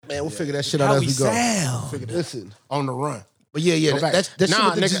Man, we'll figure that shit out as we go. Listen, on the run. but yeah, that's shit with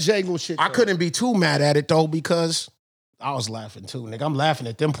the nigga, Django shit. I couldn't be too mad at it though because I was laughing too, nigga. I'm laughing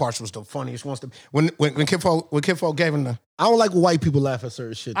at them parts was the funniest ones. When Kinfolk gave him the, I don't like when white people laugh at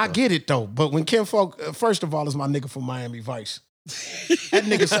certain shit. I get it though, but when Kinfolk, first of all, is my nigga from Miami Vice. That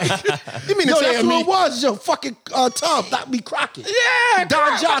nigga say, you mean to tell me it was your fucking Tom, not me Crockett. Yeah,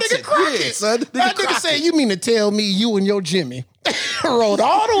 Don Johnson. Nigga Crockett. Yeah, son. That nigga said, you mean to tell me you and your Jimmy rode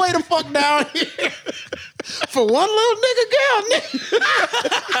all the way the fuck down here for one little nigga girl, nigga.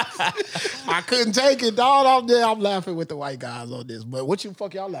 I couldn't take it, dog. I'm laughing with the white guys on this. But what you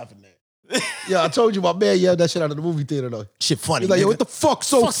fuck y'all laughing at? Yeah, I told you my man yelled that shit out of the movie theater though. Shit funny. He's like, nigga. yo, what the fuck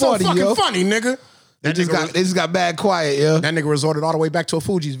so funny, fucking yo? funny, nigga. They just got bad quiet, yo. That nigga resorted all the way back to a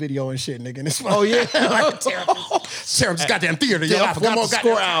Fugees video and shit, nigga. And it's Oh yeah, Terrence goddamn theater, yo. I forgot the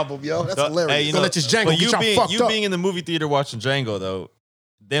score album, yo. That's hilarious. Hey, you know, let this Django but get y'all fucked up. being in the movie theater watching Django though,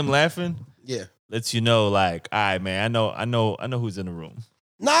 them laughing, Yeah. lets you know, like, all right, man, I know who's in the room.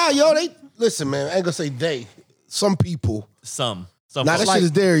 Nah, yo, they listen, man. I ain't gonna say they. Some people. Some Nah, that like- shit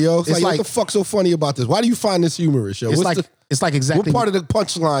is there, yo. It's like, like- what the fuck so funny about this? Why do you find this humorous, yo? It's like exactly what part of the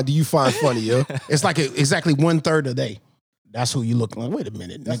punchline do you find funny, yo? it's like exactly 1/3 a day. That's who you look like. Wait a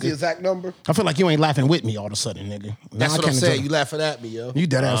minute, That's nigga. the exact number. I feel like you ain't laughing with me all of a sudden, nigga. That's what I'm saying. You laughing at me, yo. You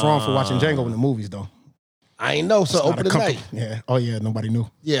dead ass wrong for watching Django in the movies, though. I ain't know, so It's not open a the night. Yeah. Oh yeah, nobody knew.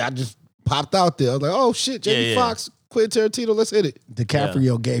 Yeah, I just popped out there. I was like, oh shit, Jamie Foxx, Quentin Tarantino, let's hit it.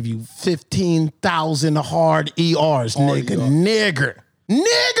 DiCaprio gave you 15,000 hard ERs, nigga.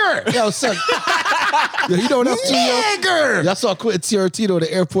 Nigger. Yo, son. Yo, you know what else too, yo? Nigger. Y'all saw Quentin Tarantino at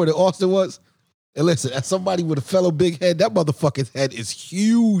the airport in Austin once? And listen, as somebody with a fellow big head, that motherfucker's head is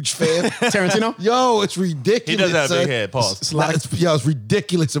huge, fam. Tarantino? Yo, it's ridiculous. He does have a son. big head. Pause. It's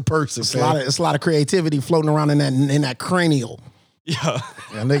ridiculous in person. It's a lot of creativity floating around in that cranial. Yeah.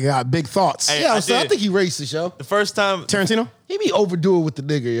 Yeah, nigga got big thoughts. Hey, Yeah, I so I did. think he racist, yo. The first time, Tarantino? He be overdoing with the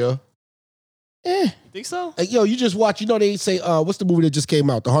nigga, yo. think so? Like, yo, you just watch, you know they say, what's the movie that just came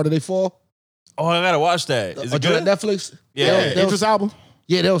out? The Harder They Fall? Oh, I gotta watch that. Is it good? Netflix? Yeah. Idris album?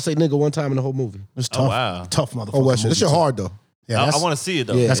 Yeah, they'll say nigga one time in the whole movie. It's tough. wow. Tough motherfucker. Oh, West. This shit hard, though. Yeah, I want to see it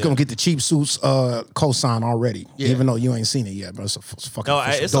though. Yeah. That's gonna get the Cheap Suits cosign already, even though you ain't seen it yet. But it's a fucking. No,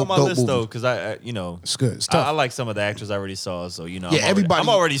 official. it's on my list movie. though, because I you know, It's good. It's tough. I like some of the actors I already saw, so you know, Yeah, I'm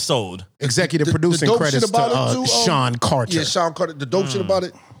already sold. Executive The producing dope credits shit about to it, too, Sean Carter. Yeah, Sean Carter. The dope shit about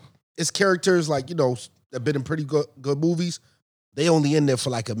it, it's characters like, you know, that been in pretty good movies. They only in there for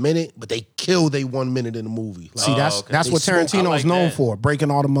like a minute, but they kill they 1 minute in the movie. Like, See, that's okay. that's They what smoke. Tarantino's I like known that. for, breaking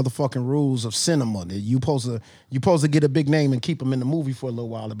all the motherfucking rules of cinema. That you supposed to get a big name and keep him in the movie for a little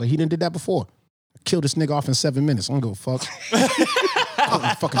while, but he didn't did that before. Kill this nigga off in 7 minutes. I don't give a fuck.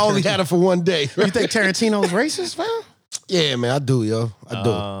 I only had it for 1 day. You think Tarantino's racist, man? Yeah, man, I do, yo. I do.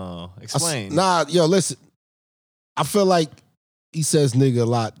 Oh, explain. Nah, yo, listen. I feel like he says nigga a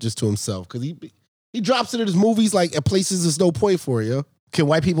lot just to himself because he drops it in his movies like at places there's no point for it, yo. Can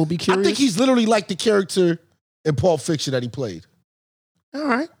white people be curious? I think he's literally like the character in Pulp Fiction that he played. all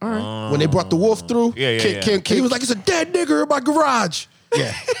right. All right. When they brought the wolf through, Yeah, yeah, yeah. and he was like, it's a dead nigger in my garage.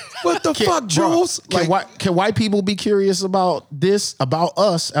 Yeah. What the fuck, Jules? Can white people be curious about this, about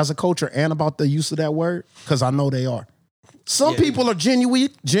us as a culture, and about the use of that word? Because I know they are. Some people are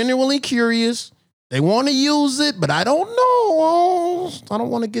genuinely curious. They want to use it, but I don't know. I don't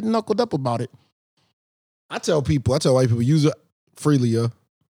want to get knuckled up about it. I tell white people, use it freely, yo.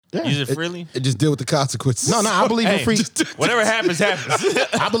 Yeah. Use it freely. And just deal with the consequences. No, I believe in Hey, free. whatever happens, happens.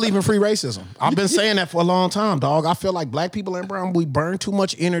 I believe in free racism. I've been saying that for a long time, dog. I feel like black people and brown, we burn too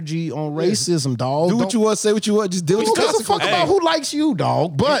much energy on racism, dog. Do what you want, say what you want, just deal with Who the gives a fuck consequences. about who likes you,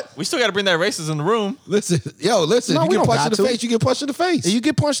 dog? But We still got to bring that racism in the room. Listen, No, if you we get don't punched got in the to. face, you get punched in the face. you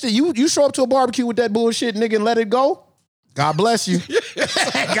get punched in, you show up to a barbecue with that bullshit, nigga, and let it go. God bless you.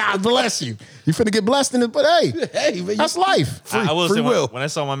 God bless you. You finna get blessed in it, but hey, man, that's life. I will free say, will. when I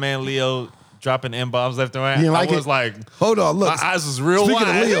saw my man Leo dropping M-bombs left and right, You didn't like I was it? like, Hold on, look. my eyes was real Speaking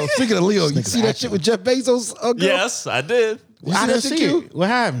wide. of Leo, you nigga's see that acting. shit with Jeff Bezos? Girl? Yes, I did. You I see didn't that shit, see Q? it. What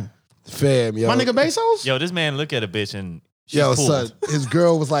happened? Fam, yo. My nigga Bezos? Yo, this man look at a bitch and she's Yo, pulled. son, his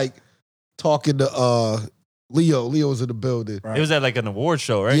girl was like talking to Leo. Leo was in the building. It was at like an award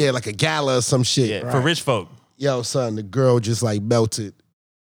show, right? Yeah, like a gala or some shit. Yeah, for rich folk. Yo, son, the girl just like melted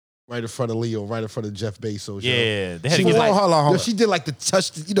right in front of Leo, right in front of Jeff Bezos. yo. Yeah, they had She to was get like, hold on. Yo, she did like the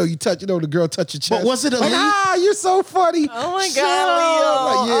touch, you know, the girl touch your chest. But was it a like, Leo? you're so funny. oh my Chill.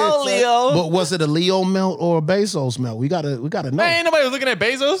 God, Leo. Like, Oh, Leo. But was it a Leo melt or a Bezos melt? We gotta know. Man, ain't nobody was looking at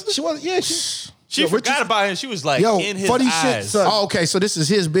Bezos. She was, She Yo, forgot Richard- about him. She was like Yo, in his funny eyes. shit, son. Oh, okay, so this is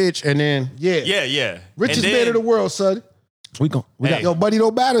his bitch, and then yeah. Yeah, yeah. Richest And man then- in the world, son. We got Yo, money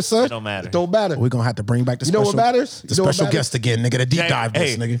don't matter, son. It don't matter. It don't matter. we're gonna have to bring back the You know special. what matters? The You know what special matters? guest again, nigga. The deep dive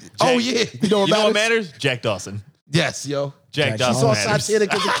this, nigga. Oh, yeah. You know what matters? Jack Dawson. Yes, yo. Jack She She Dawson saw matters.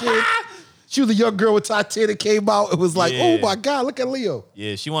 Titanic as a kid. She was a young girl when Titanic came out. It was like, Yeah. oh my God, look at Leo.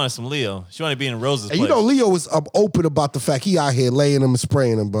 Yeah, she wanted some Leo. She wanted to be in Rose's And place. you know, Leo was open about the fact he out here laying them and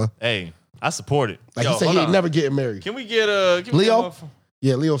spraying them, bro. Hey, I support it. Like Yo, he said, hold he ain't on. never getting married. Can we get Leo?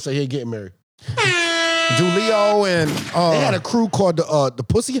 Yeah, Leo said he ain't getting married. Do Leo and They had a crew called the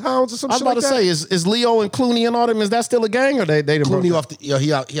Pussy Hounds or I something was about like to that. say, is Leo and Clooney and all them, is that still a gang or they done broke Clooney up? off the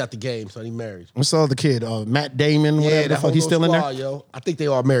he out the game, so he married. What's the other kid? Matt Damon, whatever the that fuck, whole he's still in little there? squad, yo. I think they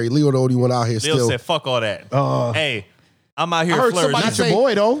all married. Leo the only one out here Leo still. said, "Fuck all that." hey, I'm out I here heard flirting. somebody Not your say-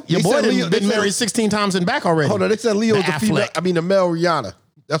 boy, though. Your they boy said done Leo- they been said- married 16 times and back already. Hold on, they said Leo's The the female. Affleck. I mean, the male Rihanna.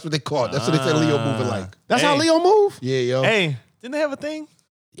 That's what they call it. That's what they said Leo moving like. That's how Hey. Leo move? Yeah, yo. Hey, didn't they have a thing?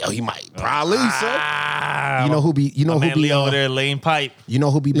 Yo, he might. Probably, son. You know who be, my man Leo over there laying pipe. you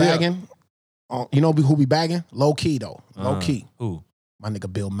know who be Yeah. bagging? You know who be bagging? Low key, though. Low key. Who? My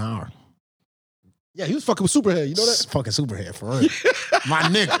nigga Bill Maher. Yeah, he was fucking with Superhead. You know that? Fucking superhead, for real. My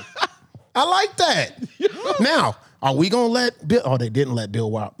nigga. I like that. Now, are we going to let Bill... Oh, they didn't let Bill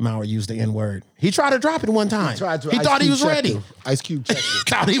Maher use the N-word. He tried to drop it one time. He Ice thought he Cube was checked ready. him. Ice Cube checked him.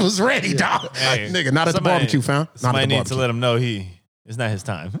 Thought he was ready, dog. Hey, Nigga, not at the somebody- barbecue, fam. Not at Somebody the needs to barbecue. let him know it's not his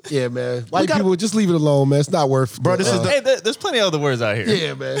time. Yeah, man. White gotta- people, just leave it alone, man. It's not worth. Bro, this is the- Hey, there's plenty of other words out here.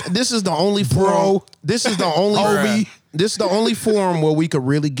 Yeah, man. This is the only forum. This is the only Homie. This is the only forum where we could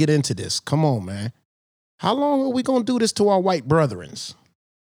really get into this. Come on, man. How long are we gonna do this to our white brethrens?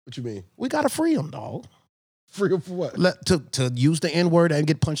 What you mean? We gotta free them, dog. Free him for what? To use the N word and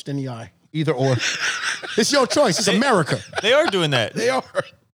get punched in the eye. Either or. It's your choice. It's America. They are doing that. They are.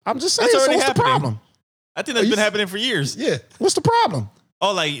 I'm just saying. That's So already what's the happening. problem? I think that's you been s- happening for years. Yeah. What's the problem?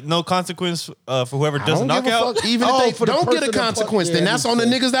 Oh, like no consequence for whoever I doesn't don't knock give a out. fuck. Even Oh, if for they the don't get person a that consequence, fuck- then yeah, that's you on the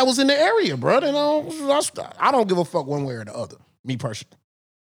said. niggas that was in the area, bro. I don't give a fuck one way or the other. Me personally.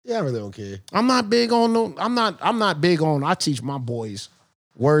 Yeah, I really don't care. I'm not big on no. I'm not big on. I teach my boys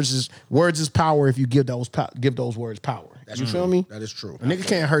words is power. If you give those words power, you feel me? That is true. A nigga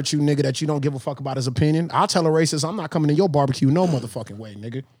can't hurt you, nigga, that you don't give a fuck about his opinion. I'll tell a racist, I'm not coming to your barbecue no motherfucking way,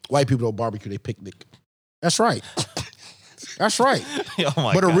 nigga. White people don't barbecue; they picnic. That's right. That's right. Oh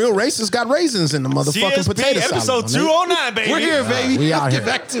my But God. a real racist got raisins in the motherfucking CSP potato salad. episode my nigga. 209, baby. We're here, baby. we out Let's here. get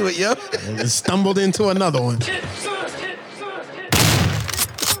back to it, yo. We stumbled into another one.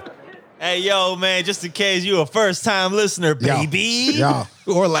 Hey, yo, man, just in case you a first time listener, baby. Yeah.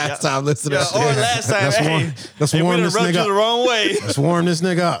 Or last time, listen to Yeah, that or shit. last time, Let's hey, warm- let's hey, warm we this done rubbed nigga you up. the wrong way, Let's warm this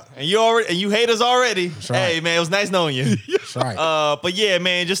nigga up. and you hate us already. right. Hey, man, it was nice knowing you. That's right. But yeah,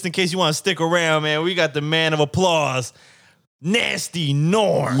 man, just in case you want to stick around, man, we got the man of applause, Nasty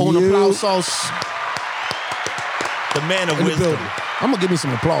Norm, On applause sauce. the man of In the wisdom. building. I'm gonna give me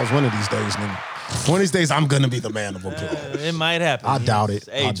some applause one of these days, nigga. One of these days, I'm gonna be the man of applause. It might happen. I doubt it.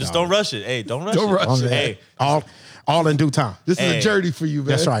 Hey, I just doubt don't it. rush it. Hey, don't rush Don't it. rush it. Hey, all in due time. This is Hey. a journey for you, man.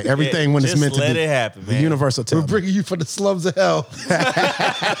 That's right. Everything when it's just meant to let be. it happen, The man. universe will tell We're me. bringing you from the slums of hell.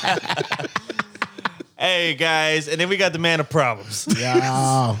 Hey, guys, and then we got the man of problems.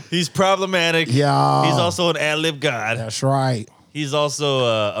 Yeah, He's problematic. Yeah. He's also an ad-lib god. that's right. He's also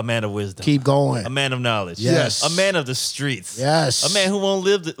a man of wisdom. Keep going. A man of knowledge. Yes. A man of the streets. Yes. A man who won't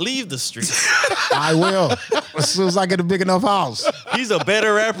leave the streets. I will. As soon as I get a big enough house. He's a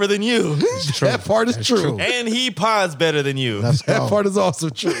better rapper than you. That part is That's true. true. And he pods better than you. Let's That go. part is also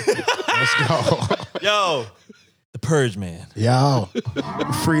true. Let's go. Yo, the Purge Man. Yo.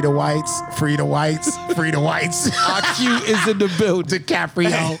 Free the whites. Free the whites. Free the whites. IQ is in the building.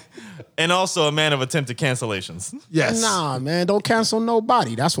 DiCaprio. And also a man of attempted cancellations. Yes. Nah, man. Don't cancel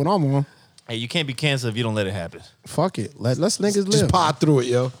nobody. That's what I'm on. Hey, you can't be canceled if you don't let it happen. Fuck it. Let's niggas live. Just pod through it,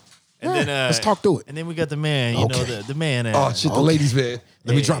 yo. And Yeah, then let's talk through it. And then we got the man, you know, Okay. the man. Oh, shit, the ladies, man.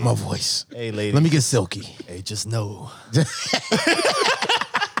 Let me drop my voice. Hey, lady. Let me get silky. Hey, just know.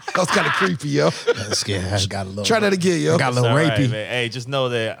 That was kind of creepy, yo. That's good. I got a little. Try that again, yo. Got a It's little all right, rapey. man. Hey, just know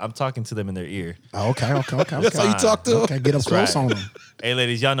that I'm talking to them in their ear. Oh, okay. That's how you talk to him. Okay, get up close right. on them. Hey,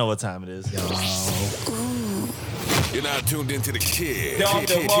 ladies, y'all know what time it is. You're now tuned into the kid. Y'all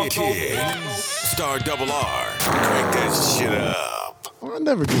the Marco Star Double R. Crank that shit up. I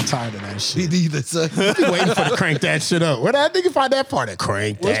never get tired of that Me shit. neither, son. Be waiting for the crank that shit up. Where that nigga find that part of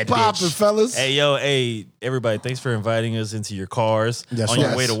crank What's that poppin', bitch? fellas? Hey, yo, hey, everybody, thanks for inviting us into your cars, Yes, on your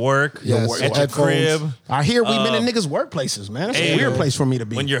yes. way to work, Yes. at your Headphones. crib, I hear we've been in niggas' workplaces, man. That's hey, a weird place for me to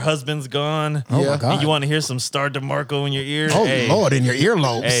be. when your husband's gone. oh Yeah. my god. And you want to hear some Star DeMarco in your ear? oh hey, Lord, in your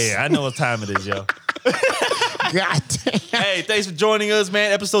earlobes. Hey, I know what time it is, yo. God damn. Hey, thanks for joining us,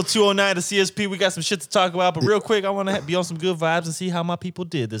 man. Episode 209 of CSP. We got some shit to talk about, but real quick, I want to be on some good vibes and see how my people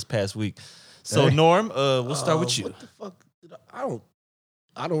did this past week. So, Hey. Norm, we'll start with you. What the fuck?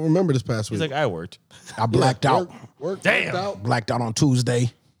 I don't remember this past He's week. like, I worked. I blacked out. Worked Damn. out. Blacked out on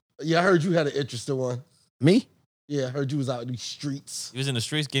Tuesday. Yeah, I heard you had an interesting one. Me? Yeah, I heard you was out in these streets. He was in the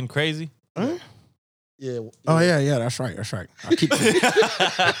streets getting crazy. Yeah. Oh yeah, that's right. I keep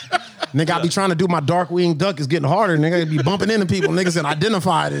nigga, I be trying to do my dark winged duck. It's getting harder. Nigga, I be bumping into people. Niggas and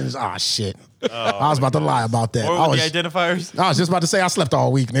identified and shit. I was about to lie about that. What were the identifiers? I was just about to say I slept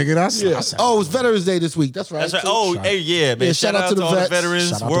all week, nigga. I said, Oh, it's Veterans Day this week. That's right. That's right. too. Oh, hey, yeah, man. Yeah, shout out to all vets. the veterans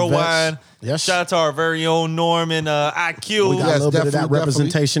Shout out to worldwide. vets. Yes. Shout out to our very own Norm and IQ. we got Yes, a little bit of that definitely.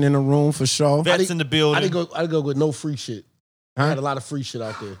 representation in the room for sure. Vets in the building. I didn't go with no free shit. I Huh? had a lot of free shit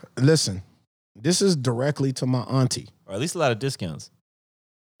out there. Listen, this is directly to my auntie. Or at least a lot of discounts.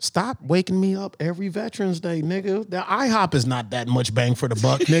 Stop waking me up every Veterans Day, nigga. The IHOP is not that much bang for the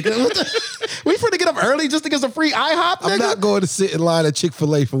buck, nigga. We finna get up early just to get some free IHOP, nigga. I'm not going to sit in line at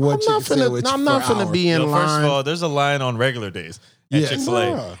Chick-fil-A for one I'm chicken not sandwich. finna, I'm not for an finna hour. be in Yo, line. first of all, there's a line on regular days at Yeah. Chick-fil-A.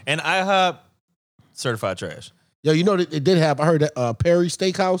 Yeah. And IHOP, certified trash. Yo, you know that it did have. I heard that Perry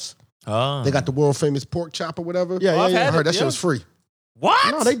Steakhouse. Oh. They got the world famous pork chop or whatever. Yeah, I've I had heard it, that shit yeah. was free.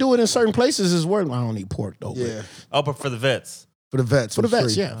 What? No, they do it in certain places as well. I don't eat pork though. Yeah, Oh, but for the vets. for the vets. For the it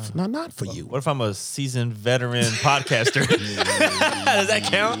was vets, free. yeah. No, not for you. What if I'm a seasoned veteran podcaster? Does that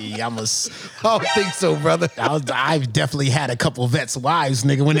count? Yeah, I don't think so, brother. I've definitely had a couple vets' wives,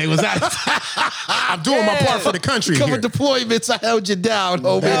 nigga, when they was out. I'm doing my part for the country Cover here. deployments. I held you down,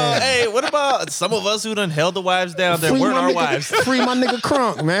 homie. Hey, what about some of us who done held the wives down that weren't my our nigga, wives? Free my nigga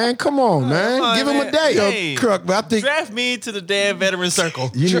Crunk, man. Come on, man. Come on, Give him man. a day. Hey. Crook, man. I think Draft me to the damn veteran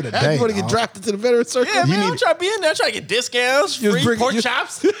circle. You need a day. you want to get dog. drafted to the veteran circle. Yeah, man, need I'm it. trying to be in there. I'm trying to get discounts, Just free bring- pork you-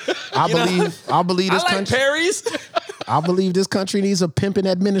 chops. I You know? believe I this like country. Perry's. I believe this country needs a pimping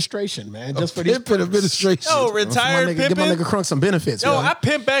administration, man. Just for these Pimpin' administration. Yo, Give my retired nigga, give my pimping. nigga Crunk some benefits. Yo, man. I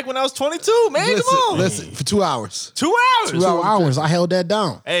pimped back when I was 22, man. listen, Come on. listen, for 2 hours. 2 hours. 2 hours. I held that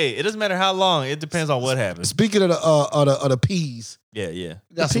down. Hey, it doesn't matter how long. It depends on what happens. Speaking of the peas, Yeah, yeah.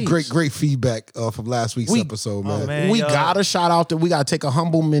 we got some peas. great feedback from last week's episode, man. man. We yo. gotta shout out we gotta take a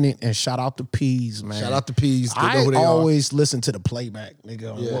humble minute and shout out the peas, man. Shout out to peas. They know I who they always listen to the playback,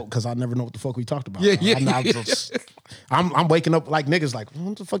 nigga, Yeah. because I never know what the fuck we talked about. Yeah, yeah, I'm waking up like niggas like,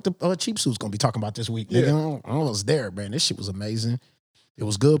 what the fuck the cheap suit's gonna be talking about this week, nigga? I was there, man. This shit was amazing. It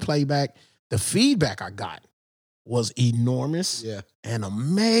was good playback. The feedback I got was enormous Yeah. and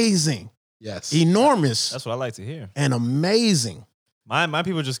amazing. Yes. Enormous That's what I like to hear. and amazing. My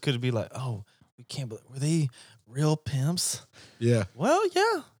people just could be like, oh, we can't believe, were they real pimps? Yeah. Well,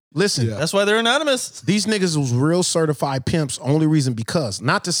 yeah. Listen, Yeah. That's why they're anonymous. these niggas was real certified pimps. Only reason because,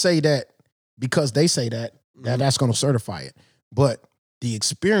 not to say that because they say that that's going to certify it, but the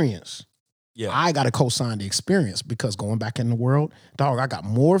experience. Yeah. I got to co-sign the experience because going back in the world, dog, I got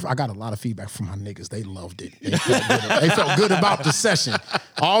a lot of feedback from my niggas. They loved it. They felt good about the session.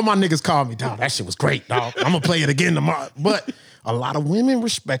 All my niggas called me, dog, that shit was great, dog. I'm going to play it again tomorrow. But a lot of women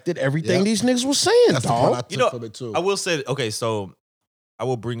respected everything Yeah. these niggas was saying, That's the part I dog. took from it too. I will say, okay, so I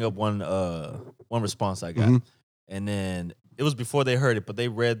will bring up one response I got. Mhm. And then it was before they heard it, but they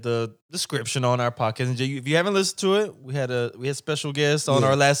read the description on our podcast. And if you haven't listened to it, we had special guests on Yeah.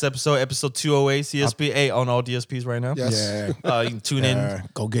 our last episode 208, CSP on all DSPs right now. Yes. Yeah. You can tune in.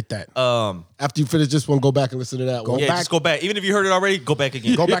 Go get that. After you finish this one, go back and listen to that one. Yeah, back. just go back. Even if you heard it already, go back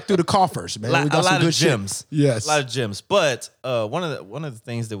again. Go back through the coffers, man. We a got some lot good of shit. gems. Yes. A lot of gems. But one of the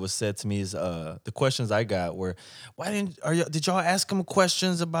things that was said to me is the questions I got were, did y'all ask them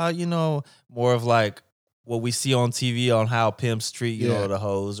questions about, more of like what we see on TV on how pimps treat, Yeah. the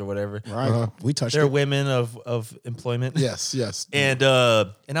hoes or whatever. Right. We touched They're it. women of employment. Yes. Yes. And I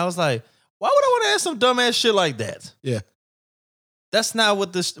was like, why would I want to ask some dumbass shit like that? Yeah. That's not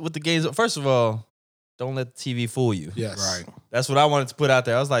what the gays. First of all, don't let the TV fool you. Yes. Right. That's what I wanted to put out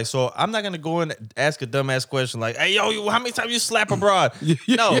there. I was like, so I'm not gonna go and ask a dumbass question like, "Hey, yo, how many times you slap abroad?"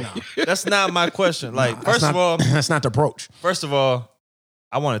 No, that's not my question. Like, That's first not- of all, that's not the approach.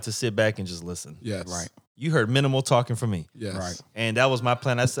 I wanted to sit back and just listen. Yes. Right. You heard minimal talking from me, Yes. Right. and that was my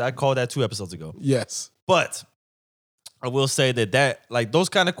plan. I called that 2 episodes ago. Yes. But I will say that like those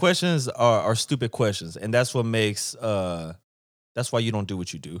kind of questions are stupid questions, and that's what makes that's why you don't do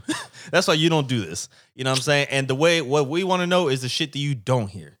what you do. That's why you don't do this. You know what I'm saying? And what we want to know is the shit that you don't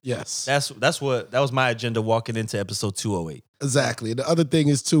hear. Yes. That was my agenda walking into episode 208. Exactly. And the other thing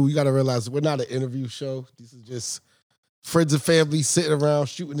is too, you got to realize we're not an interview show. This is just friends and family sitting around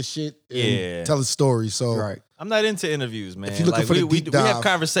shooting the shit and telling stories. So Right. I'm not into interviews, man. If you're looking for the we deep have dive.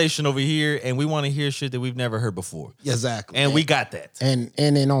 conversation over here, and we want to hear shit that we've never heard before, exactly. and we got that. And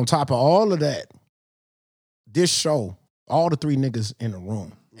then on top of all of that, this show, all the three niggas in the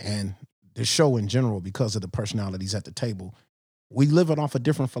room, and the show in general, because of the personalities at the table, we living off a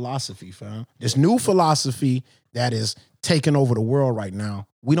different philosophy, fam. This new philosophy that is taking over the world right now,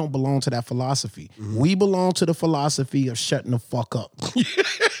 we don't belong to that philosophy. We belong to the philosophy of shutting the fuck up.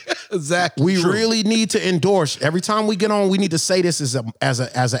 exactly. We True. really need to endorse. Every time we get on, we need to say this as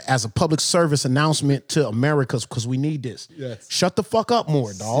a public service announcement to Americans, because we need this. Yes. Shut the fuck up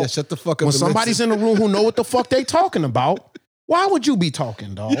more, dog. Yeah, shut the fuck up. When and somebody's listen. in the room who know what the fuck they talking about, why would you be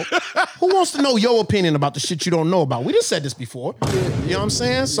talking, dog? Who wants to know your opinion about the shit you don't know about? We just said this before. You know what I'm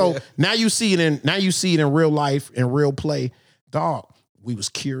saying? So now you see it in real life, in real play, dog. We was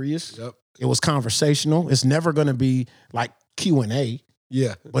curious. Yep. It was conversational. It's never gonna be like Q&A.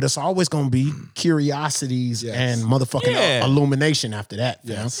 Yeah. But it's always going to be curiosities Yes. and motherfucking Yeah. illumination after that.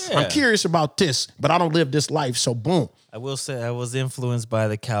 Fam. Yes. Yeah. I'm curious about this, but I don't live this life. So boom. I will say I was influenced by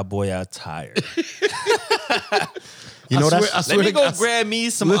the cowboy attire. You know that's Let me go grab me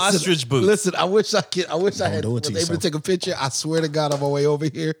some ostrich boots. Listen, I wish I had do it was to able yourself. to take a picture. I swear to God, on my way over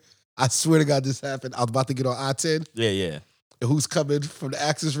here. I swear to God, this happened. I was about to get on I-10. Yeah. And who's coming from the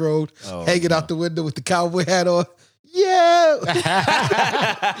Axis Road, Oh, hanging out the window with the cowboy hat on? Yeah.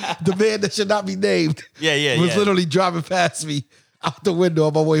 The man that should not be named Yeah. was literally driving past me out the window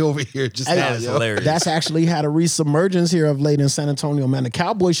on my way over here. Just Hey, now, That is yo. hilarious. that's actually had a resurgence here of late in San Antonio, man. The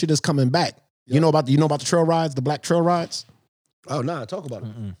cowboy shit is coming back. You know about the trail rides, the black trail rides? Oh, nah, talk about it.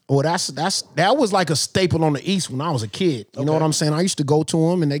 Well, that was like a staple on the East when I was a kid. You know what I'm saying? I used to go to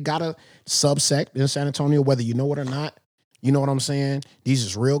them, and they got a subsect in San Antonio, whether you know it or not. You know what I'm saying? These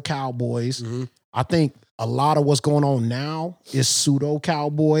is real cowboys. I think a lot of what's going on now is pseudo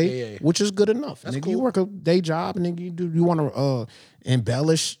cowboy, Yeah. which is good enough. That's Nigga, cool. you work a day job, and then you want to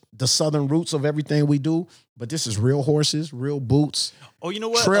embellish the southern roots of everything we do. But this is real horses, real boots. Oh, you know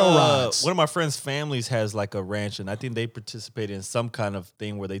what? Trail rides. One of my friends' families has like a ranch, and I think they participate in some kind of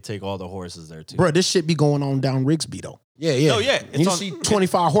thing where they take all the horses there too. Bro, this shit be going on down Rigsby, though. Yeah. Oh yeah, And it's you on, see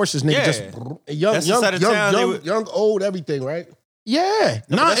 25 horses, nigga, Yeah. just... Young, That's the side of town they would- young, old, everything, right? Yeah.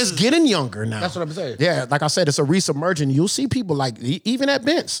 Nah, that's it's just- getting younger now. That's what I'm saying. Yeah, like I said, it's a resurgence. You'll see people like, even at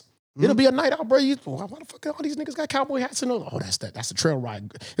Bent's. It'll be a night out, bro. Why the fuck all these niggas got cowboy hats and all? Oh, that's a trail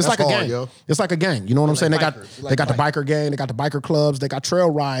ride. It's That's like a hard, gang. yo. It's like a gang. You know what I'm saying? like They got bikers. they Like got the bike. biker gang. They got the biker clubs. They got trail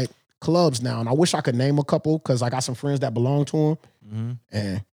ride clubs now. And I wish I could name a couple because I got some friends that belong to them,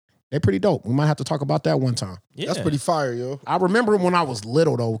 and they're pretty dope. We might have to talk about that one time. yeah. That's pretty fire, yo. I remember when I was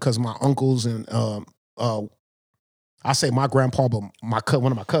little though, because my uncles and I say my grandpa, but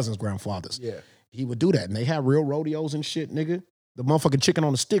one of my cousin's grandfathers. Yeah. He would do that, and they had real rodeos and shit, nigga. The motherfucking chicken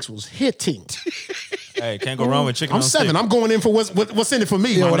on the sticks was hitting. Hey, can't go wrong with chicken. I'm on 7. stick. I'm going in for what's in it for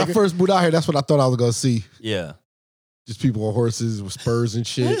me. Yeah, my when I nigga. first moved out here, that's what I thought I was gonna see. Yeah, Just people on horses with spurs and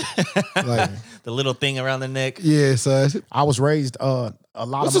shit. Like, the little thing around the neck. yeah, son. I was raised a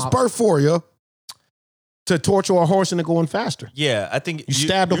lot What's of a spur for, yo? to torture a horse into going faster. Yeah, I think You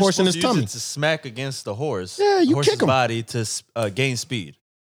stab the you're horse in supposed his to use tummy. it to smack against the horse. Yeah, the you horse's kick him. body to gain speed.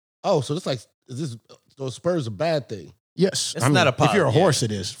 Oh, so it's like those spurs a bad thing? Yes, It's not a If you're a pop, yeah. horse,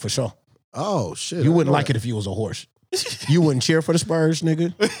 it is for sure. Oh shit! You wouldn't like it if you was a horse. You wouldn't cheer for the Spurs,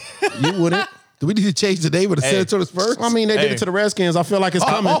 nigga. You wouldn't. Do we need to change the name of the Hey. San Antonio Spurs? I mean, they did Hey. it to the Redskins. I feel like it's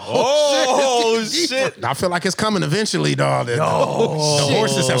coming. Oh shit! I feel like it's coming eventually, dog. The shit.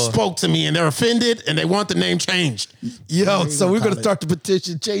 horses have spoke to me and they're offended and they want the name changed. Yo, so we're gonna college. start the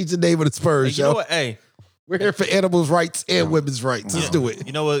petition, change the name of the Spurs, You yo. know what? Hey, We're here for animals' rights and women's rights. Let's do it.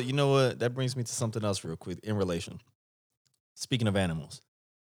 You know what? You know what? That brings me to something else real quick in relation. Speaking of animals,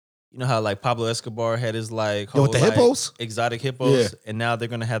 you know how like Pablo Escobar had his like Yo, with the like, hippos? exotic hippos, Yeah. and now they're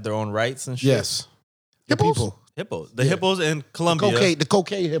gonna have their own rights and shit. Yes, the Hippos? people, hippos. The hippos in Colombia. the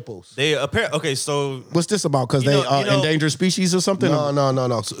cocaine hippos. They apparently okay. So What's this about? Because You they know- you know- endangered species or something?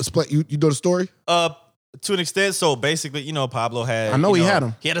 No. So, explain. You know the story? to an extent, so basically, you know, Pablo had. I know you he had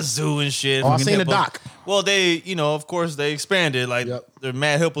 'em. He had a zoo and shit. Oh, I fucking seen the hippos. doc. Well, they, you know, of course, they expanded. Like Yep. they're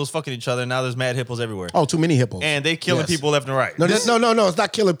mad hippos fucking each other. Now there's mad hippos everywhere, Oh, too many hippos. and they killing Yes. people left and right. No, no. It's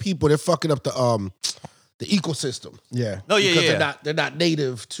not killing people. They're fucking up the ecosystem. yeah. No, yeah, Because yeah, they're not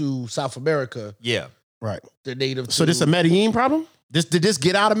native to South America. yeah. Right. They're native. So to, this a Medellin problem? Did this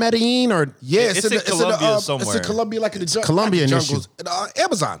get out of Medellin or yeah, It's in Colombia somewhere. It's in Colombia, like in the Colombian jungles.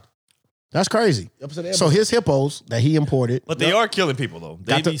 Amazon. that's crazy? Up to the So Amazon. his hippos that he imported. But they are killing people though.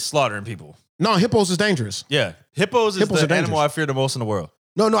 They Got be the- slaughtering people. No, hippos is dangerous. Yeah, hippos is Hippos the are dangerous. animal I fear the most in the world.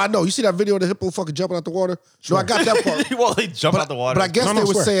 No, I know. You see that video of the hippo fucking jumping out the water? No, I got that part. Well, they jump out the water. But I guess No, they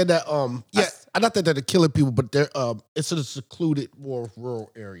were swear. saying that, not that they're killing people, but they're it's in a secluded, more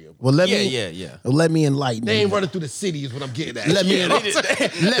rural area. Well, let me enlighten They you. ain't running through the city is what I'm getting at. Let me- You know what I'm the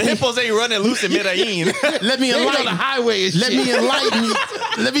saying? hippos ain't running loose in Medellin. Let me They ain't on enlighten the highway and Let shit. me enlighten you.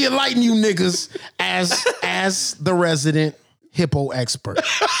 Let me enlighten you niggas as the resident hippo expert.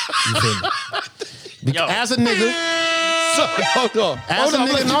 You feel me? Yo. As a nigga, Hold on. as Hold a on,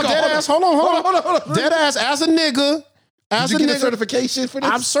 nigga, let you no go. dead ass. Hold on. Dead ass as a nigga. As Did you a get a nigga, certification for this?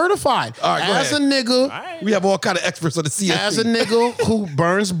 I'm certified. All right, go as ahead. a nigga, We have all kind of experts on the CSP. as a nigga who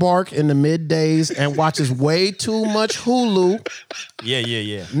burns bark in the middays and watches way too much Hulu, Yeah.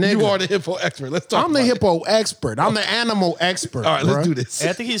 nigga, You are the hippo expert. Let's talk I'm the about it. hippo expert. I'm the animal expert. All right, let's bruh. do this. And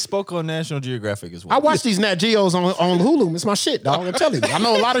I think he spoke on National Geographic as well. I watch these Nat Geos on Hulu. It's my shit, dog. I'm telling you. I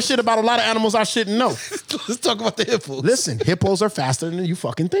know a lot of shit about a lot of animals I shouldn't know. Let's talk about the hippos. Listen, hippos are faster than you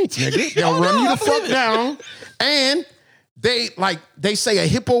fucking think, nigga. They'll run you the fuck down. And they say a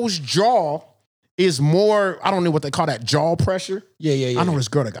hippo's jaw is more, I don't know what they call that, jaw pressure. Yeah. I know this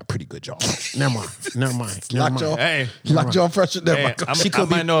girl that got pretty good jaw. Never mind. Lockjaw. Hey, Lockjaw pressure. Never hey mind. I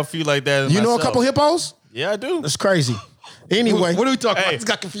might know a few like that. You know a myself. couple hippos? Yeah, I do. That's crazy. Anyway, What are we talking Hey. about? Just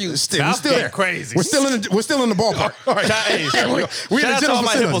got confused. still, we're Stop still being there. crazy. We're still in the ballpark. All right. Hey, we in shout the out to general all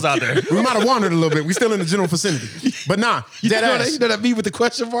my vicinity. hippos out there. We might have wandered a little bit. We still in the general vicinity. But nah, dead ass. You know that me with the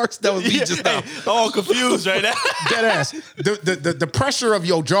question marks? That was me just now. Hey, I'm all confused right now. Dead ass. The pressure of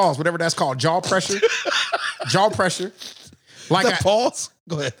your jaws, whatever that's called, jaw pressure. Like That pause?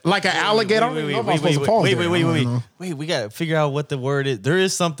 Go ahead. like an alligator. I don't know if I'm supposed to pause there. I don't know. Wait, we gotta figure out what the word is. There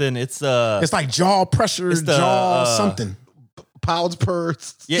is something. It's It's like jaw pressure, It's the, jaw something. Pounds per.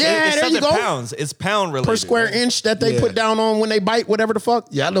 Yeah, it's there you something go. pounds. It's pound related. Per square inch that they Yeah. put down on when they bite, whatever the fuck.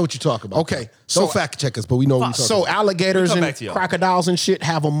 Yeah, I know what you're talking about. Okay, So so- fact check us, but we know what you're talking So about. alligators We'll come and back to y'all. crocodiles and shit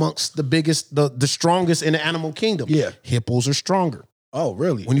have amongst the biggest, the strongest in the animal kingdom. Yeah. Hippos are stronger. Oh,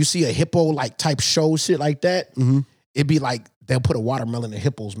 really? When you see a hippo like type show shit like that, it'd be like they'll put a watermelon in a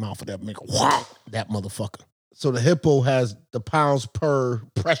hippo's mouth and they'll make a whomp, that motherfucker. So the hippo has the pounds per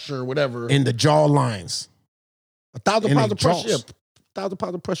pressure, whatever. In the jaw lines. 1,000 in pounds the of pressure. jaws. Yeah, 1,000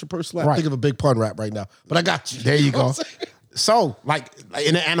 pounds of pressure per slap. Right. Think of a big pun rap right now, but I got you. There you know go. what I'm saying? So, like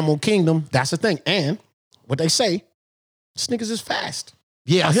in the animal kingdom, that's the thing. And what they say, this niggas is fast.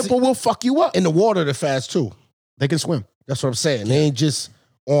 Yeah, A hippo will fuck you up. in the water they're fast too. They can swim. That's what I'm saying. They ain't just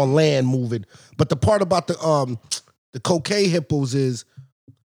on land moving. But the part about the cocaine hippos is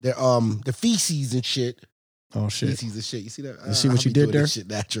their feces and shit. Oh Feces and shit. You see that? You see I what you be did doing there? this shit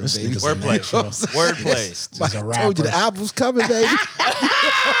natural, This baby. nigga's a Wordplay. natural. Wordplay. I He's a told you the rapper. album's coming, baby.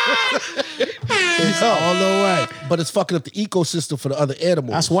 It's all the way. But it's fucking up the ecosystem for the other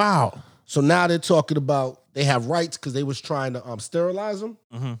animals. That's wild. So now they're talking about they have rights because they was trying to sterilize them.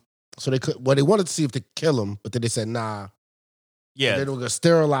 Mhm. So they could. Well, they wanted to see if they kill them, but then they said nah. Yeah, They were gonna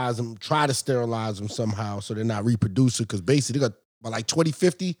sterilize them, try to sterilize them somehow, so they're not reproducing. Because basically, they got by like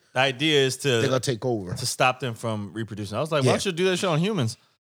 2050, the idea is they're gonna to take over. stop them from reproducing. I was like, why Yeah. don't you do that shit on humans?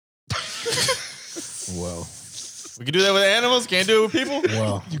 Well, We can do that with animals. Can't do it with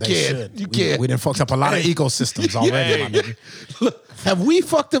people. You they can't. should. You We- can't. We done fucked up a lot of ecosystems already, my nigga. Look, have we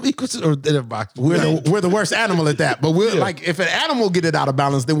fucked up ecosystem? Or never mind. We're the worst animal at that. But we're like, if an animal get it out of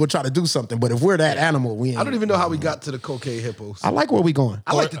balance, then we'll try to do something. But if we're that animal, we ain't. I don't even know how we got to the cocaine hippos. I like where we going.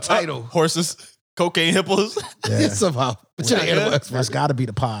 I like the title. Horses, cocaine hippos. Somehow, but you're the animal expert. That's got to be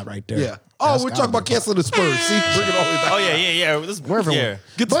the pod right there. Yeah. Oh, That's we're gotta talking about be the pod. canceling the Spurs. See, bring it all the way back. Oh yeah. This, Wherever. yeah.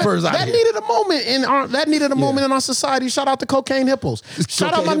 Get the But Spurs out that of here. needed a moment in our moment in our society. Shout out to cocaine hippos.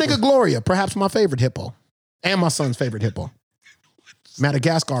 Shout out my Cocaine nigga Gloria, perhaps my favorite hippo, and my son's favorite hippo.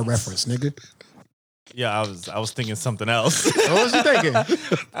 Madagascar reference, nigga. Yeah, I was thinking something else. What was you thinking?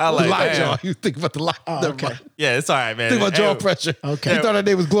 I like Lockjaw. that. You think about the lock. Oh, Never okay. mind. Yeah, it's all right, man. Think about jaw Hey, pressure. Okay. You thought her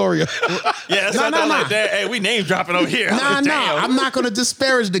name was Gloria. Yeah, that's No, what I no, like no. that. Hey, we name dropping over here. Nah, Like, nah. damn. I'm not going to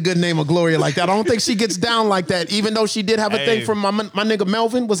disparage the good name of Gloria like that. I don't think she gets down like that, even though she did have a Hey. thing from my nigga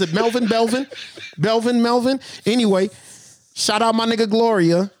Melvin. Was it Melvin? Melvin? Anyway, shout out my nigga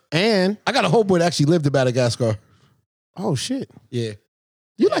Gloria. And, I got a homeboy that actually lived in Madagascar. oh shit. Yeah.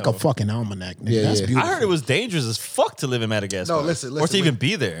 You like a fucking almanac, nigga. Yeah, That's yeah. beautiful. I heard it was dangerous as fuck to live in Madagascar. No, listen, or to even listen.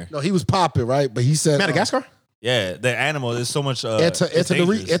 be there. No, he was popping, right? But he said Madagascar? Yeah, the animal. There's so much. It's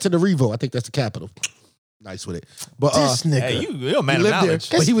dangerous. Antananarivo. I think that's the capital. Nice with it. But This nigga. Hey, you're a man he of lived there. knowledge.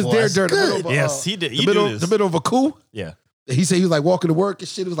 But he was Boy, there that's during the good. middle of Yes, he did. the You middle, do this. the middle of a coup. Yeah. He said he was like walking to work and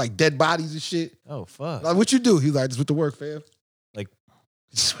shit. It was like dead bodies and shit. Oh fuck. Like, what you do? He was like, just went to work, fam. Like,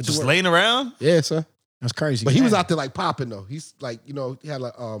 Just went to Just work. laying around. Yeah, sir. That's crazy. But he was out there like popping though. He's like, he had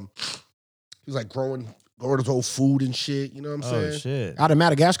like he was like growing ordered whole food and shit. You know what I'm Oh saying? shit. Out of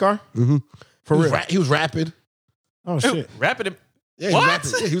Madagascar? Mm-hmm. For real? He was rapping. Oh, shit. Rapping Yeah, he What? was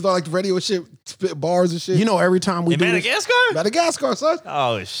rapping. Yeah, he was on like the radio and shit, spit bars and shit. You know, every time we in do this, Madagascar? Madagascar, son.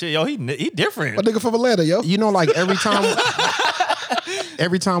 Oh shit, yo, he different. My nigga from Atlanta, yo. you know, like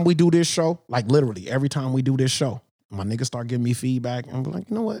every time we do this show, like literally every time we do this show, my niggas start giving me feedback. And I'm like,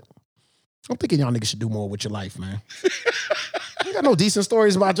 you know what? I'm thinking y'all niggas should do more with your life, man. You got no decent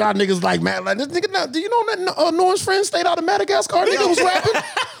stories about y'all niggas like, man, like this nigga. Do you know that Norris friend stayed out of Madagascar? Nigga was rapping.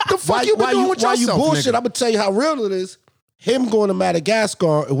 The fuck you been doing with why yourself, you bullshit? nigga? I'm gonna tell you how real it is. Him going to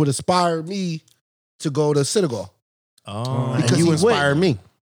Madagascar, it would inspire me to go to Senegal. Oh, And because you he inspired me.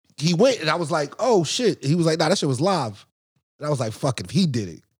 He went, and I was like, oh shit. He was like, nah, that shit was live. And I was like, fuck it, if he did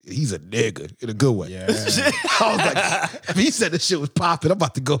it, he's a nigga in a good way. Yeah. I was like, if he said this shit was popping, I'm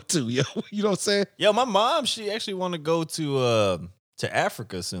about to go too, yo. You know what I'm saying? yo, my mom, she actually want to go to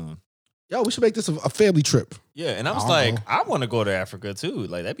Africa soon. Yo, we should make this a family trip. Yeah, and I was I like, know. I want to go to Africa too.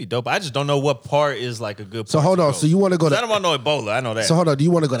 Like that'd be dope. I just don't know what part is like a good. So part hold to on. go. So you want to go 'Cause I don't to? want no Ebola. I know that. So hold on. Do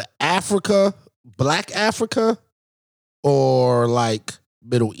you want to go to Africa, Black Africa, or like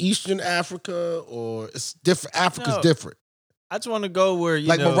Middle Eastern Africa, or it's different? Africa's No. different. I just want to go where you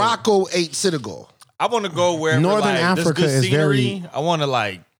Like know, Morocco ain't Senegal. I want to go where Northern like, there's Africa good is scenery. very- I want to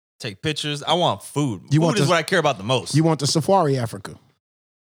like take pictures. I want food. You Food want is the- what I care about the most. You want the Safari Africa?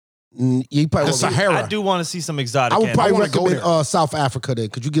 You probably The won't- Sahara. I do want to see some exotic. I would probably wanna go recommend there. South Africa then,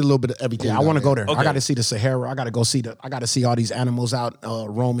 because you get a little bit of everything. Yeah, I down want to go there. Okay. I got to see the Sahara. I got to go see I got to see all these animals out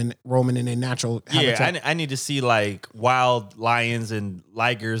roaming in their natural habitat. Yeah, I need to see like wild lions and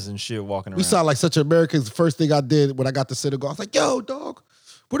ligers and shit walking around. We sound like such Americans. The first thing I did when I got to Senegal, I was like, yo, dog,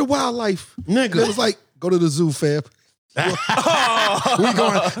 where the wildlife? Nigga. It was like, go to the zoo, fam. we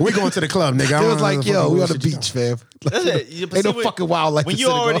going to the club, nigga. It was like, yo, we on the Shit you beach, fam. That's it. Yeah, but Ain't no see, fucking wildlife when in you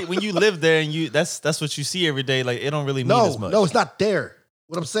Senegal. already when you live there and you that's what you see every day. Like it don't really mean No, as much. no, it's not there.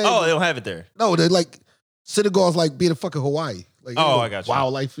 What I'm saying. Oh, they don't have it there. No, they're like Senegal's like being a fucking Hawaii. Like, Oh, you know, I got you.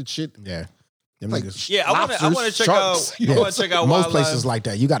 wildlife and shit. Yeah. Them Like, niggas. Yeah, I want to lobsters, check sharks. out. I want to check out Most wildlife. places like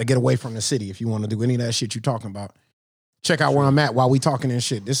that. You got to get away from the city if you want to do any of that shit you talking about. Check out where I'm at while we talking and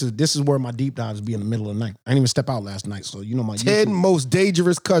shit. This is where my deep dives be in the middle of the night. I didn't even step out last night, so you know my 10 YouTube most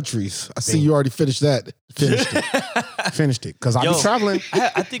dangerous countries. I see you already finished that. finished it because I Yo, be traveling.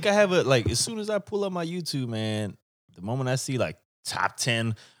 I think I have it like as soon as I pull up my YouTube, man. The moment I see like top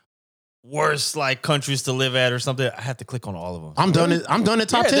 10 worst like countries to live at or something, I have to click on all of them. I'm done at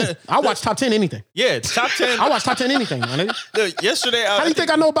top Yeah, 10. I watch top 10 anything. Yeah, top 10. I watch top 10 anything, my nigga. Look, yesterday, How do you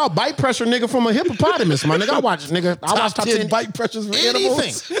think I know about bite pressure, nigga, from a hippopotamus, my nigga? I watch top 10 bite pressures for anything.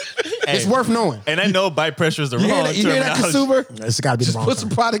 animals. It's worth knowing. And I know bite pressure is the You wrong hear that terminology. consumer? It's got to be the Just wrong put some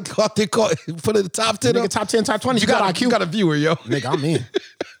term. product out there, put it in the top 10. Nigga, top 10, top 20. You got IQ. You got a viewer, yo. Nigga, I'm in.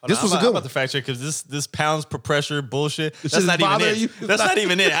 This was a I'm good about one. to fact check because this pounds per pressure bullshit. This That's shit not even bothering it. you? That's not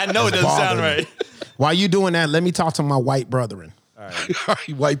even it. I know it doesn't sound bothering right. While you doing that, let me talk to my white brethren. All right,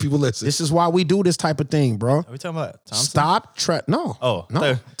 white people, listen. This is why we do this type of thing, bro. Are we talking about Thompson? Stop. No. Oh, no.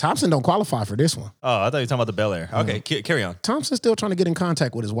 there. Thompson don't qualify for this one. Oh, I thought you were talking about the Bel Air. Okay, carry on. Thompson's still trying to get in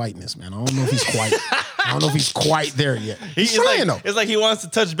contact with his whiteness, man. I don't know if he's quite. I don't know if he's quite there yet. He's trying though. It's like he wants to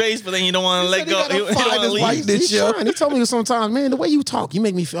touch base, but then you don't want to let go. gotta He don't find wanna his leave. whiteness. He's yo. trying. He told me sometimes, man, the way you talk, you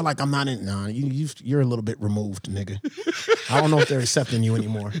make me feel like I'm not in. Nah, you're a little bit removed, nigga. I don't know if they're accepting you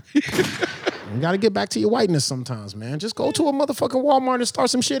anymore. You got to get back to your whiteness sometimes, man. Just go to a motherfucking Walmart and start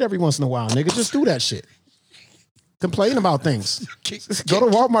some shit every once in a while, nigga. Just do that shit. Complain about things. Go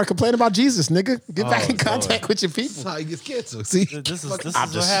to Walmart, complain about Jesus, nigga. Get back in contact with your people. That's how he gets canceled. See? This is what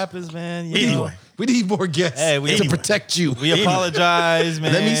happens, man. You know? Anyway, We need more guests Hey, we- to anyway. protect you. We apologize,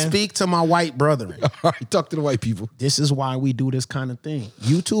 man. let me speak to my white brethren. All right, talk to the white people. This is why we do this kind of thing.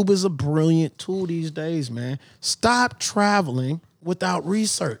 YouTube is a brilliant tool these days, man. Stop traveling without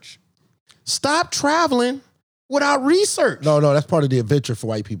research. Stop traveling without research. No, that's part of the adventure for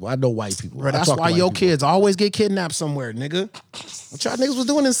white people. I know white people. Bro, I that's talk to why white your people. kids always get kidnapped somewhere, nigga. What y'all niggas was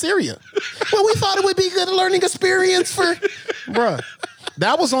doing in Syria? Well, we thought it would be a good learning experience for... Bruh,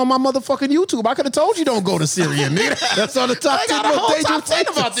 that was on my motherfucking YouTube. I could have told you don't go to Syria, nigga. That's on the top I 10 got a most whole dangerous top 10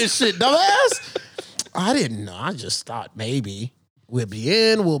 places. about this shit, dumbass. I didn't know. I just thought maybe we'll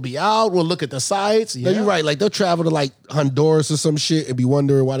be in, we'll be out, we'll look at the sites. No, Yeah. you're right. Like they'll travel to like Honduras or some shit and be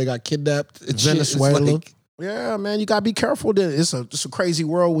wondering why they got kidnapped. And shit. It's Venezuela. like- Yeah, man, you gotta be careful. It's a crazy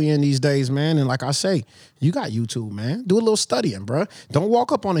world we in these days, man. And like I say, you got YouTube, man. Do a little studying, bro. Don't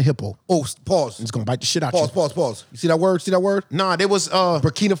walk up on a hippo. oh, pause. It's gonna bite the shit out Pause, you. pause, pause. You see that word? See that word? Nah, there was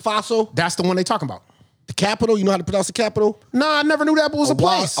Burkina Faso, that's the one they talking about. the capital. You know how to pronounce the capital? Nah, I never knew that was a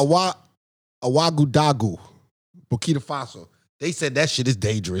place. Ouagadougou, Burkina Faso. They said that shit is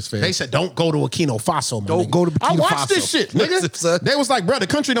dangerous, fam. They said, don't go to Burkina Faso, man. Don't go to Burkina I watched Faso. this shit, Listen, nigga. son. They was like, bro, the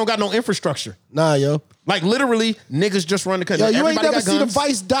country don't got no infrastructure. Nah, yo. Like, literally, niggas just run the country. Yo, you ain't Everybody never got seen the guns.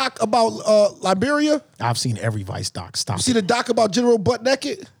 Vice doc about Liberia? I've seen every Vice doc. Stop You see it. the doc about General Butt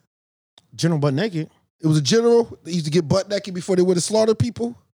Naked? General Butt Naked? It was a general that used to get butt naked before they would have slaughtered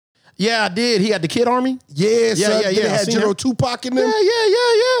people. Yeah, I did. He had the kid army? Yeah, son. yeah, Then it I had seen General that. Tupac in them.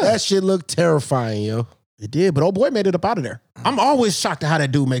 Yeah. That shit looked terrifying, yo. It did, but old boy made it up out of there. I'm always shocked at how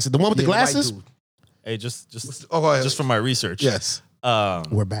that dude makes it. The one with the Yeah, white glasses? dude. Hey, just Oh, go ahead. just from my research. Yes.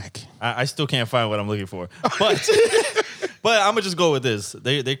 We're back. I still can't find what I'm looking for, but I'm gonna just go with this.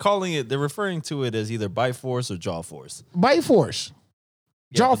 They're calling it. They're referring to it as either bite force or jaw force. Bite force.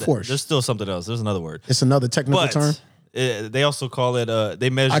 Jaw but force. There's still something else. There's another word. It's another technical But term. they also call it. They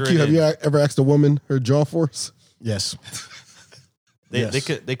measure IQ, it. have you ever asked a woman her jaw force? Yes.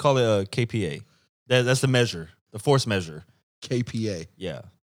 They call it a KPA. That's the measure, the force measure. KPA. Yeah.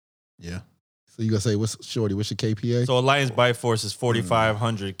 Yeah. So you gonna say, what's your KPA? So a lion's bite force is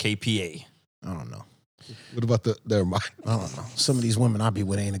 4,500 KPA. I don't know. What about never mind. I don't know. Some of these women I be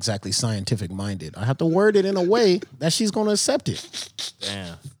with ain't exactly scientific minded. I have to word it in a way that she's going to accept it.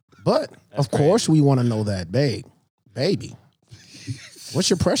 Damn. But of course, we want to know that, baby. What's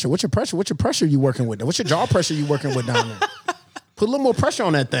your pressure? What's your pressure you working with? What's your jaw pressure you working with down there? Put a little more pressure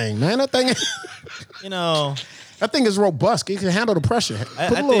on that thing, man. That thing, You know, that thing is robust. It can handle the pressure. Put a I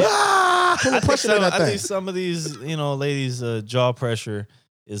little, think- put a little pressure in that I thing. think some of these, ladies' jaw pressure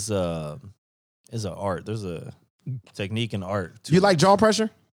is an art. There's a technique and art. To You it. like jaw pressure?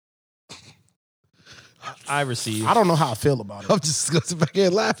 I receive. I don't know how I feel about it. I'm just gonna sit back here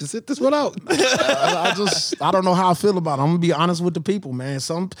and laugh and sit this one out. I don't know how I feel about it. I'm gonna be honest with the people, man.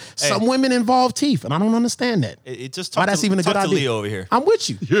 Some women involve teeth, and I don't understand that. It just Why talk that's to, even a talk good to idea. Leo over here. I'm with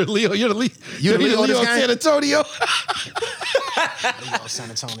you. You're a Leo. You're the Leo. You're the Leo of this in game? San Antonio. San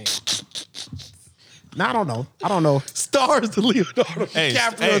Antonio. No, I don't know. Stars the Leonardo Hey,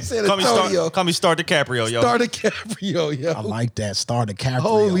 DiCaprio in San call me Antonio. Call me Star DiCaprio, yo. Star DiCaprio, yo. I like that. Star DiCaprio.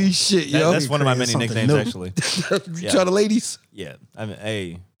 Holy shit, yo. That's one of my many Created something nicknames, new. actually. You try the ladies? Yeah. I mean,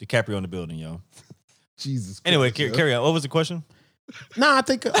 hey, DiCaprio in the building, yo. Jesus Christ. Anyway, yo. carry on. What was the question? Nah, I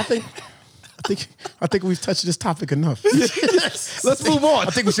think we've touched this topic enough. Let's move on.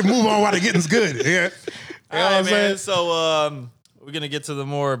 I think we should move on while the getting's good. Yeah. All You know what right, I'm man. saying? So, we're gonna get to the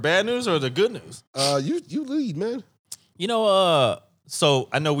more bad news or the good news? You lead, man. So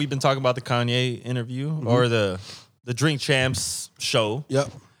I know we've been talking about the Kanye interview or the Drink Champs show,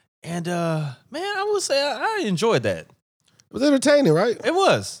 Yep. and man, I will say I enjoyed that. It was entertaining, right? It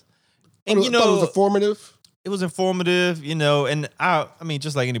was, and I thought it was informative. it was informative, and I mean,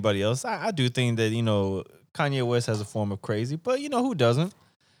 just like anybody else, I do think that Kanye West has a form of crazy, but who doesn't?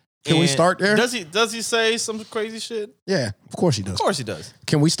 Can we And start there? Does he say some crazy shit? Yeah, of course he does. Of course he does.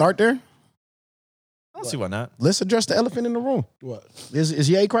 Can we start there? I don't see why not. Let's address the elephant in the room. What? Is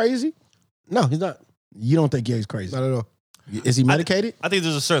Ye crazy? No, he's not. You don't think Ye's crazy? Not at all. Is he medicated? I think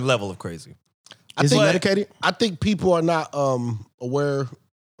there's a certain level of crazy. Is he think- medicated? I think people are not aware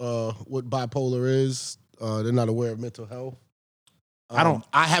what bipolar is. They're not aware of mental health.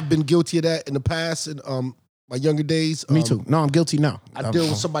 I have been guilty of that in the past in my younger days. Me too. No, I'm guilty now. I deal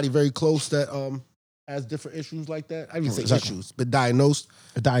with somebody very close that has different issues like that. I didn't say Exactly. issues, but diagnosed.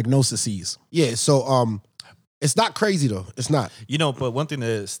 diagnoses. Yeah, so it's not crazy though. It's not. But one thing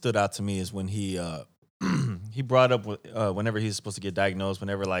that stood out to me is when he he brought up whenever he's supposed to get diagnosed,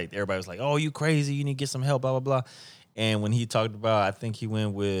 whenever like everybody was like, "Oh, you crazy? You need to get some help." Blah blah blah. And when he talked about, I think he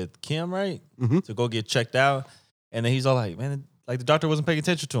went with Kim, right, to go get checked out, and then he's all like, "Man, like the doctor wasn't paying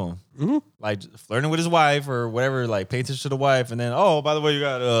attention to him, like flirting with his wife or whatever, like pay attention to the wife, and then oh, by the way,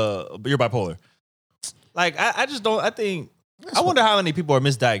 you're bipolar." Like I just don't. I wonder how many people are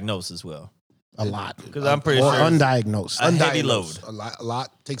misdiagnosed as well. A lot. Because I'm pretty Or sure undiagnosed. a heavy load. A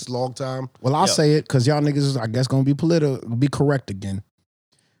lot takes a long time. Well, I'll Yep. say it because y'all niggas, I guess, gonna be correct again.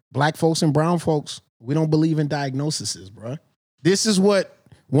 Black folks and brown folks, we don't believe in diagnoses, bruh. This is what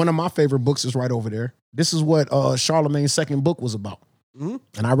one of my favorite books is right over there. This is what Charlemagne's second book was about. And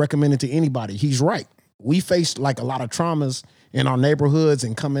I recommend it to anybody. He's right. We faced like a lot of traumas in our neighborhoods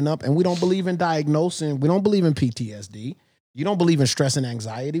and coming up, and we don't believe in diagnosing. We don't believe in PTSD. You don't believe in stress and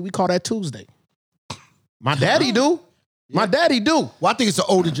anxiety. We call that Tuesday. My daddy do. My daddy do. Well, I think it's an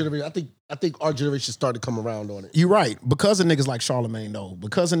older generation. I think our generation started to come around on it. You're right. Because of niggas like Charlemagne, though.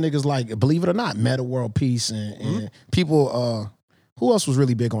 Because of niggas like, believe it or not, Meta World Peace and people, who else was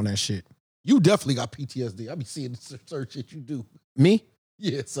really big on that shit? You definitely got PTSD. I be seeing the certain shit you do. Me?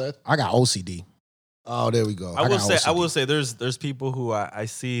 Yeah, son. I got OCD. Oh, there we go. I got will say there's people who I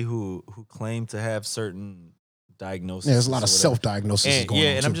see who claim to have certain diagnosis. Yeah, there's a lot of self-diagnosis going on.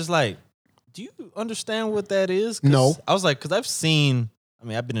 And too. I'm just like, do you understand what that is? No. I was like, because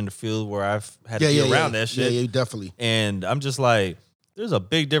I've been in the field where I've had to be around that shit. Yeah, definitely. And I'm just like, there's a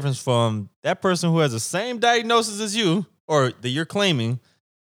big difference from that person who has the same diagnosis as you or that you're claiming.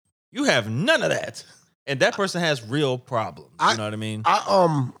 You have none of that. And that person has real problems. You know what I mean?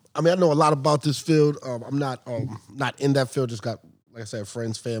 I know a lot about this field. I'm not in that field. Just got, like I said,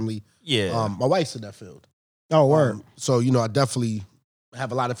 friends, family. Yeah. My wife's in that field. Oh, word. So I definitely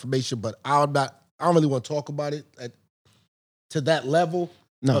have a lot of information, but I don't really want to talk about it to that level.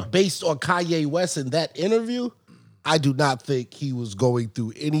 No. But based on Kanye West in that interview, I do not think he was going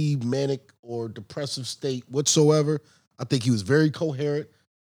through any manic or depressive state whatsoever. I think he was very coherent.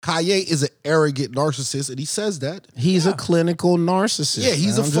 Kanye is an arrogant narcissist, and he says that. He's a clinical narcissist. Yeah,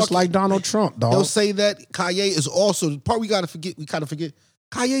 he's just like Donald Trump, dog. They'll say that Kanye is also the part we kind of forget.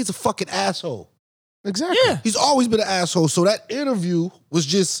 Kanye's a fucking asshole. Exactly. Yeah. He's always been an asshole. So that interview was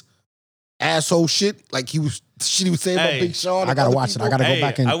just asshole shit. Like he was saying about Big Sean. I gotta watch it. I gotta go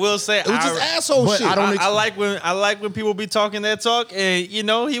back and. I will say, It was just asshole but shit. I like when people be talking that talk, and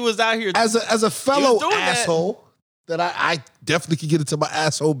he was out here as a fellow doing that. asshole that I definitely could get into my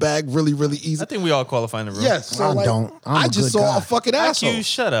asshole bag really, really easy. I think we all qualify in the room. Yes, so I don't. I'm I a just good saw guy. a fucking asshole. You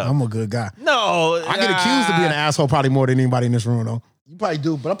shut up. I'm a good guy. No, I get accused of being an asshole probably more than anybody in this room, though. You probably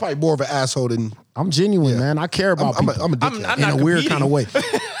do, but I'm probably more of an asshole than I'm genuine, Yeah. man. I care about I'm people a dickhead. I'm in not a weird competing. kind of way.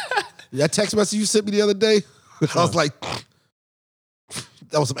 That text message you sent me the other day, I was like,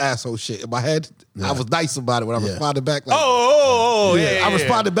 that was some asshole shit in my head. Yeah. I was nice about it when I Yeah. responded back. Like, Yeah. I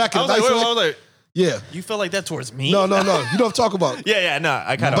responded back in I a was nice like, way. I was like, Yeah. you feel like that towards me? No. You know what I'm talking about. Yeah, no.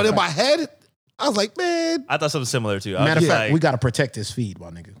 I kind But of. in my head, I was like, man. I thought something similar too. I was Matter of just fact, like, we got to protect this feed,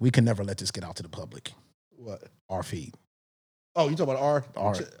 my nigga. We can never let this get out to the public. What? Our feed. Oh, you talking about R?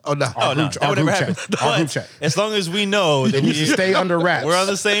 R. Oh, no. oh no, group- that our would never group happen. chat. Our But group chat. As long as we know that It needs to stay under wraps. we're on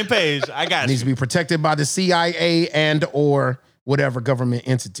the same page, I got It needs you. to be protected by the CIA and or whatever government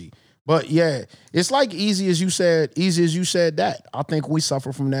entity. But yeah, it's like easy as you said that. I think we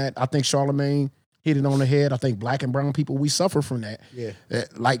suffer from that. I think Charlemagne hit it on the head. I think black and brown people, we suffer from that. Yeah.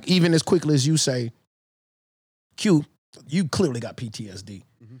 Like even as quickly as you say, Q, you clearly got PTSD.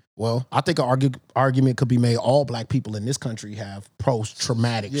 Mm-hmm. Well, I think an argument could be made. All black people in this country have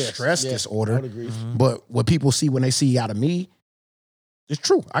post-traumatic Yes, stress yes, I disorder. would agree. But what people see when they see out of me, it's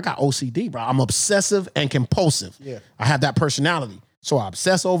true. I got OCD, bro. I'm obsessive and compulsive. Yeah. I have that personality. So I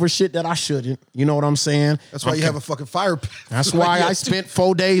obsess over shit that I shouldn't. You know what I'm saying? That's why you have a fucking fire pit. That's why I spent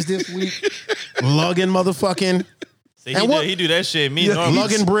 4 days this week lugging motherfucking See, And what- he do that shit. Me, Yeah, normally.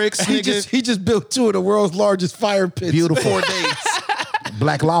 lugging bricks, He nigga. just built 2 of the world's largest fire pits. Beautiful. 4 days.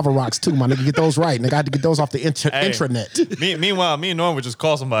 Black lava rocks too, my nigga. Get those right. Nigga, I had to get those off the Hey. intranet. Meanwhile, me and Norm would just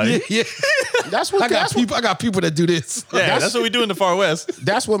call somebody. Yeah. That's what I got people that do this. Yeah, that's what we do in the Far West.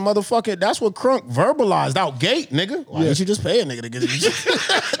 That's what Crunk verbalized out gate, nigga. Why didn't you just pay a nigga to get it?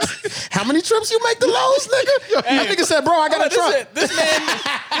 How many trips you make to Lowe's, nigga? That nigga said, bro, I got a truck. This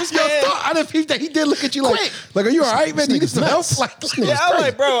man, I didn't peep that. He did look at you like, Quick. are you all right, man? You need nigga's some help? nuts. Like, This nigga's yeah, I'm crazy.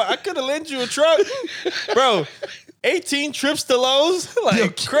 like, bro, I could have lent you a truck, bro. 18 trips to Lowe's, like Yo,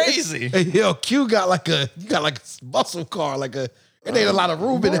 crazy. Hey, yo, Q got like a muscle car, it ain't a lot of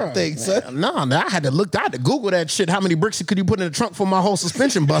room in that Bruh, thing, son. man, I had to Google that shit. How many bricks could you put in the trunk for my whole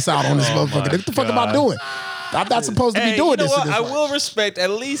suspension bust out on this Oh, motherfucker? my What the fuck am I God. doing? I'm not supposed to be Hey, doing you know this. what? in this I life. will respect. At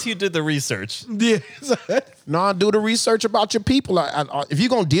least you did the research. Yeah. No, do the research about your people. If you're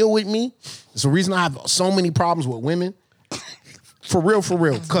gonna deal with me, it's the reason I have so many problems with women. For real.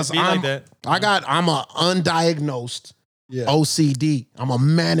 Because Be like that. I'm a undiagnosed Yeah. OCD. I'm a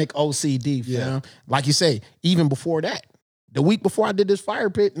manic OCD, fam. Yeah. Like you say, even before that. The week before I did this fire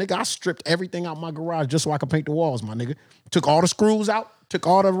pit, nigga, I stripped everything out my garage just so I could paint the walls, my nigga. Took all the screws out, took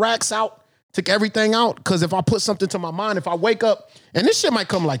all the racks out, took everything out. Because if I put something to my mind, if I wake up, and this shit might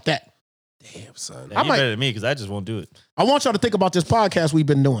come like that. Damn, son. Yeah, you might- better than me because I just won't do it. I want y'all to think about this podcast we've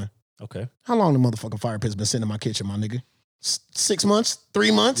been doing. Okay. How long the motherfucking fire pit's been sitting in my kitchen, my nigga? 6 months?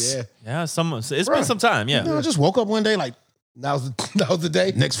 3 months? Yeah. Yeah, it's been Bruh. some time. Yeah. You know, I just woke up one day like, Now's the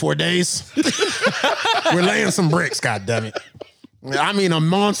day. next 4 days, we're laying some bricks, goddammit. I mean, a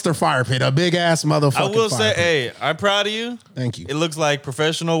monster fire pit, a big ass motherfucking I will fire say, pit. hey, I'm proud of you. Thank you. It looks like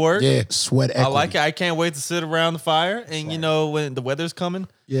professional work. Yeah, sweat equity. I like it. I can't wait to sit around the fire, and you know when the weather's coming,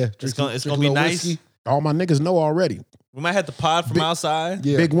 Yeah. it's drink gonna a be little nice. whiskey. All my niggas know already. We might have to pod from outside.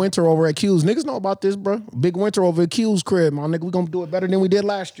 Yeah. Big winter over at Q's. Niggas know about this, bro. Big winter over at Q's crib, my nigga. We gonna do it better than we did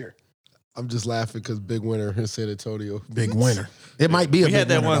last year. I'm just laughing because big winner in San Antonio. Big winter. It might be a We big had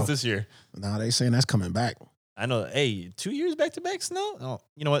that winter, once though. this year. Nah, they saying that's coming back. I know. Hey, 2 years back to back snow. Oh,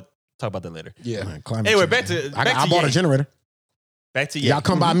 you know what? talk about that later. Yeah. Man, climate Anyway, change, back to I bought Ye. a generator. Back to Ye. Y'all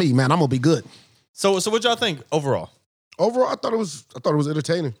come by me, man. I'm gonna be good. So what y'all think overall? Overall, I thought it was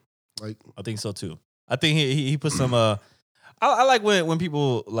entertaining. Like, I think so too. I think he put some. I like when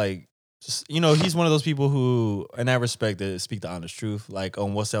people like just he's one of those people who, and I respect that, speak the honest truth, like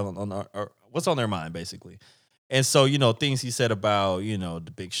on what's what's on their mind basically. And so things he said about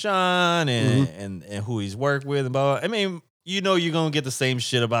the Big Sean and who he's worked with and blah. I mean, you're gonna get the same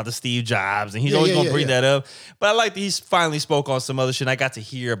shit about the Steve Jobs, and he's always gonna bring that up. But I like that he's finally spoke on some other shit. And I got to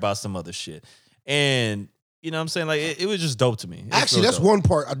hear about some other shit, and you know what I'm saying, like it was just dope to me. Actually, that's one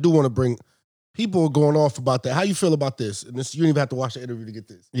part I do want to bring. People are going off about that. How you feel about this? And this, you don't even have to watch the interview to get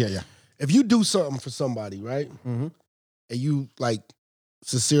this. Yeah. If you do something for somebody, right, and you like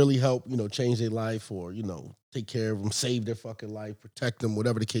sincerely help, change their life or take care of them, save their fucking life, protect them,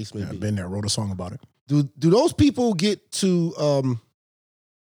 whatever the case may be. Been there, wrote a song about it. Do those people get to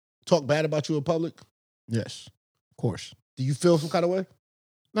talk bad about you in public? Yes, of course. Do you feel some kind of way?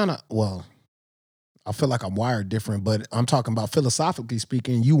 No. Well, I feel like I'm wired different, but I'm talking about philosophically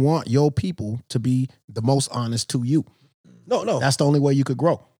speaking. You want your people to be the most honest to you. No. That's the only way you could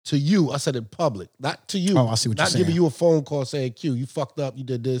grow. To you, I said in public, not to you. Oh, I see what you're saying. Not giving you a phone call saying, Q, you fucked up, you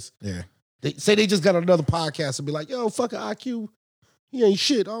did this. Yeah. They say they just got another podcast and be like, yo, fucking IQ, he ain't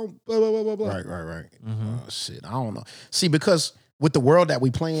shit. I don't, blah, blah, blah, blah, blah. Right. Shit, I don't know. See, because with the world that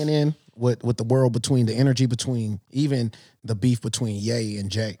we playing in, with the world between the energy between even the beef between Ye and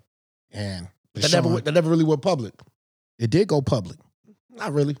Jay, and that never really went public. It did go public.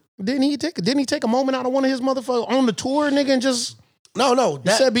 Not really. Didn't he take a moment out of one of his motherfuckers on the tour, nigga, and just No. He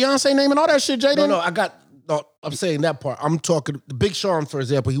said Beyonce name and all that shit, Jay? No, I'm saying that part. I'm talking the Big Sean, for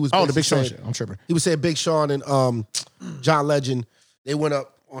example. He was the Big Sean saying, shit. I'm tripping. He was saying Big Sean and John Legend, they went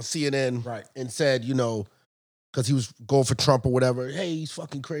up on CNN and said, because he was going for Trump or whatever, hey, he's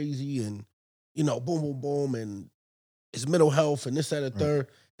fucking crazy and, boom, boom, boom, and his mental health and this, that, and third.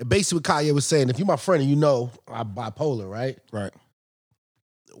 And basically what Kanye was saying, if you're my friend and I'm bipolar, right? Right.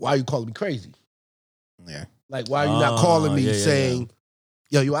 Why are you calling me crazy? Yeah. Like, why are you not calling me saying,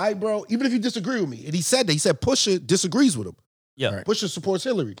 yo, you all right, bro? Even if you disagree with me. And he said that. He said Pusha disagrees with him. Yeah. Right. Pusha supports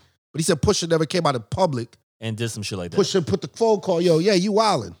Hillary. But he said Pusha never came out in public. And did some shit like that. Pusha put the phone call, yo, yeah, you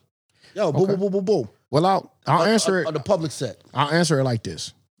wildin'. Yo, boom, boom, boom, boom, boom. Well, I'll answer it. On the public set. I'll answer it like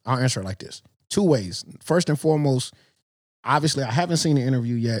this. Two ways. First and foremost, obviously, I haven't seen the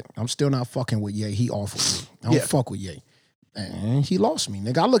interview yet. I'm still not fucking with Ye. He off with me. I don't fuck with Ye. And he lost me,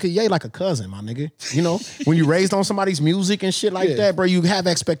 nigga. I look at Ye like a cousin, my nigga. When you raised on somebody's music and shit like that, bro, you have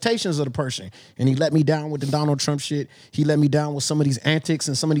expectations of the person. And he let me down with the Donald Trump shit. He let me down with some of these antics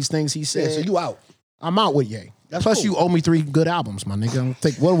and some of these things he said. Yeah, so you out. I'm out with Ye. That's Plus, cool. you owe me 3 good albums, my nigga. I don't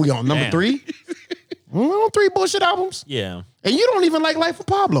think, what are we on, number 3? We're on 3 bullshit albums? Yeah. And you don't even like Life of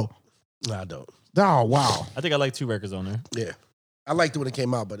Pablo. No, I don't. Oh, wow. I think I like 2 records on there. Yeah. I liked it when it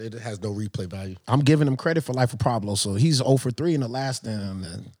came out, but it has no replay value. I'm giving him credit for Life of Pablo, so he's 0 for 3 in the last, and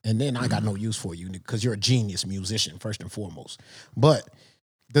then I got no use for you because you're a genius musician, first and foremost. But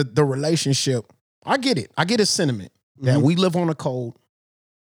the relationship, I get it. I get his sentiment that we live on a code.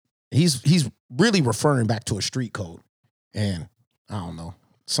 He's really referring back to a street code, and I don't know.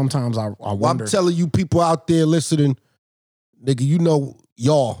 Sometimes I wonder. Well, I'm telling you people out there listening, nigga,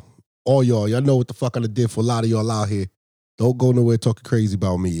 all y'all know what the fuck I done did for a lot of y'all out here. Don't go nowhere talking crazy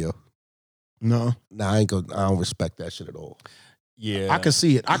about me, yo. No. Nah, I don't respect that shit at all. Yeah. I can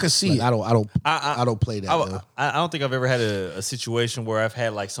see it. I can see it. I don't play that. yo. I don't think I've ever had a situation where I've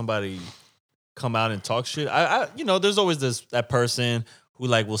had like somebody come out and talk shit. There's always that person who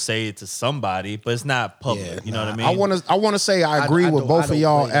like will say it to somebody, but it's not public. You know what I mean? I want to say I agree with both of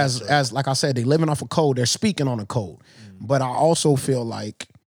y'all play that, as like I said, they living off a code. They're speaking on a code. But I also feel like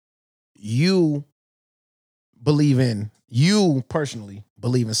you personally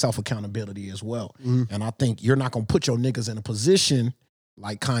believe in self-accountability as well. And I think you're not going to put your niggas in a position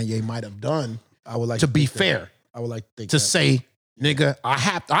like Kanye might have done I would like to be fair. I would like to think to say, nigga,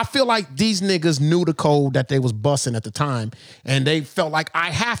 I feel like these niggas knew the code that they was busting at the time, and they felt like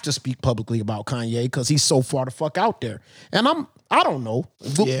I have to speak publicly about Kanye because he's so far the fuck out there. And I don't know.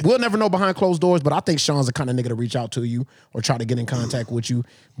 We'll never know behind closed doors, but I think Sean's the kind of nigga to reach out to you or try to get in contact with you.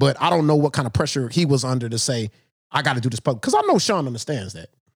 But I don't know what kind of pressure he was under to say, I got to do this public. Because I know Sean understands that.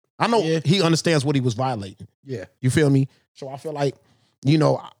 I know he understands what he was violating. Yeah. You feel me? So I feel like, I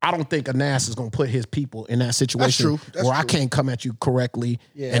don't think Anas is going to put his people in that situation That's where I true. can't come at you correctly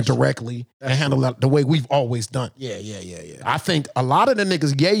and that's true. directly and handle it the way we've always done. Yeah. I think a lot of the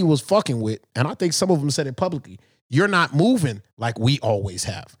niggas Ye was fucking with, and I think some of them said it publicly, you're not moving like we always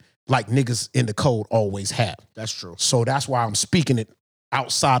have, like niggas in the code always have. That's true. So that's why I'm speaking it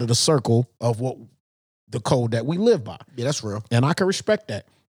outside of the circle of what the code that we live by. Yeah, that's real. And I can respect that.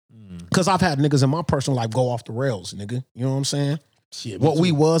 Because I've had niggas in my personal life go off the rails, nigga. You know what I'm saying? Shit, What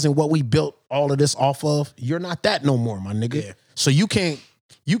we was and what we built all of this off of, you're not that no more, my nigga. Yeah. So you can't,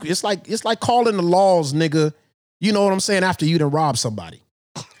 it's like calling the laws, nigga. You know what I'm saying? After you done robbed somebody.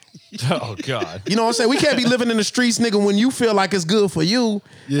 Oh God. You know what I'm saying? We can't be living in the streets, nigga, when you feel like it's good for you.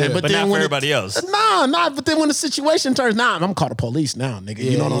 Yeah. And- But not for when everybody else. Nah, but then when the situation turns, I'm call the police now, nigga.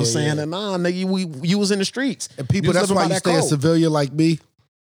 You know what I'm saying? yeah. And nigga, you was in the streets. And people, You was that's living why by you that stay a code. civilian like me.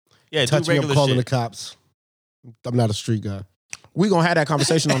 Yeah, do Touch me, I'm regular calling the shit. cops. I'm not a street guy. We gonna have that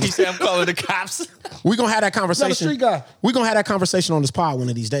conversation on He this. said I'm calling the cops. We gonna have that I'm not a conversation. street guy. We gonna have that conversation on this pod one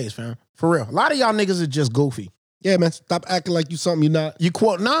of these days, fam. For real. A lot of y'all niggas are just goofy. Yeah, man. Stop acting like you something you're not. You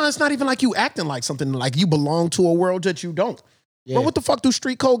quote, nah, it's not even like you acting like something like you belong to a world that you don't. Yeah. But what the fuck do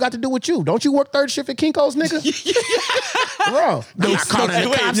street code got to do with you? Don't you work third shift at Kinko's, nigga? Bro, I'm not calling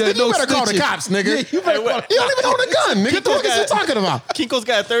the cops. Yeah, Nigga, no you better call the snitching. cops, nigga. Yeah, you better call- You don't even own a gun, nigga. What the fuck is you talking about? Kinko's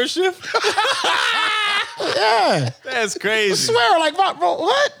got a third shift. Yeah. That's I crazy. swear, like, bro,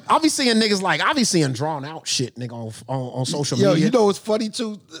 what? I be seeing niggas like, I be seeing drawn out shit, nigga, on social Yo, media. you know what's funny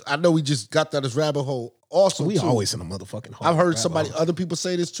too? I know we just got down this rabbit hole. Also, we too, always in a motherfucking hole. I've heard Rabbit hole. other people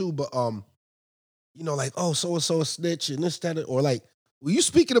say this too, but you know, like, oh, so and so a snitch and this, that, or like, when you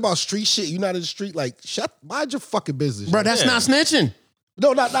speaking about street shit, you not in the street, like, mind your fucking business. Bro, yo. that's not snitching.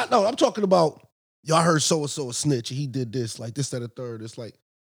 No, no. I'm talking about, y'all heard so and so a snitch and he did this, like this, that, or third. It's like,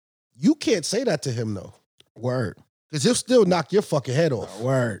 you can't say that to him though. Word. Because he'll still knock your fucking head off.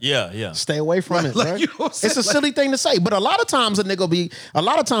 Word. Yeah. Stay away from it, Like, bro. you know what I'm It's a saying? silly thing to say, but a lot of times a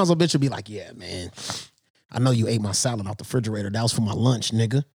bitch will be like, yeah, man, I know you ate my salad off the refrigerator. That was for my lunch,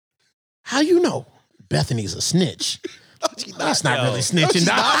 nigga. How you know? Bethany's a snitch. That's not Yo. really snitching.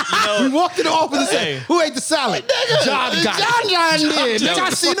 dog. You We know, walked in the office and Hey. said, who ate the salad? John did. Nigga, I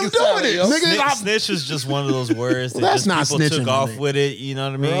seen him doing it. Nigga, snitch is just one of those words that That's just not people snitching, took my off nigga. with it. You know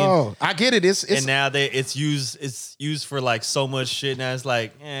what I mean? bro, I get it. It's And now it's used for like so much shit. Now it's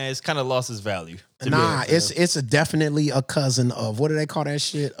like, it's kind of lost its value. to me. nah. It's definitely a cousin of what do they call that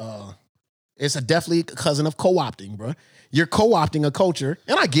shit? It's definitely a cousin of co-opting, bro. You're co-opting a culture,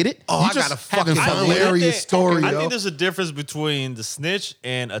 and I get it. Oh, You I just got a having fucking fun with it. hilarious story, I yo. think there's a difference between the snitch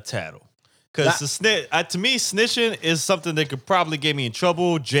and a tattle. Because the snitch, to me, snitching is something that could probably get me in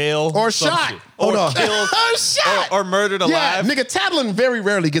trouble, jail, Or some shot. shit. Hold or on. killed, Or shot. or murdered Yeah, alive. nigga, tattling very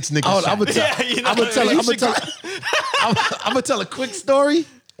rarely gets niggas Hold on, shot. I'm gonna tell. Yeah, you know I'm gonna what tell. I mean? I'm gonna tell. I'm gonna tell a quick story.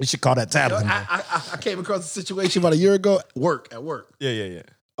 We should call that tattling. bro. I came across a situation about a year ago at work. Yeah. It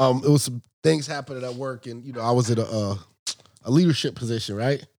was some things happening at work, and you know, I was in a leadership position,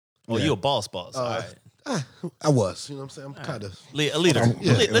 right? Oh, you a boss. All right. I was. You know what I'm saying? I'm kind of A leader.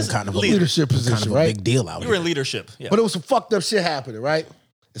 Yeah, Listen, kind of a leader. leadership kind position, of a right? big deal out You were here. in leadership. Yeah. But it was some fucked up shit happening, right?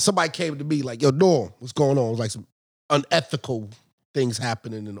 And somebody came to me like, "Yo, Norm, what's going on?" It was like some unethical things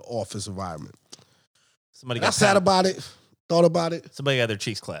happening in the office environment. Somebody And I got sat pounded. about it, thought about it. Somebody got their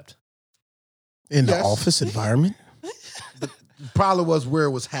cheeks clapped. In the Yes. office environment. The problem was where it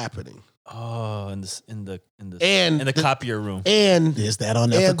was happening, Oh, in the and copier room. and Is that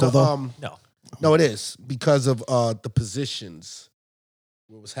and unethical the, though? No. no, it is because of the positions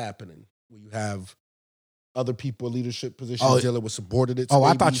where it was happening. Where you have other people in leadership positions Oh, dealing with subordinates. Oh, I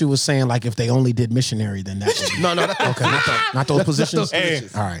maybe. thought you was saying like if they only did missionary, then that would be. No, that's Okay, not those positions. those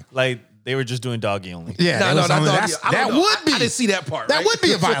positions. All right. Like they were just doing doggy only. Yeah, that was only- that's- I that don't know. would be. I didn't see that part. That right? would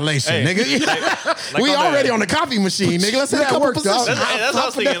be a violation, Hey, nigga. like we on already the- on the copy machine, nigga. Let's hit a Yeah, couple work, dog. positions. That's what I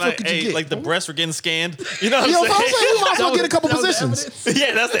was thinking. finesseful Like, could you hey, get? like the breasts were getting scanned. You know what You know I'm what I'm saying? saying? We might as well That get a was- couple that was positions. evidence.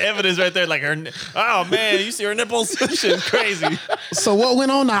 Yeah, that's the evidence right there. Like her, oh man, you see her nipples? Shit's crazy. So what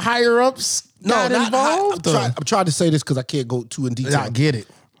went on? The higher ups No, got not involved. I'm trying to say this because I can't go too in detail. I get it.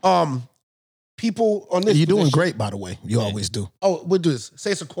 People on this. You're doing position- great, by the way. You always do. Oh, we'll do this.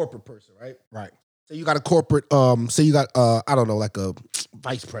 Say it's a corporate person, right? Right. Say you got a corporate. Say you got I don't know, like a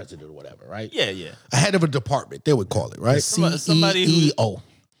vice president or whatever, right? Yeah. A head of a department, they would call it, right? Somebody who- CEO.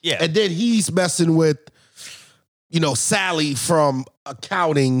 Yeah. And then he's messing with, you know, Sally from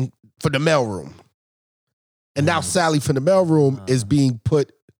accounting for the mailroom. And now Sally from the mailroom is being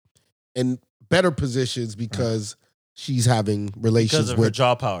put in better positions because she's having Because relations of her with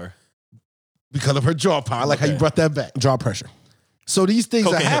jaw power. because of her jaw power. I like how you Okay. brought that back. Draw pressure. So these things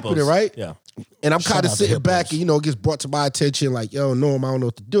are Cocaine happening, hippos. right? Yeah. And I'm Shout kind of out to sitting back, hippos. and you know, it gets brought to my attention, like, yo, Norm, I don't know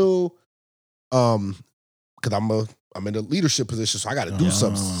what to do. Because I'm in a leadership position, so I got to do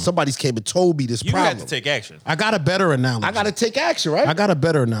something. Somebody's came and told me this You problem. had to take action. I got a better analogy. I got to take action, right? I got a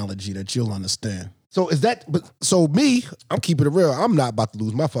better analogy that you'll understand. So is that? But so me, I'm keeping it real. I'm not about to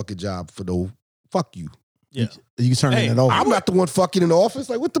lose my fucking job for no. Fuck you. Yeah. You turning Hey, it over. I'm not the one fucking in the office.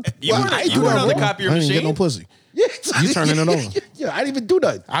 Like, what the? You weren't- I ain't you do weren't nothing on the wrong. copier I didn't get machine. no pussy. Yeah, You turning it over. Yeah, I didn't even do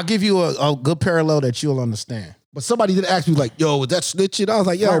nothing. I'll give you a good parallel that you'll understand. But somebody did ask me like, "Yo, was that snitching?" I was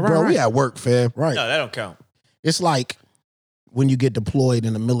like, "Yo, Right, bro, right. we at work, fam." Right. No, that don't count. It's like when you get deployed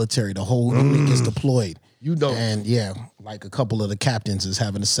in the military, the whole unit gets deployed. You know, And yeah, like a couple of the captains is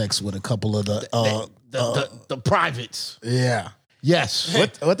having sex with a couple of the the privates. yeah. Yes,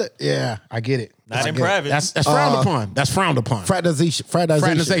 What the yeah, I get it. Not in get it. private. That's frowned upon. That's frowned upon.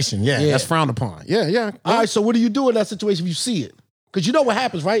 fraternization. Yeah, that's frowned upon. Yeah, yeah. All right, so what do you do in that situation if you see it? Because you know what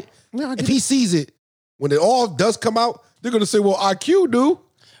happens, right? Yeah, I get If he sees it, when it all does come out, they're gonna say, "Well, IQ do."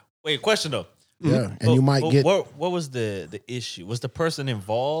 Wait, question though. Yeah, and you might get What was the issue? Was the person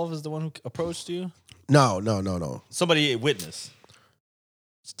involved is the one who approached you? No. Somebody witnessed.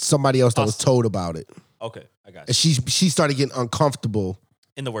 Somebody else that was told about it, Okay, I got you. and she started getting uncomfortable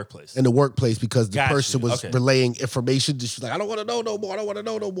In the workplace. in the workplace because the Got person you. was Okay. relaying information. She's like, "I don't want to know no more. I don't want to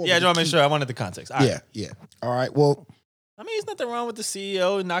know no more." Yeah, I just want to make sure I wanted the context. All right. Yeah. all right. Well, I mean, there's nothing wrong with the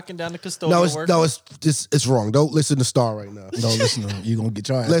CEO knocking down the custodial No, work. it's wrong. Don't listen to Star right now. no, listen, you're gonna get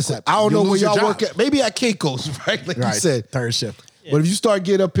your ass Listen, clapped. I don't You know where lose your y'all job. work at. Maybe at Kinko's, right? Like you Right, said. third shift. But if you start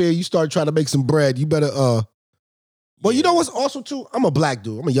getting up here, you start trying to make some bread, you better Well, you know what's also too? I'm a black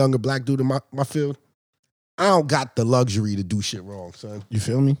dude. I'm a younger black dude in my field. I don't got the luxury to do shit wrong, son. You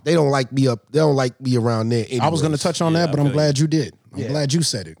feel me? They don't like me up. They don't like me around there. I was gonna anyways. touch on Yeah, that, but I I'm feel glad you did. I'm Yeah. glad you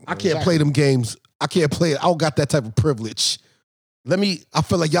said it. I can't play them games. I can't play it. I don't got that type of privilege. I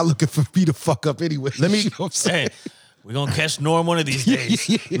feel like y'all looking for me to fuck up anyway. Let me- You know what I'm saying? Hey, we're gonna catch Norm one of these days.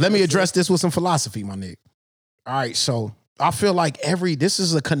 Let me address this with some philosophy, my nigga. All right, so I feel like this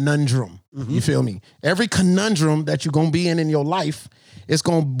is a conundrum. You feel me? Every conundrum that you're gonna be in your life, it's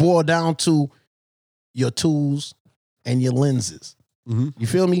gonna boil down to your tools and your lenses. You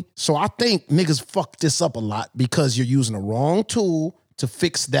feel me? So I think niggas fuck this up a lot because you're using the wrong tool to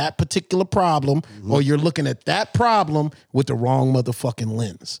fix that particular problem, or you're looking at that problem with the wrong motherfucking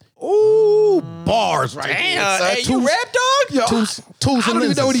lens. Ooh, bars right Damn, there, son. hey, you rap dog? Yo, Tools I and don't even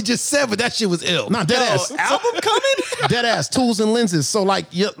lenses. know what he just said, but that shit was ill. Nah, dead ass. Album coming? Dead ass tools and lenses. So like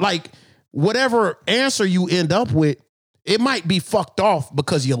whatever answer you end up with, it might be fucked off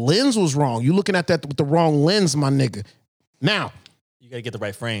because your lens was wrong. You looking at that with the wrong lens, my nigga. Now, You gotta get the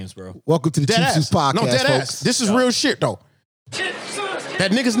right frames, bro. Welcome to the dead Chief ass. Suits Podcast, No, dead folks. ass. This is real shit though.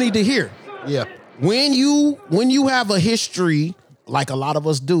 That niggas need to hear. Yeah. When you have a history, like a lot of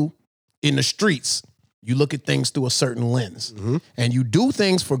us do, in the streets, you look at things through a certain lens. And you do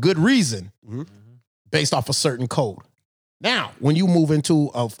things for good reason based off a certain code. Now, when you move into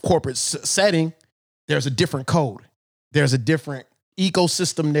a corporate setting, there's a different code. There's a different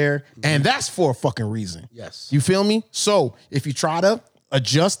ecosystem there, and that's for a fucking reason. Yes. You feel me? So if you try to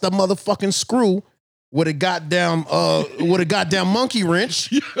adjust the motherfucking screw with a goddamn monkey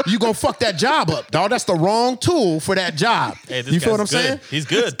wrench, you gonna fuck that job up, dog. That's the wrong tool for that job. Hey, this You feel what I'm guy's good. saying? He's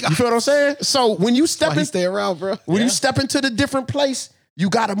good. You feel what I'm saying? So when you step Why he in, stay around, bro? when you step into the different place, you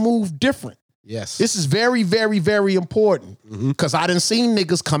gotta move different. Yes. This is very, very, very important because I done seen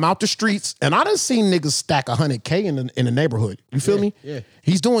niggas come out the streets and I done seen niggas stack 100K in the neighborhood. You feel me? yeah.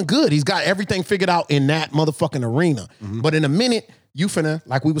 He's doing good. He's got everything figured out in that motherfucking arena. But in a minute, you finna,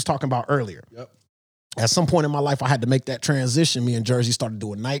 like we was talking about earlier. Yep. At some point in my life, I had to make that transition. Me and Jersey started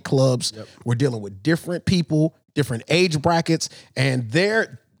doing nightclubs. We're dealing with different people, different age brackets, and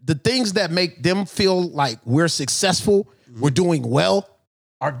the things that make them feel like we're successful, we're doing well,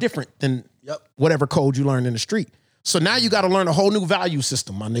 are different than whatever code you learned in the street. So now you got to learn a whole new value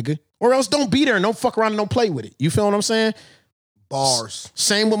system, my nigga. Or else don't be there and don't fuck around and don't play with it. You feel what I'm saying? Bars.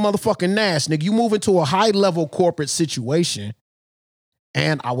 Same with motherfucking Nash, nigga. You move into a high-level corporate situation,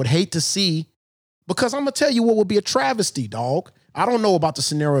 and I would hate to see, because I'm going to tell you what would be a travesty, dog. I don't know about the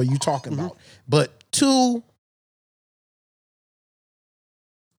scenario you talking about, but two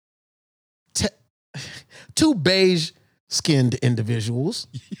beige-skinned individuals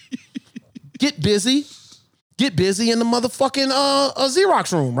get busy in the motherfucking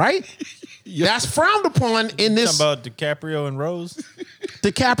Xerox room, right? That's frowned upon in this Talking about DiCaprio and Rose.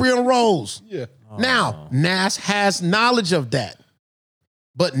 DiCaprio and Rose. Yeah. Now, Nas has knowledge of that.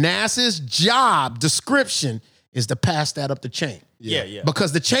 But Nas's job description is to pass that up the chain. Yeah.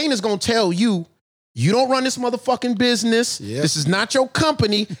 Because the chain is going to tell you, you don't run this motherfucking business. Yep. This is not your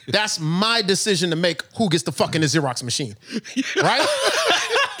company. That's my decision to make who gets the fucking Xerox machine. Right?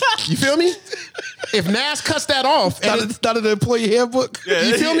 You feel me? If Nas cuts that off, and It's not an employee handbook.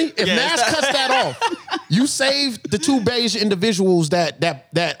 you feel me? If Yeah. Nas cuts that off, you save the two beige individuals that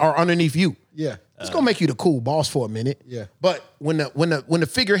are underneath you. Yeah. It's gonna make you the cool boss for a minute. Yeah. But when the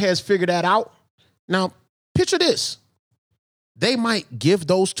figureheads figure that out, now Picture this. They might give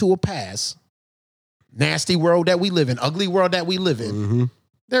those two a pass. Nasty world that we live in, ugly world that we live in. Mm-hmm.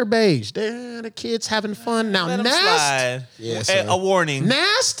 They're beige. They're the kids having fun. Now, Let 'em Nast, slide. Yeah, A warning.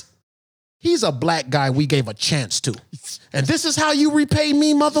 Nast, he's a black guy we gave a chance to. And this is how you repay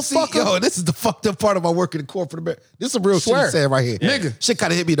me, motherfucker. See, yo, this is the fucked up part of my work in the corporate America. This is some real shit Swear. you saying right here. Nigga. Shit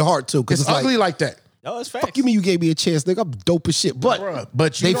kind of hit me in the heart, too. Because it's it's ugly like that. No, it's facts. fuck you mean you gave me a chance, nigga? I'm dope as shit. But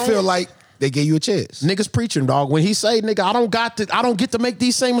But you they don't- feel like they gave you a chance. Niggas preaching, dog. When he say, nigga, I don't get to make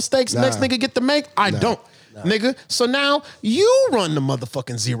these same mistakes Nah. next nigga get to make, I don't. Nigga, so now you run the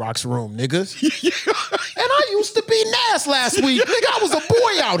motherfucking Xerox room, nigga. And I used to be Nas last week. Nigga, I was a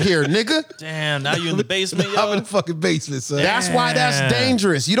boy out here, nigga. Damn, now you in the basement, I'm in yo. the fucking basement, son. That's why that's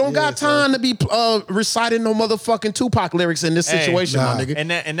dangerous. You don't got time to be reciting no motherfucking Tupac lyrics in this Hey, situation, nah. my nigga.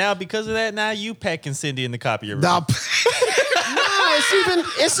 And now because of that, now you packing Cindy in the copier room. Nah, Nah,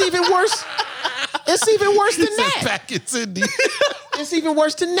 it's even worse. It's even worse than that. back in Cindy. It's even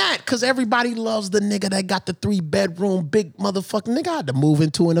worse than that because everybody loves the nigga that got the 3-bedroom big motherfucking nigga. I had to move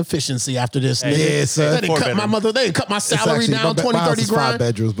into an efficiency after this. Nigga. Yeah, son. They didn't cut my 4-bedroom. they didn't cut my salary down 20, 30 5 grand.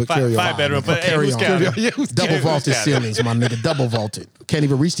 bedrooms, but carry on. Five bedroom, but hey, Carry who's on. counting? Yeah, who's Double counting? vaulted Who's counting? ceilings, my nigga. Double vaulted. Can't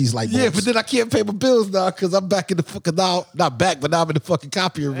even reach these light bulbs. Yeah, but then I can't pay my bills now because I'm back in the fucking now. Not back, but now I'm in the fucking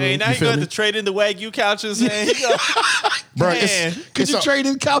copier room. Hey, now you feel got me? to trade in the Wagyu couches, man. You go, Bro, man. Could it's you a- trade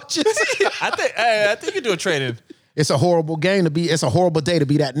in couches? I think you do a trade in. It's a horrible game to be. It's a horrible day to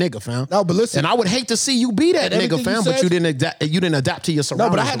be that nigga, fam. No, but listen. And I would hate to see you be that And nigga, everything fam. you But said- you didn't adapt to your No, surroundings.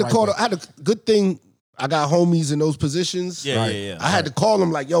 but I had to the call. right I had a good thing. I got homies in those positions. Yeah, yeah. I had to call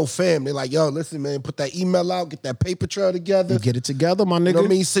them like, yo, fam. They're like, yo, listen, man, put that email out, get that paper trail together. way. Get it together, my nigga. You know what I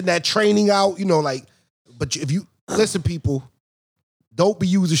mean? Send that training out, like, but if you, listen, people, don't be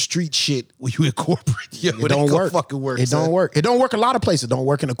using street shit when you in corporate. Yo, It don't work. Fucking work. It son. don't work. It don't work a lot of places. It don't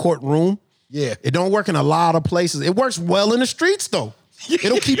work in a courtroom. Yeah. It don't work in a lot of places. It works well in the streets, though.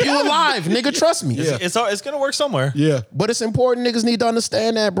 It'll keep you alive, nigga. Trust me. Yeah. It's gonna work somewhere. Yeah. But it's important niggas need to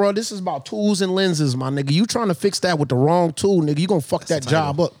understand that, bro. This is about tools and lenses, my nigga. You trying to fix that with the wrong tool, nigga. You gonna fuck that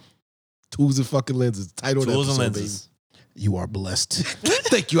job up. Tools and fucking lenses. Title of the Tools and episode, lenses. You are blessed. baby.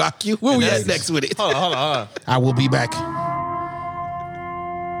 Thank you, IQ. Where we that's- at next with it? Hold on. I will be back.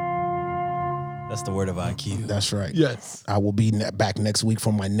 That's the word of IQ. That's right. Yes. I will be back next week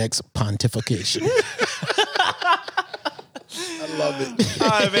for my next pontification. I love it. All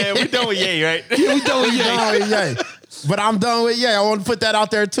right, man. We done with Ye, right? We done with Ye. But I'm done with Ye. I want to put that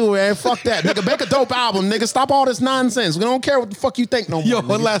out there too, man. Fuck that. Nigga, make a dope album, nigga. Stop all this nonsense. We don't care what the fuck you think no more. Yo,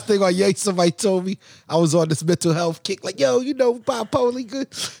 one nigga. last thing on Ye, somebody told me I was on this mental health kick. Like, yo, bipolar good.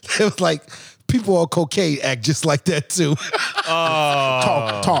 It was like, people on cocaine act just like that too.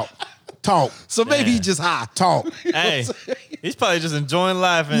 Talk. So maybe he just high. Talk. Hey, he's probably just enjoying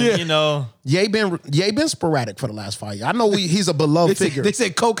life and, Yeah. Ye been sporadic for the last 5 years. I know he's a beloved figure. They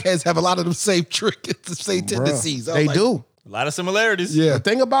say cokeheads have a lot of them same the same tendencies. I was They like, do. a lot of similarities. Yeah. The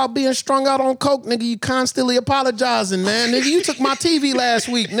thing about being strung out on coke, nigga, you constantly apologizing, man. Nigga, you took my TV last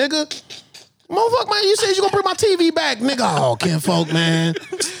week, nigga. Motherfucker, man, you said you gonna bring my TV back, nigga. Oh, kinfolk, man.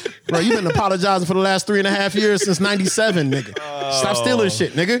 Bro, you been apologizing for the last 3.5 years since 97, nigga. Stop stealing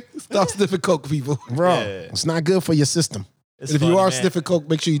shit, nigga. Stop sniffing coke, people. Bro, Yeah. it's not good for your system. It's And if you funny, are man. sniffing coke,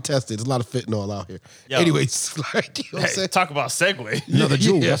 make sure you test it. There's a lot of fentanyl out here. Yo. Anyways, like, you know what I'm Hey, saying? talk about segue. Another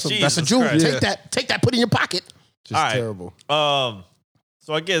jewel. Yeah. That's a Jesus jewel. Christ. Take that, put it in your pocket. Just All right. terrible.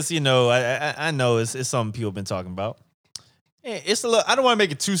 So I guess I know it's something people have been talking about. It's a little. I don't want to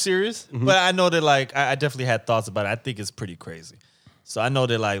make it too serious, but I know that like I definitely had thoughts about it. I think it's pretty crazy. So I know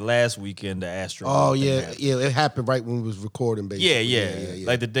that like last weekend the Astro. Oh, thing yeah. happened. Yeah, it happened right when we was recording, basically. Yeah.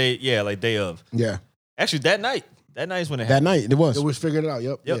 Like the day. Yeah, like day of. Yeah. Actually, that night. That night is when it That happened. night, it was. It was figured it out.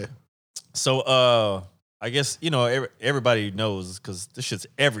 Yep. Yep. Yeah. So I guess everybody knows because this shit's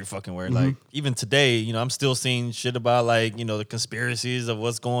every fucking where. Like even today, I'm still seeing shit about like the conspiracies of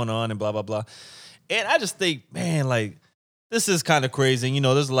what's going on and blah blah blah. And I just think, man, like this is kind of crazy.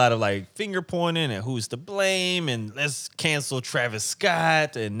 There's a lot of like finger pointing and who's to blame and let's cancel Travis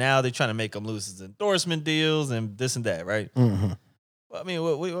Scott and now they're trying to make him lose his endorsement deals and this and that, right? Mm-hmm. Well, I mean,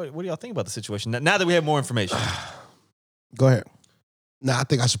 what do y'all think about the situation now that we have more information? Go ahead. Nah, I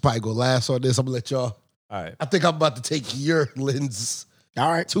think I should probably go last on this. I'm going to let y'all. All right. I think I'm about to take your lens,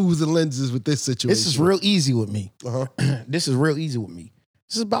 All right. tools and lenses with this situation. This is real easy with me. Uh-huh. This is real easy with me.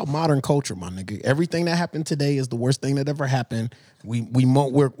 This is about modern culture, my nigga. Everything that happened today is the worst thing that ever happened.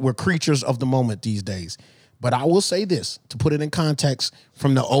 We're creatures of the moment these days. But I will say this to put it in context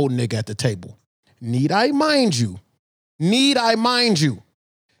from the old nigga at the table. Need I mind you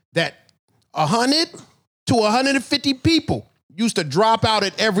that 100 to 150 people used to drop out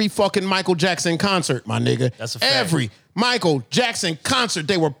at every fucking Michael Jackson concert, my nigga. That's a fact. Every Michael Jackson concert,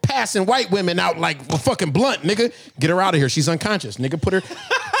 they were passing white women out like a fucking blunt, nigga. Get her out of here. She's unconscious, nigga. Put her.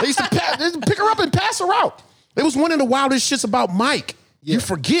 They used to pick her up and pass her out. It was one of the wildest shits about Mike. Yeah. You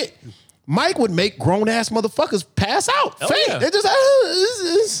forget. Mike would make grown-ass motherfuckers pass out. Faint. Yeah. They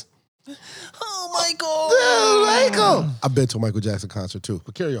just, Oh, Michael. oh, Michael. I've been to a Michael Jackson concert too,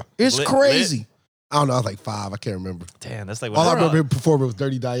 but carry on. It's Lit- crazy. I don't know. I was like 5. I can't remember. Damn, that's like All I when remember him performing was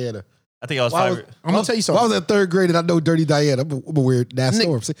Dirty Diana. I think I was Well, I 5. was- I'm going to tell you When I something. was in 3rd grade and I know Dirty Diana. I'm a weird nasty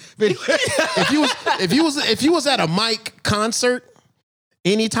Nick- storm. if you was at a Mike concert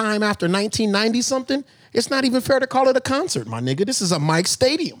anytime after 1990 something, it's not even fair to call it a concert, my nigga. This is a Mike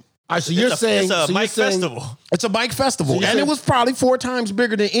Stadium. All right, so you're saying it's a so you're Mike saying- Festival. It's a Mike festival, you're and saying- it was probably 4 times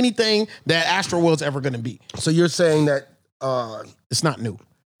bigger than anything that Astroworld's ever going to be. So you're saying that It's not new.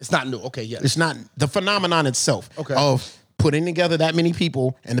 it's not new. Okay, yes. It's not the phenomenon itself Okay. of putting together that many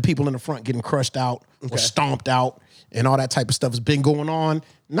people and the people in the front getting crushed out or stomped out and all that type of stuff has been going on.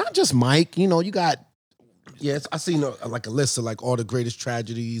 Not just Mike, you know, you got Yes, I seen like a list of like all the greatest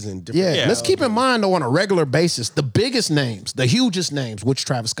tragedies and different. Yeah, let's keep in mind though on a regular basis, the biggest names, the hugest names, which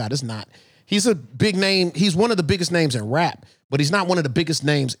Travis Scott is not. He's a big name. He's one of the biggest names in rap, but he's not one of the biggest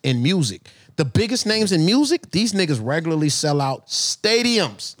names in music. The biggest names in music, these niggas regularly sell out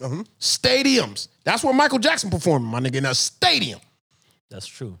stadiums. Stadiums. That's where Michael Jackson performed, my nigga, in a stadium. That's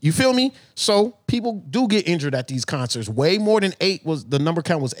true. You feel me? So people do get injured at these concerts. Way more than 8 was the number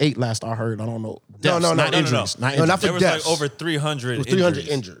count was 8 last I heard. I don't know. Deaths, no, not no, injuries. no. Not No, injuries. not for There was deaths. like over 300 It was 300 injuries.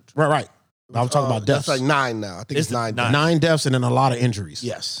 injured. Right. I'm talking about deaths. That's like 9 now. I think it's It's 9. 9. 9 deaths and then a lot of injuries.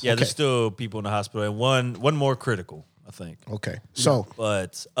 Yes. Yeah, there's still people in the hospital, and one more critical, I think. Okay. So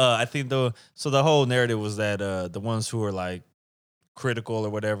But I think the whole narrative was that the ones who were like critical or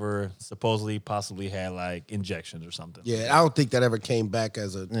whatever supposedly possibly had like injections or something. Yeah, I don't think that ever came back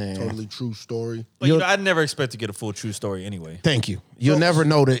as a totally true story. But you know, I'd never expect to get a full true story anyway. thank you. You'll never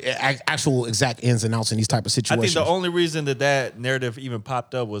know the actual exact ins and outs in these type of I situations. think the only reason that narrative even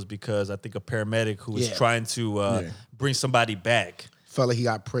popped up was because I think a paramedic who was Yeah. trying to bring somebody back Felt like he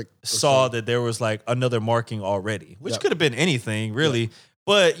got pricked. or saw that there was like another marking already, which Yep. could have been anything really.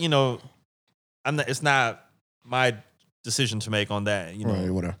 But you know, it's not my decision to make on that. You know,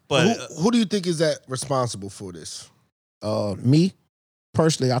 Right, whatever. but who do you think is that responsible for this? Me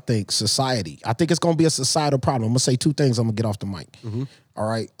personally, I think society. I think it's gonna be a societal problem. I'm gonna say 2 things. I'm gonna get off the mic. Mhm. All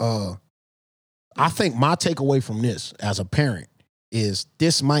right. I think my takeaway from this as a parent is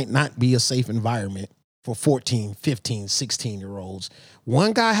this might not be a safe environment for 14, 15, 16-year-olds.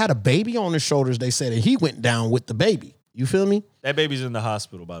 One guy had a baby on his shoulders, they said, and he went down with the baby. You feel me? that baby's in the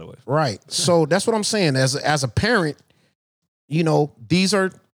hospital, by the way. Right. So that's what I'm saying. As a parent, you know,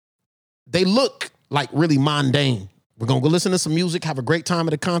 they look like really mundane. We're gonna go listen to some music, have a great time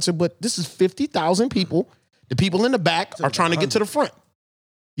at a concert, but this is 50,000 people. The people in the back are trying to get to the front.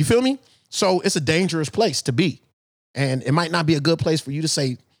 You feel me? So it's a dangerous place to be. And it might not be a good place for you to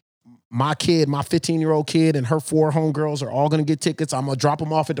say, my kid, my 15-year-old kid and her 4 homegirls are all going to get tickets. I'm going to drop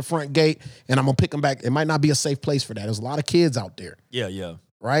them off at the front gate and I'm going to pick them back. It might not be a safe place for that. There's a lot of kids out there, Yeah.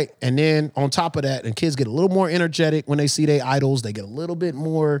 right? And then on top of that, and kids get a little more energetic when they see their idols. They get a little bit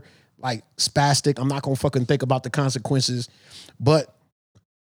more like spastic. I'm not going to fucking think about the consequences. But,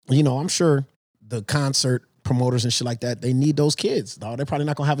 you know, I'm sure the concert promoters and shit like that, they need those kids. Dog. They're probably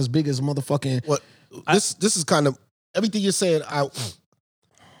not going to have as big as motherfucking... What this is kind of everything you're saying.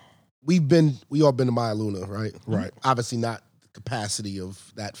 We all been to Maya Luna, right? Right. Obviously not the capacity of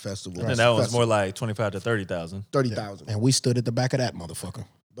that festival. And that was more like 25 to 30,000. 30,000. And we stood at the back of that motherfucker.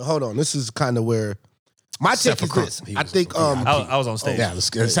 But hold on, this is kind of where my Except take is for Crunk. this. He I was think up there. I was on stage. Yeah,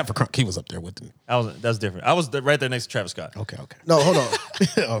 except for Crunk. He was up there with them. That's different. I was right there next to Travis Scott. Okay. no, hold on.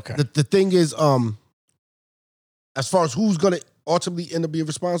 Okay. The thing is, as far as who's gonna ultimately end up being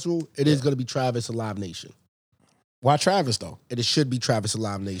responsible, it is gonna be Travis and Live Nation. Why Travis, though? And it should be Travis and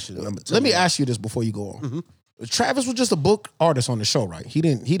Live Nation. Let me ask you this before you go on. Mm-hmm. Travis was just a book artist on the show, right? He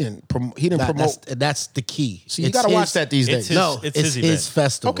didn't promote. That's the key. So you It's got to his- watch that these days. it's his event. his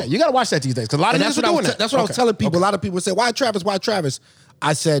festival. Okay, you got to watch that these days because a lot of And niggas are doing that. that's what I was Okay. telling people. Okay. A lot of people say, "Why Travis? Why Travis?"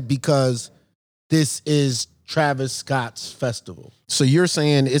 I said because this is Travis Scott's festival. So you're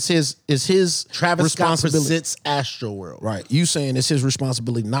saying it's his Travis Scott responsibility, presents Astroworld. right? You saying it's his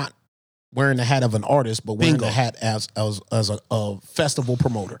responsibility, not wearing the hat of an artist, but wearing Bingo. the hat as a festival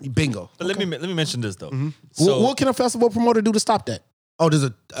promoter. Bingo. But let me mention this though. What can a festival promoter do to stop that? Oh,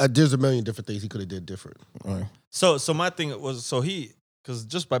 there's a million different things he could have did different. So my thing was because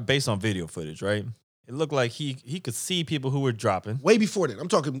just based on video footage, right? It looked like he could see people who were dropping. Way before that, I'm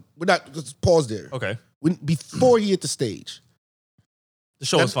talking. We're not. Just pause there. Okay. Before he hit the stage, The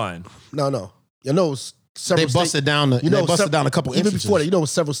show was fine. No. You know, it was several They busted down. They busted down a couple even entrances. before that. You know, it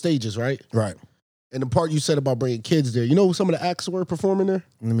was several stages, right? Right. And the part you said about bringing kids there. You know, some of the acts were performing there.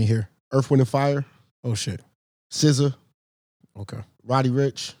 Let me hear. Earth, Wind, and Fire, Oh shit. SZA, Okay. Roddy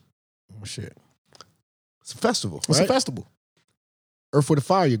Ricch. Oh shit. It's a festival. What's right? a festival? Earth, Wind, and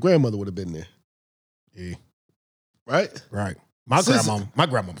Fire. Your grandmother would have been there, Yeah. right? Right. My SZA.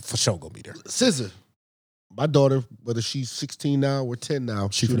 grandma for sure gonna be there. SZA. My daughter, whether she's 16 now or 10 now,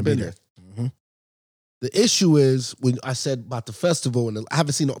 She would finna have be been there. there. Mm-hmm. The issue is when I said about the festival, and I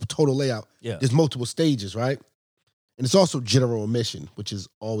haven't seen the total layout. Yeah. There's multiple stages, right? And it's also general admission, which is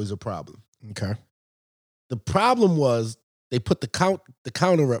always a problem. Okay. The problem was they put the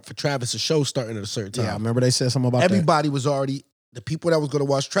counter up for Travis's show starting at a certain time. Yeah, I remember they said something about Everybody was already, the people that was going to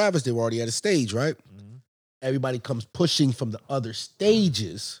watch Travis, they were already at a stage, right? Mhm. Everybody comes pushing from the other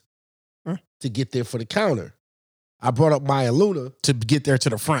stages to get there for the counter. I brought up Maya Luna. that to get there to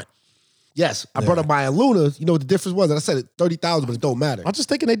the front. Yes, I Yeah. brought up Maya Luna. You know what the difference was? And I said it 30,000, but it don't matter. I'm just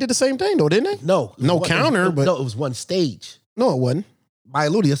thinking they did the same thing though, didn't they? No. No it was- counter, but- No, it was one stage. No, it wasn't. Maya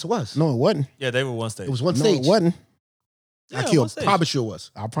Luna, yes, it was. No, it wasn't. Yeah, they were one stage. It was one No, stage. it wasn't. Yeah, I one stage. promise you it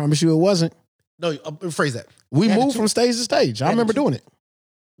was. I promise you it wasn't. No, rephrase that. We They had moved the from stage to stage. I had the remember two- doing it.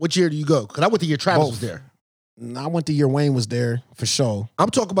 What year do you go? Because I went the year Travis was Both. there. I went the year Wayne was there for sure.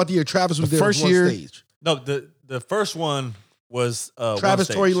 I'm talking about the year Travis was The there. first It was one year- stage. No, the first one was Travis,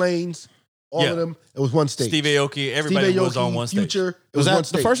 one Tory stage. Lanez, all Yeah. of them. It was one stage. Steve Aoki, everybody Steve was Aoki, on one stage. Future. It Was was one that the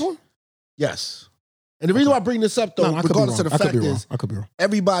stage. first one? Yes. And the reason why I bring this up, though, No, I could be regardless wrong. of the I could fact be wrong. is, I could be wrong.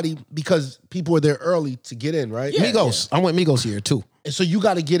 everybody, because people were there early to get in, right? Yeah. Migos. I went Migos here too. And so you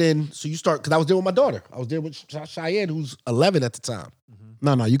got to get in. So you start, because I was there with my daughter. I was there with Cheyenne, who's 11 at the time.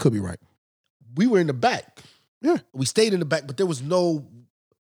 No, you could be right. We were in the back. Yeah. We stayed in the back, but there was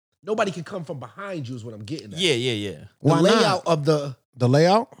nobody could come from behind you is what I'm getting at. Yeah. The Why layout not? of The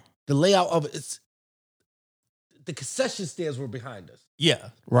layout? the layout of it's the concession stands were behind us. Yeah.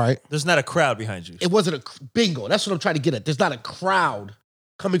 Right. There's not a crowd behind you. It wasn't a bingo. That's what I'm trying to get at. There's not a crowd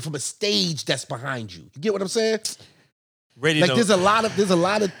coming from a stage that's behind you. You get what I'm saying? Radio Like don't- there's a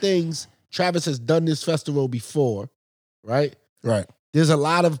lot of things. Travis has done this festival before, right? Right. There's a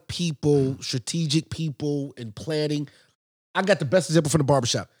lot of people, strategic people in planning. I got the best example from the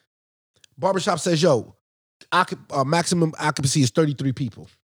barbershop. Barbershop says, yo, maximum occupancy is 33 people,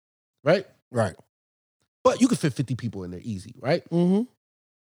 right? Right. But you can fit 50 people in there easy, right? Mm-hmm.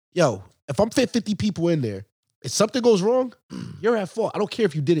 Yo, if I'm fit 50 people in there, if something goes wrong, you're at fault. I don't care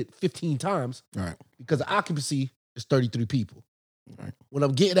if you did it 15 times Right. because the occupancy is 33 people. Right. What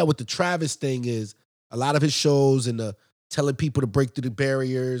I'm getting at with the Travis thing is a lot of his shows and the telling people to break through the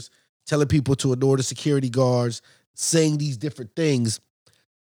barriers, telling people to ignore the security guards, saying these different things.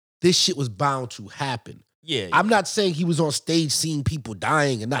 This shit was bound to happen. yeah. I'm not saying he was on stage seeing people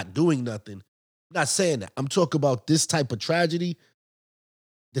dying and not doing nothing. I'm not saying that. I'm talking about this type of tragedy.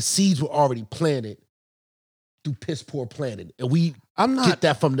 The seeds were already planted through piss poor planning. And we I'm not. get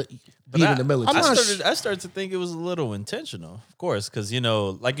that from the being in the military. I started to think it was a little intentional, of course, because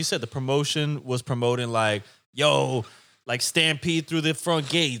like you said, the promotion was promoting like, yo, like stampede through the front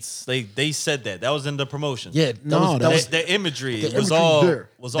gates. They said that was in the promotion. Yeah, No, that was The imagery the was imagery all there.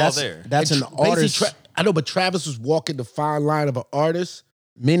 there. That's an basically artist. I know, but Travis was walking the fine line of an artist.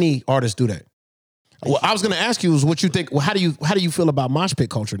 Many artists do that. Well, I was going to ask you is what you think. Well, how do you feel about mosh pit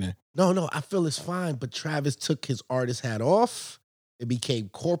culture then? No, I feel it's fine, but Travis took his artist hat off and became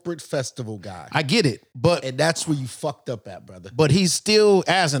corporate festival guy. I get it, but And that's where you fucked up at, brother. he's still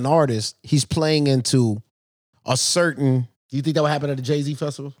as an artist, he's playing into a certain. Do you think that would happen at the Jay-Z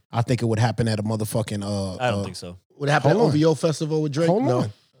festival? I think it would happen at a motherfucking. I don't think so. Would it happen at Hold on. OVO festival with Drake? Hold No.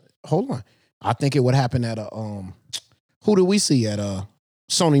 on, hold on. I think it would happen at a. Who did we see at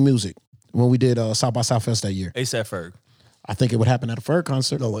Sony Music when we did South by Southwest that year? ASAP Ferg. I think it would happen at a Ferg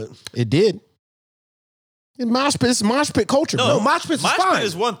concert. No, It did. It's mosh pit culture, No, bro. mosh pit is Mosh fine. pit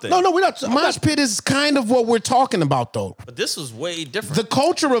is one thing. No, we're not. I'm Mosh not- pit is kind of what we're talking about, though. But this was way different. The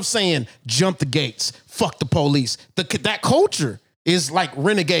culture of saying jump the gates, fuck the police. That culture is like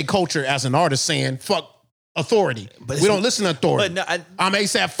renegade culture as an artist saying fuck authority. But We don't listen to authority. But no, I'm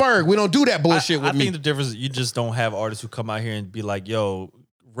ASAP Ferg. We don't do that bullshit I with me. think the difference is you just don't have artists who come out here and be like, yo,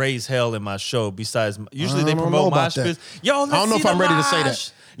 raise hell in my show. Besides, usually they I don't know promote about mosh that. pits. Yo, let's I don't know see if I'm the ready to say mosh.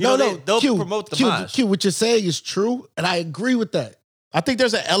 that. You know, they'll Q, promote the Q, mosh. Q, what you're saying is true, and I agree with that. I think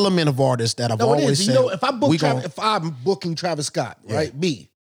there's an element of artists that I've No, it always is. said. You know, if I'm booking Travis Scott, Yeah. right? Me,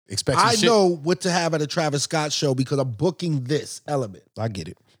 expect some I shit. know what to have at a Travis Scott show because I'm booking this element. I get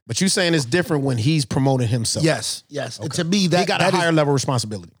it. But you saying it's different when he's promoting himself. Yes. And to me, that he got that a is- higher level of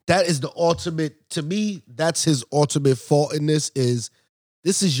responsibility. that is the ultimate. To me, that's his ultimate fault in this. Is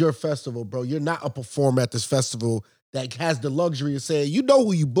this is your festival, bro. You're not a performer at this festival that has the luxury of saying, you know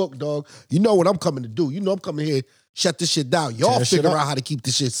who you book, dog. You know what I'm coming to do. You know I'm coming here, shut this shit down. Y'all Tear shit figure up. out how to keep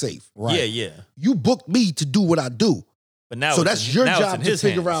this shit safe. Right. Yeah. You booked me to do what I do. But now, So it's that's in- your now it's job in to his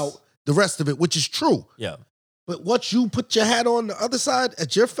figure hands. out the rest of it, which is true. Yeah. But once you put your hat on the other side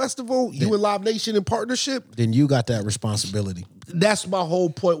at your festival, you and Live Nation in partnership, Then you got that responsibility. that's my whole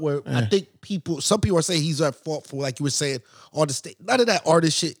point where I think some people are saying he's at fault for, like you were saying, on the stage. None of that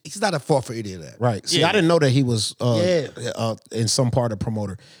artist shit. He's not at fault for any of that. Right. See, Yeah. I didn't know that he was in some part a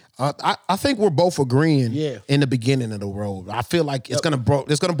promoter. I think we're both agreeing in the beginning of the road. I feel like it's gonna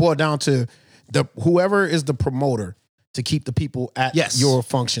boil down to whoever is the promoter to keep the people at your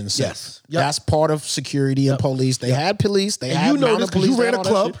function safe. Yes. Yep. That's part of security and police. They had police. They And had you know mounted this because police. you they ran had a all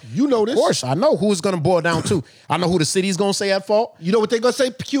that club. shit. You know this. Of course, I know who it's gonna boil down to. I know who the city's gonna say at fault. You know what they're gonna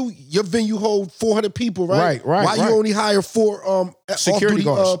say? Q, your venue hold 400 people, right? Right. Why you only hire 4 Security off-duty,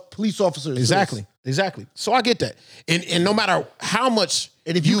 guards. police officers? Exactly. So I get that. And no matter how much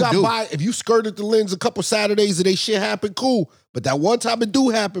And if you got do, by, if you skirted the lens a couple Saturdays and they shit happened, cool. But that one time it do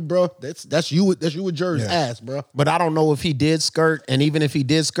happen, bro. That's you with Jerry's ass, bro. but I don't know if he did skirt, and even if he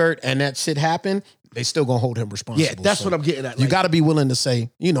did skirt and that shit happened, they still gonna hold him responsible. Yeah, that's what I'm getting at. You Like, got to be willing to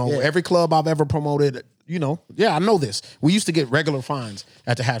say, every club I've ever promoted, I know this. We used to get regular fines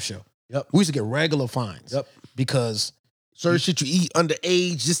at the half show. Yep. We used to get regular fines. Yep. Because certain shit you eat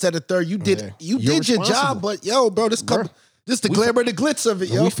underage, this, that, the third. You did Yeah. you You're did your responsible. job, but yo, bro, this the glamour and the glitz of it,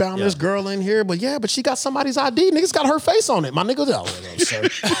 yo. we found this girl in here, but she got somebody's ID. Niggas got her face on it. My nigga, sir.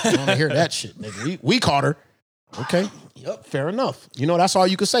 I don't want to hear that shit, nigga. We caught her. Okay. Yep. Fair enough. That's all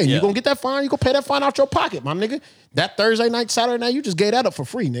you can say. Yeah. You gonna get that fine, you gonna pay that fine out your pocket, my nigga. That Thursday night, Saturday night, you just gave that up for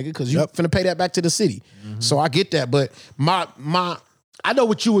free, nigga, because you finna pay that back to the city. So I get that. But I know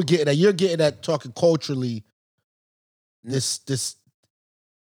what you were getting at. You're getting at talking culturally. This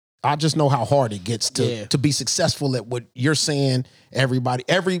I just know how hard it gets to be successful at what you're saying. Every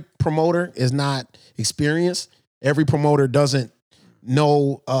promoter is not experienced. Every promoter doesn't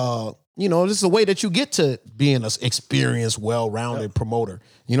know, this is a way that you get to being an experienced, well-rounded promoter.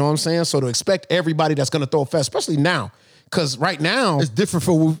 You know what I'm saying? So to expect everybody that's going to throw a fest, especially now, because right now, it's different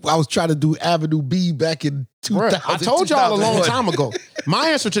from when I was trying to do Avenue B back in 2000. bruh, I told y'all a long 2001. time ago, my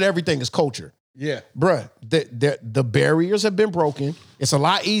answer to everything is culture. Yeah. Bruh, the barriers have been broken. It's a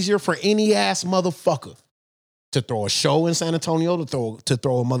lot easier for any ass motherfucker to throw a show in San Antonio, to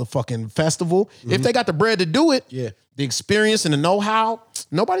throw a motherfucking festival. If they got the bread to do it, the experience and the know-how,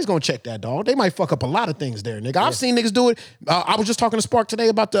 nobody's gonna check that, dog. They might fuck up a lot of things there, nigga. I've seen niggas do it. I was just talking to Spark today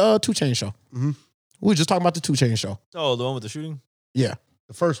about the 2 Chainz show. We were just talking about the 2 Chainz show. Oh, the one with the shooting? Yeah.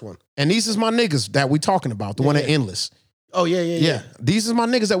 The first one. And these is my niggas that we talking about, the one at Endless. Oh, yeah. These is my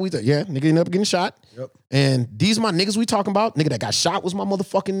niggas that nigga ended up getting shot. Yep. And these my niggas we talking about. Nigga that got shot was my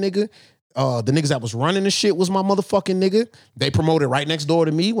motherfucking nigga. The niggas that was running the shit was my motherfucking nigga. They promoted right next door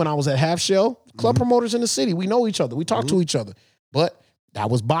to me when I was at Half Shell. Club promoters in the city. We know each other. We talk to each other. But that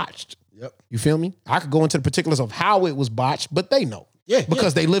was botched. Yep. You feel me? I could go into the particulars of how it was botched, but they know. Yeah,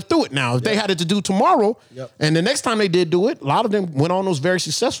 Because they lived through it now. If they had it to do tomorrow, and the next time they did do it, a lot of them went on, was very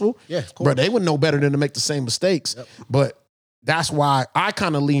successful. Yeah, of course. But they would know better than to make the same mistakes. But that's why I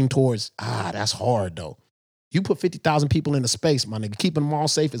kind of lean towards, that's hard though. You put 50,000 people in a space, my nigga. Keeping them all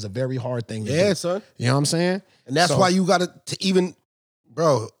safe is a very hard thing to do. Son. You know what I'm saying? And that's why you got to even,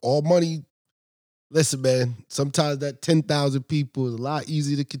 bro, all money. Listen, man, sometimes that 10,000 people is a lot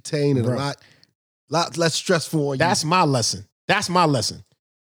easier to contain and Bro. a lot less stressful on you. That's my lesson. That's my lesson.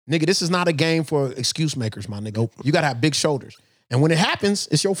 Nigga, this is not a game for excuse makers, my nigga. You got to have big shoulders. And when it happens,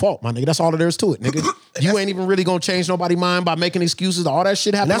 it's your fault, my nigga. That's all there is to it, nigga. You ain't even really gonna change nobody's mind by making excuses. All that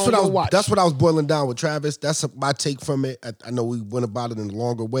shit happened And on your watch. That's what I was boiling down with Travis. That's my take from it. I know we went about it in a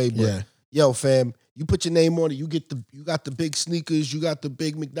longer way, but yo, fam, you put your name on it. You got the big sneakers. You got the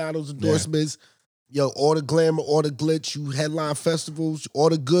big McDonald's endorsements. Yo, all the glamour, all the glitz. You headline festivals, all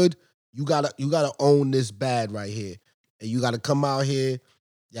the good. You gotta own this bad right here, and you gotta come out here.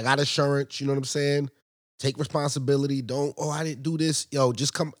 You got insurance. You know what I'm saying? Take responsibility. Don't, I didn't do this. Yo,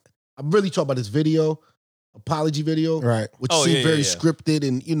 just come. I'm really talking about this apology video. Right. Which seemed very scripted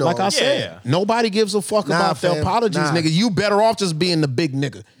and, like I said, nobody gives a fuck about the apologies, nigga. You better off just being the big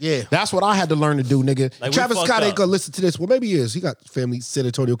nigga. Yeah. That's what I had to learn to do, nigga. Like, Travis Scott ain't gonna listen to this. Well, maybe he is. He got family San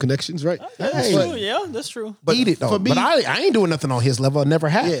Antonio connections, right? That's true. Yeah, that's true. But eat it, though. For me, but I ain't doing nothing on his level. I never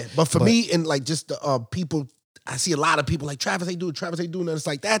have. Yeah, but for me and like just the people, I see a lot of people like Travis ain't doing that. It's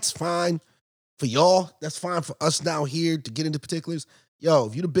like, that's fine for y'all. That's fine for us now here to get into particulars. Yo,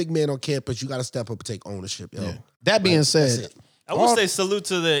 if you're the big man on campus, you got to step up and take ownership, yo. Yeah. That being said, I will say salute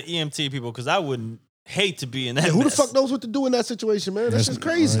to the EMT people because I wouldn't hate to be in that. Who the mess. fuck knows what to do in that situation, man? That's just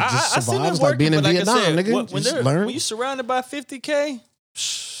crazy. Just I seen survive. them It's like being in working, but Vietnam, like I said, nigga. When, Just learn. when you surrounded by 50K,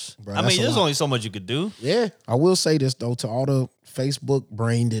 Bro, I that's mean, a there's lot. only so much you could do. Yeah. I will say this though to all the Facebook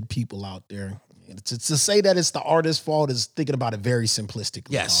brain dead people out there. To say that it's the artist's fault is thinking about it very simplistically.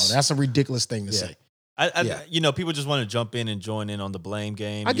 Yes. dog. That's a ridiculous thing to say. I you know, people just want to jump in and join in on the blame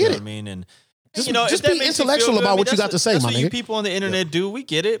game. I You get know it. what I mean? And Just- you know, just if that be makes you feel intellectual good, about I mean, what you that's got to say, that's my what you nigga. people on the internet do. We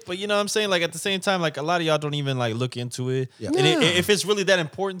get it, but you know what I'm saying? Like at the same time, like a lot of y'all don't even like look into it. Yeah. And if it's really that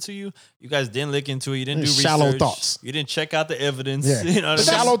important to you, you guys didn't look into it. You didn't do research. Shallow thoughts. You didn't check out the evidence. Yeah. You know what I mean?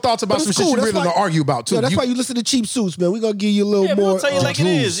 Shallow thoughts about But some it's shit cool. you That's really why- don't argue about too. Yeah, that's why you listen to Cheap Suits, man. We're gonna give you a little Yeah, more we'll tell you like it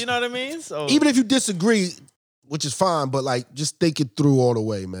jewels. is. You know what I mean? So Even if you disagree, which is fine, but like just think it through all the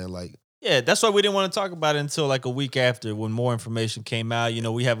way, man. Like yeah, that's why we didn't want to talk about it until like a week after when more information came out. You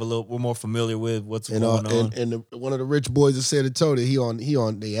know, we're more familiar with what's and going on. one of the rich boys in San Antonio, he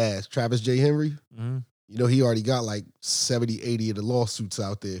on they ass. Travis J. Henry. Mhm. You know, he already got like 70, 80 of the lawsuits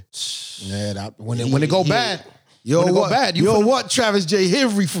out there. Yeah, when it go bad, Yo, When it go what? bad, you yo, finna- what? Travis J.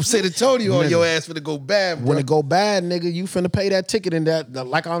 Henry from San Antonio on Nigga. your ass for to go bad, bro. when it go bad, nigga, you finna pay that ticket and that.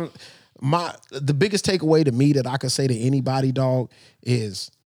 Like the biggest takeaway to me that I could say to anybody, dog,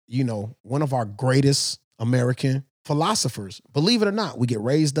 is one of our greatest American philosophers. Believe it or not, we get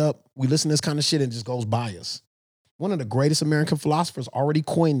raised up, we listen to this kind of shit, and it just goes by us. One of the greatest American philosophers already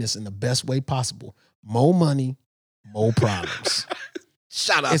coined this in the best way possible: more money, more problems.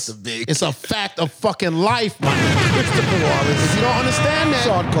 Shout out It's, to Big. it's a fact of fucking life, my nigga. Christopher Wallace. If you don't understand that,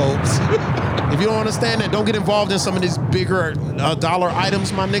 Sean Combs. if you don't understand that, don't get involved in some of these bigger dollar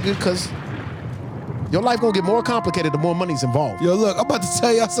items, my nigga, because your life gonna get more complicated the more money's involved. Yo, look, I'm about to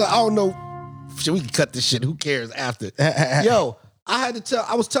tell y'all something. I don't know. Shit, we can cut this shit. Who cares after? Yo, I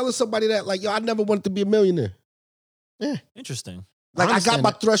was telling somebody that, like, yo, I never wanted to be a millionaire. Interesting. Like, I got understand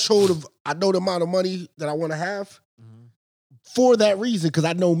my that. threshold of, I know the amount of money that I want to have for that reason, because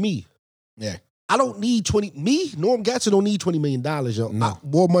I know me. Yeah. I don't need Norm Gatson don't need $20 million, yo. No.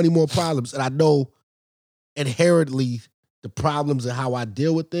 More money, more problems. And I know inherently the problems and how I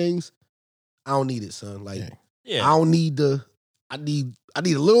deal with things. I don't need it, son. Like, Yeah. Yeah. I don't need I need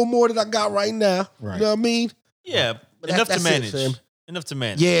a little more than I got right now. Right. You know what I mean? Yeah. But Enough to that's it, manage. fam. Enough to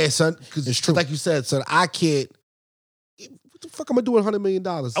manage. Yeah, son. Because It's true. like you said, son, I can't. What the fuck am I doing $100 million?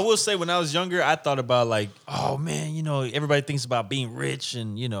 I will say when I was younger, I thought about like, oh man, you know, everybody thinks about being rich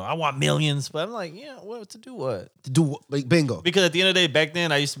and you know, I want millions, but I'm like, yeah, what to do what? To do like, bingo. Because at the end of the day, back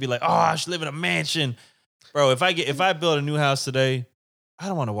then I used to be like, oh, I should live in a mansion. Bro, if I build a new house today, I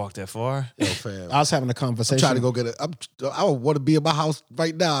don't want to walk that far. Yo, fam. I was having a I'm conversation. trying to go get I want to be in my house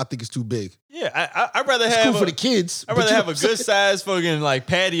right now. I think it's too big. Yeah, I'd rather It's have cool for the kids. I'd but rather you have know a what I'm good saying? size fucking like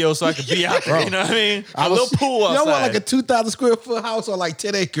patio so I could be out there. Bro, You know what I mean? I A was- little pool You outside. know what? Like a 2,000 square foot house on like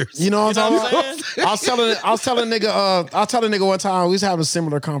 10 acres. You know what I'm You know what talking I'm about? I was telling a nigga one time, we was having a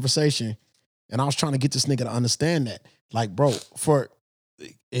similar conversation, and I was trying to get this nigga to understand that. Like, bro,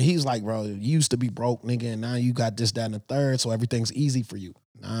 and he's like, bro, you used to be broke, nigga, and now you got this, that, and the third, so everything's easy for you.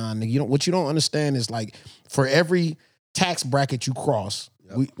 Nah, nigga, what you don't understand is like, for every tax bracket you cross,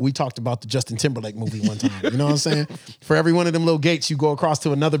 we talked about the Justin Timberlake movie one time. You know what I'm saying? For every one of them little gates you go across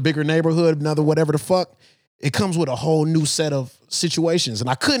to another bigger neighborhood, another whatever the fuck, it comes with a whole new set of situations. And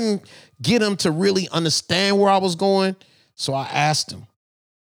I couldn't get him to really understand where I was going. So I asked him,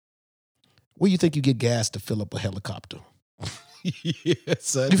 where you think you get gas to fill up a helicopter? Yeah,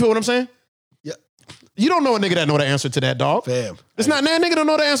 son. You feel what I'm saying? Yeah. You don't know a nigga that know the answer to that, dog. Fam. It's not that nigga don't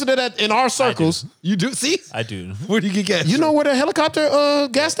know the answer to that in our circles. You do? See? I do. Where do you get gas? You know where the helicopter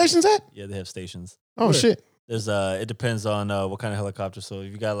gas station's at? Yeah, they have stations. Oh, Where? shit. There's it depends on what kind of helicopter. So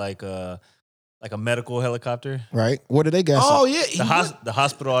if you got like a medical helicopter, Right. Where do they gas Oh, up? yeah. the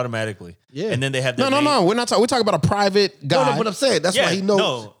hospital automatically. Yeah. And then they have No, their main- We're not talking. We're talking about a private guy. No, but I'm saying that's why he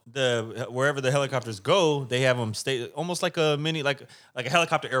knows. No, wherever the helicopters go, they have them stay almost like a mini like a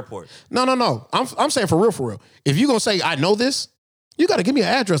helicopter airport. No. I'm saying for real. If you gonna say I know this, you got to give me an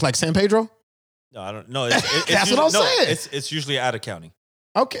address like San Pedro. No, I don't know. It's That's usually, what I'm saying. It's usually out of county.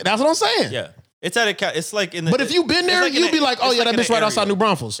 Okay, that's what I'm saying. Yeah, it's out of county. It's like in the. But if you've been there, it's in you'd be like, oh it's yeah, that in bitch right area. outside New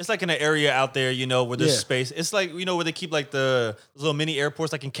Braunfels. It's like in an area out there, you know, where there's Yeah. space. It's like, you know, where they keep like the those little mini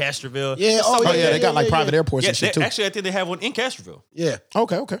airports, like in Castroville. Yeah, It's oh, stuff Oh like yeah, that. they got like private airports Yeah, and shit they- too. actually, I think they have one in Castroville. Yeah.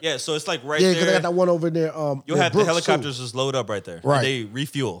 Okay. Yeah, so it's like right Yeah, because there. they got that one over there. You'll have the helicopters just load up right there. Right. And they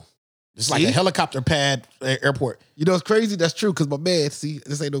refuel. It's like See? a helicopter pad airport. You know, it's crazy. That's true. Because my man, see,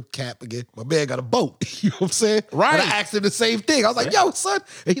 this ain't no cap again. My man got a boat. You know what I'm saying? Right. And I asked him the same thing. I was like, yo, son.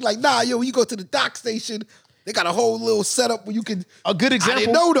 And he like, nah, yo, when you go to the dock station, they got a whole little setup where you can. A good I example.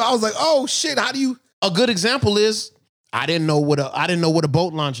 didn't know though. I was like, oh shit, how do you? A good example is I didn't know what a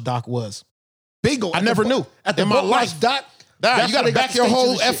boat launch dock was. Bingo. I never knew. At the in my boat life. launch dock. Nah, that's you got where to they got back the your stations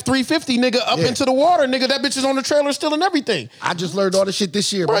whole and shit. F-350, nigga, up Yeah. into the water, nigga. That bitch is on the trailer still and everything. I just learned all this shit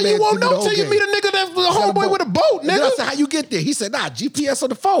this year. Bro, My you man won't took me the know whole till you game. meet a nigga that's a Got a homeboy with a boat, And then I nigga. said, how you get there? He said, nah, GPS on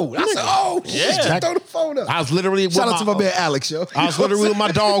the phone. I said, oh, shit, Yeah. just throw the phone up. I was literally with Shout out to my man Alex, yo. I was literally with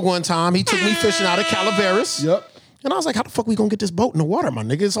my dog one time. He took me fishing out of Calaveras. Yep. And I was like, how the fuck we gonna get this boat in the water, my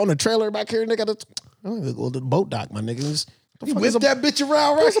nigga? It's on the trailer back here, nigga. I'm gonna go to the boat dock, my nigga. You whip that bitch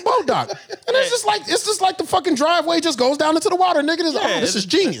around, right? It's a boat dock. And it's just like the fucking driveway just goes down into the water, nigga. This is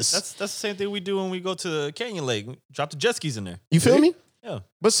genius. That's the same thing we do when we go to Canyon Lake. We drop the jet skis in there. You feel me? Yeah.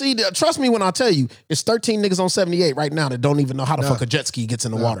 But see, trust me when I tell you, it's 13 niggas on 78 right now that don't even know how the fuck a jet ski gets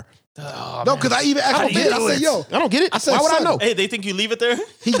in the water. No, because I even asked my man, I said, yo. I don't get it. I said, why would I son, know? Hey, they think you leave it there?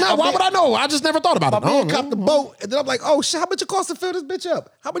 Why would I know? I just never thought about My it. man copped the boat, and then I'm like, oh, shit, how much it cost to fill this bitch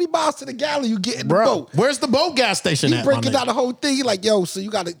up? How many miles to the gallon you get in the Bro, boat? where's the boat gas station He at, my breaking nigga? down the whole thing. He like, yo, so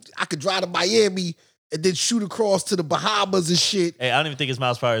I could drive to Miami and then shoot across to the Bahamas and shit. Hey, I don't even think it's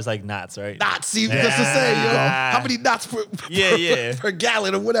miles per hour. It's like knots, right? Knots, see, that's the same, yo. How many knots per, Yeah. per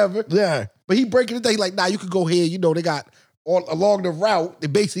gallon or whatever. Yeah. But he breaking it down. He like, nah, you could go here. You know, they got all along the route. They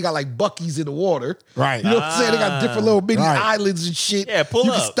basically got like Buc-ee's in the water. Right. You know what I'm saying? They got different little mini Right. islands and shit. Yeah, pull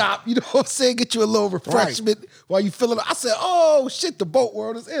you up. can stop. You know what I'm saying? Get you a little refreshment while you filling up. I said, oh shit, the boat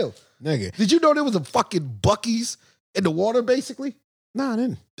world is ill. Nigga. Did you know there was a fucking Buc-ee's in the water? Basically, Nah, I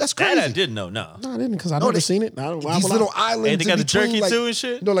didn't. that's crazy. That I didn't know. No. No, I didn't because I No, never they- seen it. I don't, why These would I? little islands. Hey, they got in the between, jerky like, too and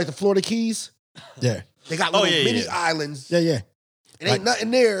shit. You know, like the Florida Keys. Yeah. They got Oh, little yeah, mini yeah. islands. Yeah, yeah. It ain't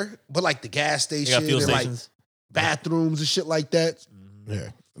nothing there but like the gas They station got fuel and like stations. bathrooms and shit like that. Yeah.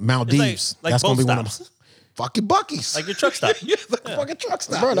 It's Maldives. like That's boat gonna be one of stops. Fucking Buc-ee's. Like your truck stop. yeah, like a fucking truck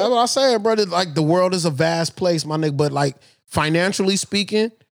stop. Bro, that's what I said, bro. Like the world is a vast place, my nigga. But like financially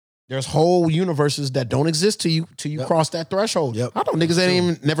speaking, there's whole universes that don't exist till you cross that threshold. Yep. I know niggas that ain't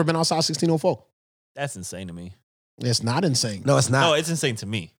even never been outside 1604. That's insane to me. It's not insane. No, it's not. No, it's insane to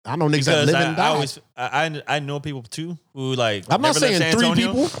me. I know niggas that Because live and die. I know people too who like. I'm not never left saying San 3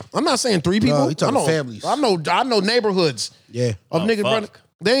 Antonio. people. I'm not saying 3 people. you talking I know families. I know neighborhoods yeah. of Oh, niggas, bro. fuck.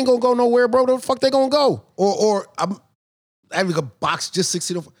 They ain't gonna go nowhere, bro. The fuck they gonna go? Or I'm having a box just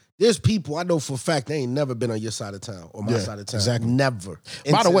 1604. There's people I know for a fact they ain't never been on your side of town or my Yeah, side of town. exactly. Never.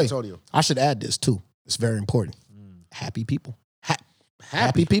 In By the San way, Antonio. I should add this too. It's very important. Happy people. Happy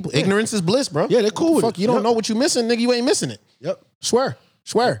Happy. people. Ignorance is bliss, bro. Yeah, they're cool with Fuck, it. you don't Yep. know what you missing, nigga. You ain't missing it. Yep. Swear.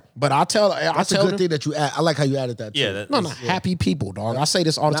 But I tell That's a them, good thing that you add. I like how you added that. Yeah, too. that- no, happy people, dog. I say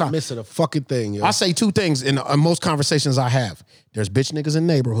this all the Not time. missing a fucking thing, yo. I say 2 things in most conversations I have. There's bitch niggas in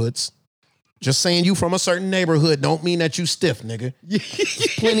neighborhoods. Just saying you from a certain neighborhood don't mean that you stiff, nigga.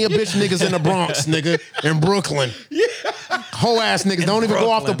 Plenty of bitch niggas in the Bronx, nigga, in Brooklyn. Whole ass niggas don't even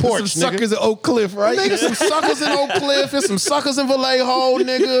go off the Brooklyn. porch, Some nigga. suckers at Oak Cliff, right? Nigga, some suckers in Oak Cliff and some suckers in Vallejo,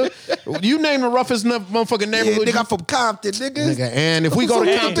 nigga. You name the roughest motherfucking Yeah, neighborhood. nigga, I'm from Compton, nigga. Nigga, and if we go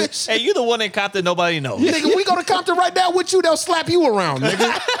to Hey, Compton, hey, you the one in Compton nobody knows. nigga, we go to Compton right now with you, they'll slap you around,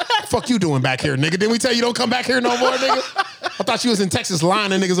 nigga. Fuck you doing back here, nigga? Didn't we tell you don't come back here no more, nigga? I thought you was in Texas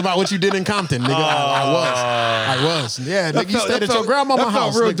lying to niggas about what you did in Compton, nigga. I was. Yeah, nigga, you stayed at your grandmama's that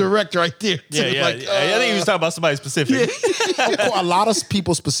house. felt real nigga. direct right there. Yeah, too. yeah. Like, I think he was talking about somebody specific. Of course, a lot of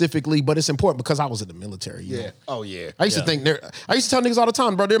people specifically, but it's important because I was in the military. You know? yeah. Oh, yeah. I used to think I used to tell niggas all the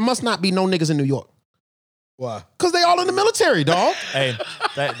time, bro, there must not be no niggas in New York. Why? Because they all in the military, dog. Hey,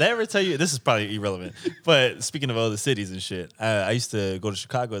 did I ever tell you? This is probably irrelevant. But speaking of other cities and shit, I used to go to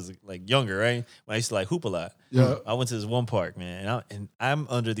Chicago as like younger, right? When I used to like hoop a lot. Yeah. I went to this one park, man, and I'm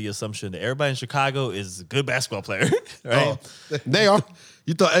under the assumption that everybody in Chicago is a good basketball player, right? Oh. They are.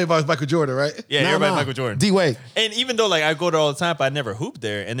 You thought everybody was Michael Jordan, right? Yeah, everybody Michael Jordan. D-Wade. And even though like I go there all the time, but I never hooped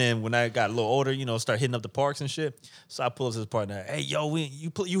there. And then when I got a little older, you know, start hitting up the parks and shit. So I pull up to this partner, hey, yo,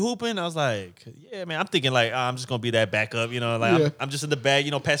 you hooping? I was like, yeah, man. I'm thinking like, I'm just gonna be that backup, you know, like Yeah. I'm just in the bag,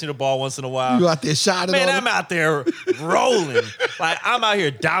 you know, passing the ball once in a while. You out there shining Man, on I'm out there rolling. Like I'm out here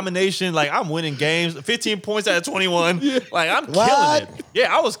domination. Like I'm winning games, 15 points out of 21. Like I'm What? killing it.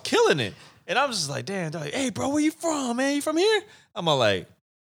 Yeah, I was killing it. And I was just like, damn, dog, hey, bro, where you from, man? You from here? I'm all like,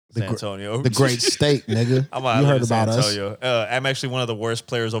 San Antonio. The great state, nigga. I'm You heard San about us. Antonio. I'm actually one of the worst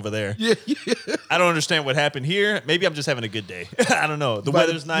players over there. Yeah. I don't understand what happened here. Maybe I'm just having a good day. I don't know. The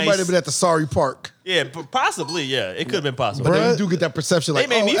weather's nice. You might have been at the Sorry Park. Yeah, possibly. Yeah, it could have been possible. But then Bruh. you do get that perception like,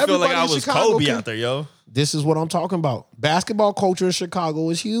 They made me feel like everybody I in was Chicago Kobe can- out there, yo. This is what I'm talking about. Basketball culture in Chicago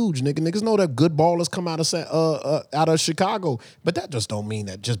is huge, nigga. Niggas know that good ballers come out of Chicago, but that just don't mean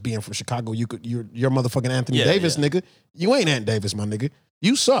that just being from Chicago, you're motherfucking Anthony Yeah, Davis, yeah. nigga. You ain't Ant Davis, my nigga.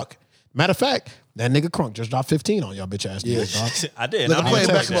 You suck. Matter of fact, that nigga Crunk just dropped 15 on y'all bitch ass niggas, dog. I did. Look, I'm I'm playing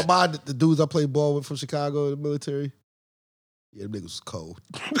gonna basketball. take that. The dudes I played ball with from Chicago in the military. Yeah, them niggas was cold.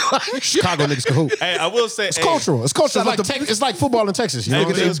 Chicago niggas can hoop. Hey, I will say It's cultural. It's cultural. It's like football in Texas. You know what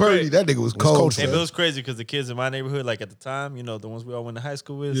I Nigga mean? named Birdie, that nigga was cold. cultural. Hey, but son. it was crazy because the kids in my neighborhood, like at the time, you know, the ones we all went to high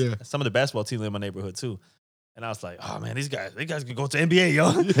school with, Yeah. some of the basketball teams in my neighborhood too. And I was like, oh man, they guys can go to NBA,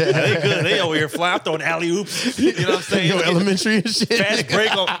 yo. They good. They over here flying, throwing alley oops. You know what I'm saying? Yo, elementary and shit. Fast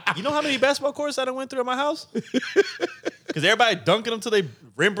break on. You know how many basketball courts I done went through at my house? Because everybody dunking them till they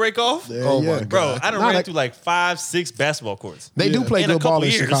rim break off. Oh my Bro, God. I done ran through like 5-6 basketball courts. They do play In a good ball couple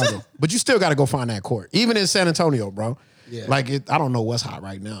in years. Chicago, but you still got to go find that court. Even in San Antonio, bro. Yeah. Like I don't know what's hot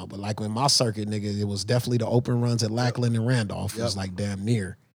right now, but like when my circuit, nigga, it was definitely the open runs at Lackland and Randolph. It was like damn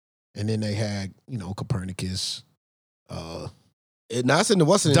near, and then they had Copernicus, Nah, it's in the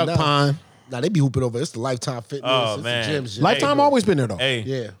Western. Duck Pond. Nah, they be hooping over. It's the Lifetime Fitness. Oh, it's man. the gyms. shit. Lifetime bro. always been there though. Hey,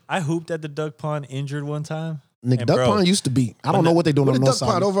 Yeah. I hooped at the Duck Pond injured one time. Nigga, And Duck bro, Pond used to be. I don't know what they doing What on the the north Duck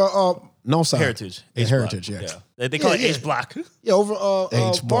Pond side. over No side. Heritage. Yeah, H Heritage, Block. yeah. They call it yeah. H Block yeah, over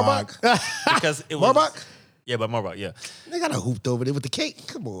H Block. because it was Marbach? Yeah, but Marbach, yeah. They got a hooped over there with the cake.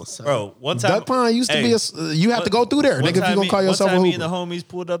 Come on, son. Bro, one time Duck Pond used to Hey, be you have to go through there, one nigga, if you time gonna call yourself a one time me and hooper. the homies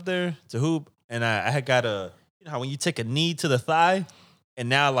pulled up there to hoop, and I had got you know how when you take a knee to the thigh, and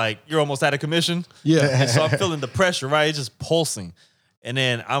now like you're almost out of commission. Yeah. And so I'm feeling the pressure, right? It's just pulsing. And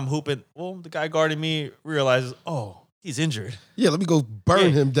then I'm hooping. Well, the guy guarding me realizes, oh, he's injured. Yeah, let me go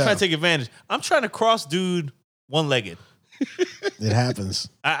burn him down. Trying to take advantage. I'm trying to cross dude one-legged. It happens.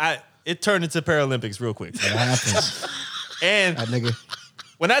 It turned into Paralympics real quick. It happens. And That nigga.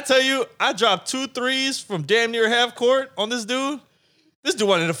 when I tell you, I dropped 2 threes from damn near half court on this dude. This dude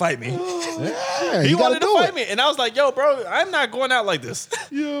wanted to fight me. Yeah, He you gotta wanted to do fight it. me. And I was like, yo, bro, I'm not going out like this.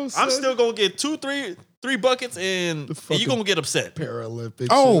 Yo, son. I'm still going to get 3 buckets and you're going to get upset. Paralympics.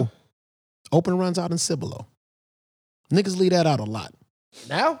 Oh, open runs out in Cibolo. Niggas leave that out a lot.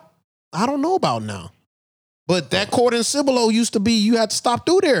 now? I don't know about now. But that court in Cibolo used to be, you had to stop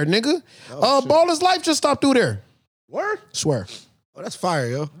through there, nigga. Oh, shit. Baller's Life just stopped through there. Word? Swear. Oh, that's fire,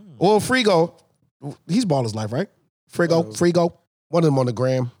 yo. Well, Frigo, he's Baller's Life, right? Frigo. One of them on the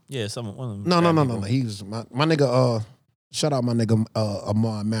gram. Yeah, one of them. No. He was my nigga, shout out my nigga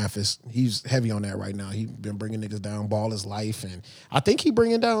Amar Mathis. He's heavy on that right now. He been bringing niggas down Baller's Life. And I think he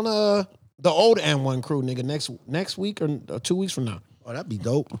bringing down the old N1 crew, nigga, next week or 2 weeks from now. Oh, that'd be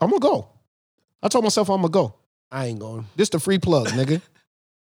dope. I'm gonna go. I told myself I'm gonna go. I ain't going. This the free plug, nigga.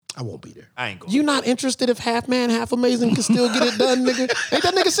 I won't be there. I ain't going. You not interested if half man, half amazing can still get it done, nigga? Ain't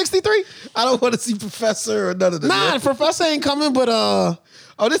that nigga 63? I don't want to see Professor or none of them. Nah, Professor ain't coming, but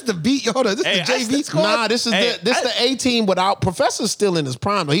Oh, this the beat. Hold on. This Hey, the I JV still- squad? nah, this is the A team without Professor's still in his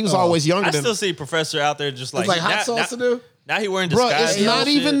prime, but he was always younger I than still see Professor out there just like, It's like hot sauce to do? Now he wearing Bro, disguise. it's not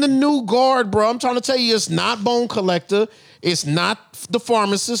even the new guard, bro. I'm trying to tell you, it's not Bone Collector. It's not the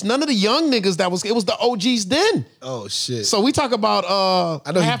pharmacist. None of the young niggas it was the OGs then. Oh, shit. So we talk about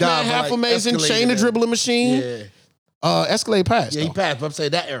I know he half died, man, but, half like, amazing, Escalade chain the and- dribbling machine. yeah. Escalade passed. Yeah, he though. passed, but I'm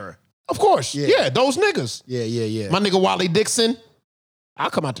saying that era. Of course. Yeah. Yeah, those niggas. Yeah. My nigga Wally Dixon. I'll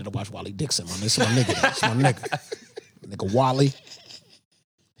come out there to watch Wally Dixon, man. This is my nigga. This is my nigga. Nigga Wally.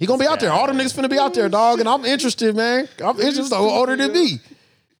 He gonna be out there. All them niggas finna be out there, dog. And I'm interested, man. I'm interested. Older than me.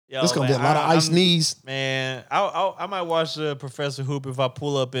 Yo, This gonna be a man, lot of ice I'm- knees. Man, I might watch Professor Hoop if I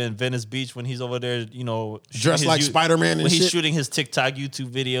pull up in Venice Beach when he's over there, you know, shooting Dressed his like Spider-Man and when he's shit. shooting his TikTok, YouTube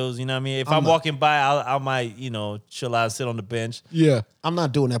videos. You know what I mean? If I'm walking by, I might, you know, chill out, sit on the bench. Yeah. I'm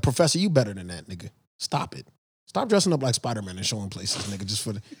not doing that. Professor, you better than that, nigga. Stop it. Stop dressing up like Spider-Man and showing places, nigga, just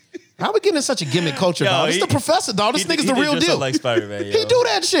for the... How we getting in such a gimmick culture, Yo, dog? This he- the Professor, dog. This He nigga's did the real dress up deal. like Spider-Man. He do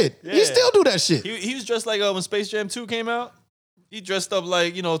that shit. He Yeah. still do that shit. He was dressed like when Space Jam 2 came out. He dressed up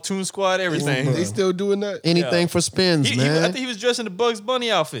like, you know, Toon Squad, everything. They still doing that? Anything Yeah. for spins, I man. think he was dressed in the Bugs Bunny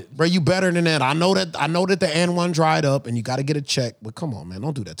outfit. Bro, you better than that. I know that the N1 dried up and you got to get a check. But come on, man,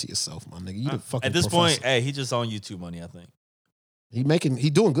 don't do that to yourself, my nigga. You the fucking At this Professor. point, hey, he just on YouTube money, I think. He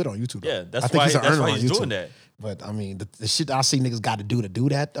doing good on YouTube. Though. Yeah, that's I think why he's an earner on he's YouTube. doing that. But I mean, the shit I see niggas got to do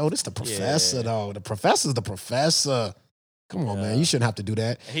that though. This the Professor Yeah. though. The Professor's the Professor. Come on, man. You shouldn't have to do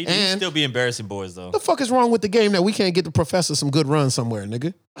that. He'd and still be embarrassing boys, though. what the fuck is wrong with the game that we can't get the Professor some good runs somewhere,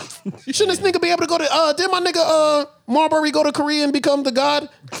 nigga? Shouldn't this nigga be able to go to? Did my nigga Marbury go to Korea and become the god?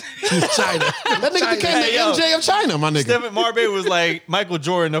 China. That nigga became Hey, the yo. MJ of China, my nigga. Stephen Marbury was like Michael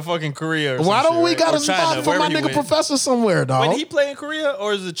Jordan of fucking Korea. Or Why some don't we shit, got right? a Or spot China, for my wherever he nigga went. Professor somewhere, dog? When he play in Korea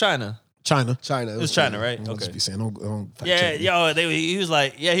or is it China? China. China. It was China, right? I'll just Okay. be saying, don't fact Yeah, check me. yo, he was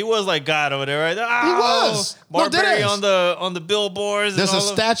like, he was like God over there, right? He was. No, Marbury deadass. on the billboards. There's and a all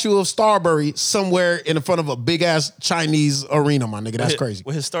of- statue of Starbury somewhere in front of a big ass Chinese arena, my nigga. That's crazy.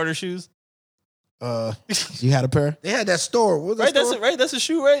 With his starter shoes. You had a pair? They had that store. What was that Right, that's store? it, right? That's a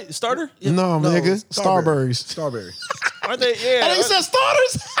shoe, right? Starter? No, nigga. Starberry. Starburys. Starberry. Aren't they? Yeah. I think you said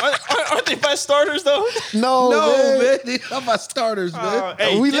starters. Aren't they by starters though? No, No, man. man. How about starters, man?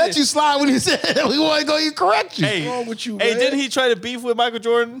 Hey, We didn't- let you slide when you said we want to go. You correct you. Hey, What's wrong with you, hey, man? didn't he try to beef with Michael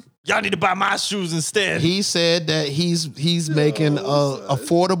Jordan? Y'all need to buy my shoes instead. He said that he's making a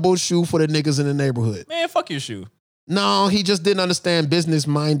affordable shoe for the niggas in the neighborhood. Man, fuck your shoe. No, he just didn't understand business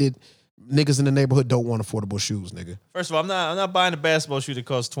minded niggas in the neighborhood don't want affordable shoes, nigga. First of all, I'm not buying a basketball shoe that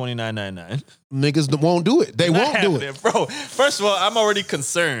costs $29.99. Niggas won't do it. They won't do it. Bro, first of all, I'm already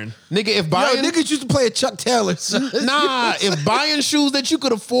concerned. Nigga, if Yo, buying niggas used to play at Chuck Taylor's. Nah, if buying shoes that you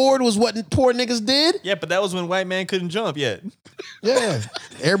could afford was what poor niggas did, Yeah, but that was when white man couldn't jump yet. yeah.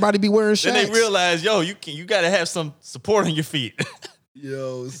 Everybody be wearing Then Shaqs. they realized, yo, you got to have some support on your feet.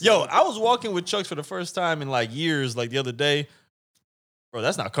 Yo, Yo, I was walking with Chucks for the first time in like years, like the other day. Bro,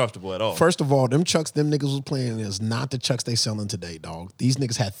 that's not comfortable at all. First of all, them Chucks them niggas was playing is not the Chucks they selling today, dog. These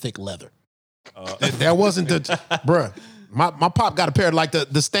niggas had thick leather. That wasn't the bruh. My pop got a pair of like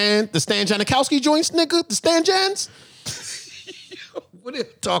the Stan Janikowski joints, nigga. The Stan Jans. what are you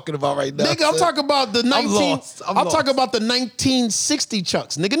talking about right now? Nigga, I'm talking about the 19. lost. I'm lost. talking about the 1960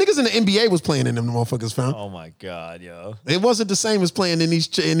 Chucks. Niggas in the NBA was playing in them motherfuckers, fam. Oh my God, yo. It wasn't the same as playing in these.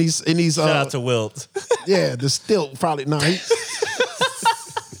 Shout out to Wilt. Yeah, the still probably not.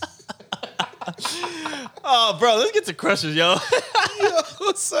 Oh, bro, let's get to crushes, yo.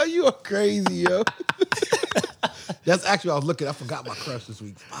 Yo, son, you are crazy, yo. That's actually, I was looking, I forgot my crush this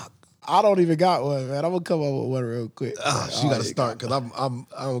week. Fuck. I don't even got one, man. I'm gonna come up with one real quick. She got to start because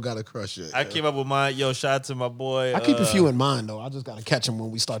I don't got a crush yet. I came up with mine. Yo, shout out to my boy. I keep a few in mind though. I just gotta catch them when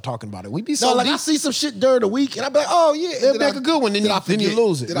we start talking about it. We be so No, like I deep. see some shit during the week and I be like, oh yeah. It'll be like a good one. Then you forget.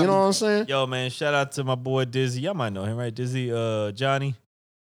 lose it. You Then I know what I'm saying? Yo, man, shout out to my boy Dizzy. Y'all might know him, right? Dizzy, Johnny.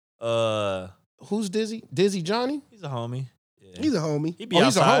 Who's Dizzy? Dizzy Johnny? He's a homie. Yeah. He's a homie. He be Oh,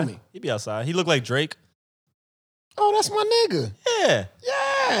 he's a outside. homie. He be outside. He look like Drake. Oh, that's my nigga. Yeah.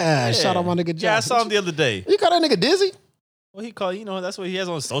 Yeah. Shout out my nigga Johnny. Yeah, I saw him the other day. You call that nigga Dizzy? Well, he called, that's what he has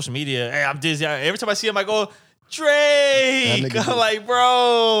on social media. Hey, I'm Dizzy. Every time I see him, I go, Drake. nigga I'm like,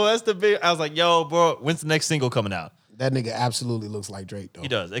 bro, that's the big. I was like, yo, bro, when's the next single coming out? That nigga absolutely looks like Drake though. He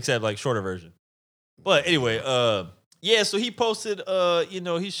does, except like shorter version. But anyway, yeah, so he posted,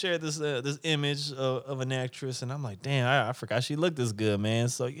 he shared this image of an actress, and I'm like, damn, I forgot she looked this good, man.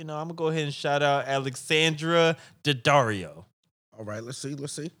 So, I'm gonna go ahead and shout out Alexandra Daddario. All right, let's see.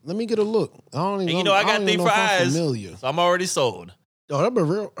 Let me get a look. I don't even And know. I got don't thing even for know if I'm eyes, familiar. so I'm already sold. Oh, that been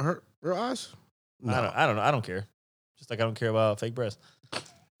real eyes? I don't know. I don't care. Just like I don't care about fake breasts.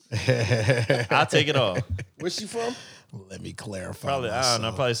 I'll take it all. Where's she from? Let me clarify. Probably, I don't know.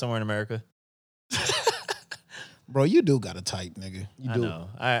 myself. Probably somewhere in America. Bro, you do got a type, nigga. You I do. know.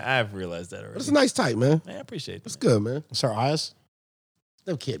 I've realized that already. But it's a nice type, man. Man, I appreciate It's it. good, man. It's her eyes.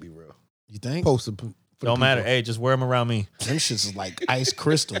 That can't be real. You think? Post it. Don't matter. Hey, just wear them around me. Them shits is like ice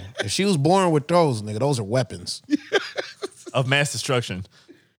crystal. If she was born with those, nigga, those are weapons. Of mass destruction.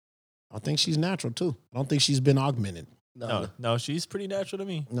 I think she's natural too. I don't think she's been augmented. No, she's pretty natural to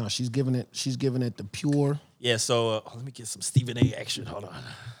me. No, she's giving it the pure. Yeah, so let me get some Stephen A action. Hold on.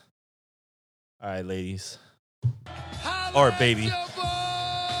 All right, ladies. Or baby.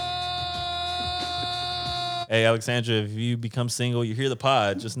 Hey, Alexandra, if you become single, you hear the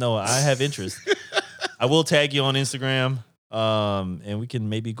pod, just know I have interest. I will tag you on Instagram, and we can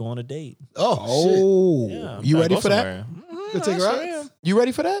maybe go on a date. Oh, shit. Yeah, I'm You trying to ready go for that? somewhere. You take her I out? sure am. You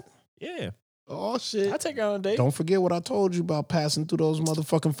ready for that? Yeah, Oh, shit. I'll take her on a date. Don't forget what I told you about passing through those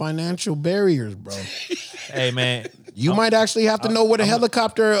motherfucking financial barriers, bro. Hey, man, You might actually have to know where the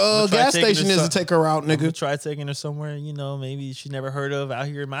helicopter try gas taking station this is up. to take her out, I'm gonna nigga. try taking her somewhere, maybe she's never heard of out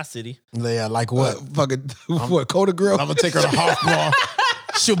here in my city. Yeah, like what? Fucking, what, Coda Grill? I'm gonna take her to Hofbräu.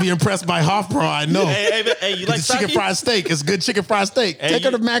 She'll be impressed by Hofbräu, I know. Hey, you like It's chicken sake? fried steak. It's good chicken fried steak. Hey, Take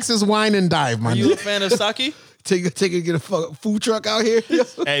her you- to Max's Wine and Dive, my Are you a nigga. fan of sake? Take her to get a food truck out here.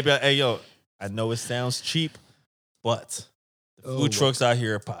 Hey, yo, I know it sounds cheap, but the Oh, food trucks out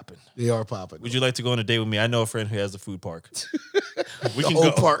here are popping. They are popping. Would you like to go on a date with me? I know a friend who has the food park. We The can whole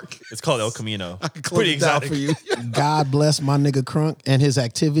go. park. It's called El Camino. I can close Pretty it down exotic. for you. God bless my nigga Crunk and his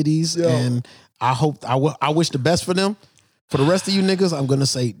activities. Yo. And I wish the best for them. For the rest of you niggas, I'm gonna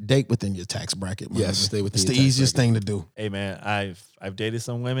say date within your tax bracket. My Yes, nigga. stay within It's your the tax easiest bracket. thing to do. Hey, man, I've dated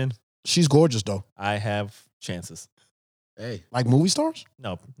some women. She's gorgeous though. I have chances. Hey, Like movie stars?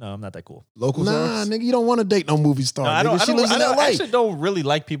 No, I'm not that cool. local Nah, stars? nigga, you don't want to date no movie star. No, I don't. nigga. She lives in I LA. actually don't really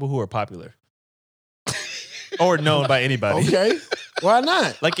like people who are popular or known by anybody. Okay, why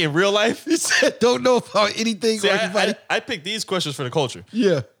not? Like in real life. He said, don't know about anything See, or anybody. I picked these questions for the culture,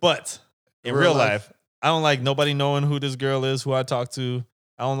 Yeah. but In real life. I don't like nobody knowing who this girl is, who I talk to.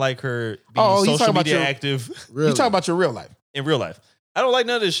 I don't like her being Oh, you social talking about media your- active Really? You talking about your real life? in real life. I don't like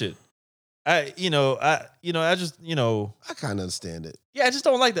none of this shit. I just, I kind of understand it. yeah, I just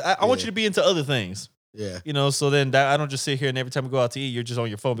don't like that. I want Yeah. you to be into other things, Yeah, so then I don't just sit here and every time we go out to eat, you're just on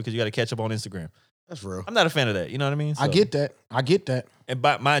your phone because you got to catch up on Instagram. that's real. I'm not a fan of that. You know what I mean? I So- get that. And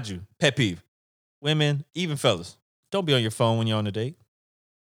mind you, pet peeve, women, even fellas, don't be on your phone when you're on a date.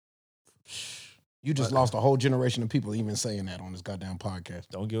 You just lost a whole generation of people even saying that on this goddamn podcast.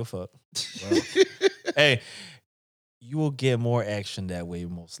 Don't give a fuck. Hey, you will get more action that way,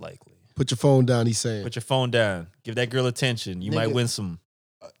 most likely. Put your phone down. He's saying. Put your phone down. Give that girl attention. You might Nigga. win some.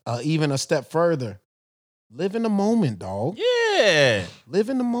 Even a step further, live in the moment, dog. Yeah. Live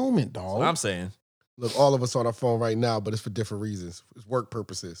in the moment, That's dog. what I'm saying. Look, all of us on our phone right now, but it's for different reasons. It's work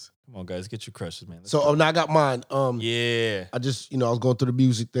purposes. Come on, guys. Get your crushes, man. Let's So go. now I got mine. Yeah. I just, I was going through the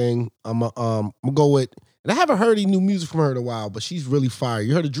music thing. I'm gonna go with, and I haven't heard any new music from her in a while, but she's really fire.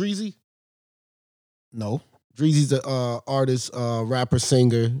 You heard of Dreezy? No. Dreezy's a artist, rapper,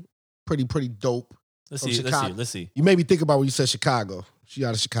 singer, pretty dope. Let's From see. Chicago. Let's see. You made me think about when you said Chicago. She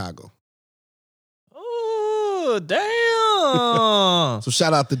out of Chicago. Oh, damn. So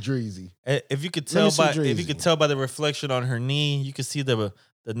shout out to Dreezy. If you could Let me tell see by if you Dreezy. could tell by the reflection on her knee, you could see the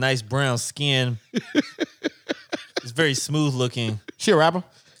nice brown skin. It's very smooth looking. She a rapper?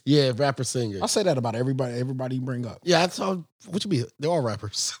 Yeah, rapper, singer. I say that about everybody you bring up. Yeah, that's all. What you mean? They're all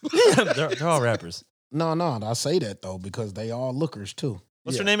rappers. they're all rappers. No, I say that though because they all lookers too.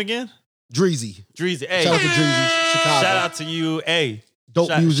 What's Yeah. her name again? Dreezy. Dreezy. Hey, Shout out to Dreezy, Chicago. shout out to you. Hey, Dope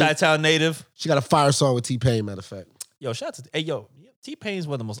music. Chi-Town native. She got a fire song with T-Pain, matter of fact. Yo, shout out to T-Pain's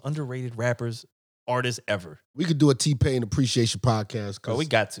one of the most underrated artists ever. We could do a T-Pain appreciation podcast. Bro, we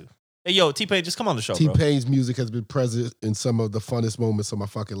got to. Hey, yo, T-Pain, just come on the show, bro. T-Pain's music has been present in some of the funnest moments of my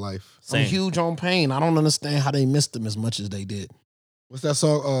fucking life. Same. I'm huge on Pain. I don't understand how they missed him as much as they did. What's that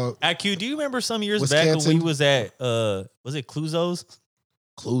song? IQ, do you remember some years back when Wisconsin? we was at was it Cluzo's?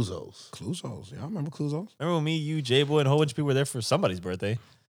 Cluzos. Cluzos. Yeah, I remember Cluzos. Remember when me, you, J-Boy, and a whole bunch of people were there for somebody's birthday?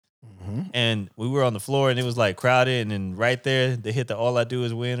 Mm-hmm. And we were on the floor and it was like crowded, and then right there they hit the "All I Do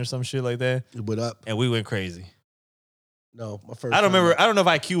Is Win" or some shit like that, It went up. and we went crazy. No, my first. I don't time. remember. I don't know if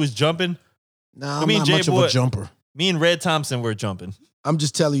IQ was jumping. Nah, I I'm mean, not much of J-Boy- a jumper. Me and Red Thompson were jumping. I'm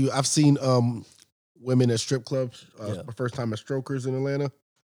just telling you. I've seen women at strip clubs. Yeah. My first time at Strokers in Atlanta.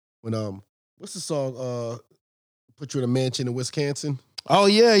 When what's the song? Put you in a mansion in Wisconsin. Oh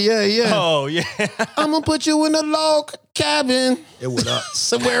yeah. Oh yeah, I'm gonna put you in a log cabin It went up.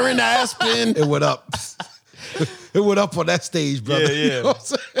 somewhere in Aspen. It went up. It went up on that stage, brother. Yeah. You know what I'm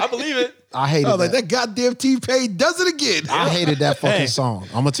saying? I believe it. I hated I was like, that. that goddamn T-Pain does it again. I hated that fucking Hey. song.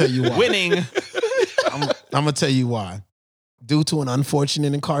 I'm gonna tell you why. Winning. I'm gonna tell you why. Due to an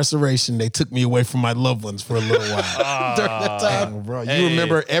unfortunate incarceration, they took me away from my loved ones for a little while. During that time. Oh, bro, you Hey.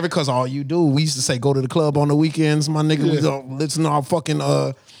 remember because all you do, we used to say go to the club on the weekends, my nigga. We Yeah. don't listen to our fucking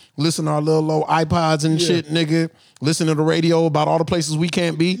listen to our little low iPods and shit, nigga. Listen to the radio about all the places we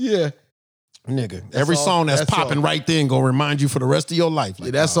can't be. Yeah. Nigga. Every all- song that's that's popping all. right then gonna remind you for the rest of your life. Yeah,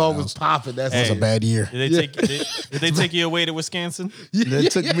 Like, that oh, song that was popping. That's was a bad year. Did they take you away to Wisconsin? They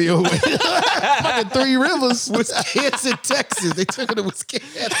took me away. Fucking Three Rivers. Wisconsin, Texas. They took it to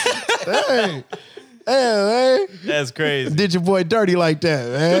Wisconsin. Hey, man. That's crazy. Did your boy dirty like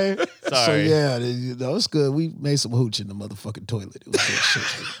that, man? So Sorry. yeah, it's good. We made some hooch in the motherfucking toilet. It was good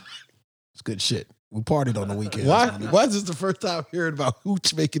shit. It's good shit. We partied on the weekend. Why is this the first time hearing about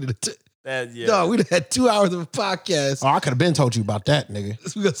Hooch making it? Yeah. No, we had 2 hours of a podcast. Oh, I could have been told you about that,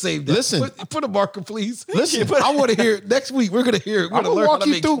 nigga. We're gonna save that. Listen. Put a marker, please. Listen. I want to hear it next week. We're gonna hear it. We're I'm gonna gonna learn how walk to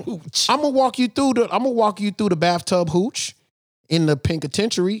you make through. hooch. I'm gonna walk you through the bathtub hooch in the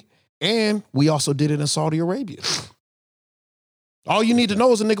penitentiary, and we also did it in Saudi Arabia. All you need to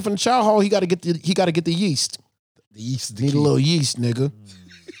know is a nigga from the chow hall. He got to get the yeast. The yeast, the Need key. a little yeast, nigga.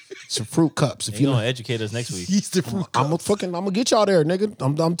 Some fruit cups. If You you gonna educate us next week? yeast and fruit. I'm gonna get y'all there, nigga.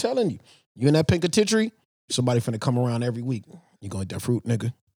 I'm telling you. You in that penitentiary, somebody finna come around every week. You gonna eat that fruit,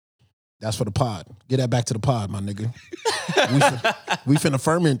 nigga. That's for the pod. Get that back to the pod, my nigga. we finna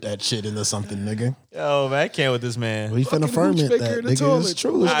ferment that shit into something, nigga. Yo, man, I can't with this man. We finna Fucking ferment hooch maker that, in the nigga. toilet. It's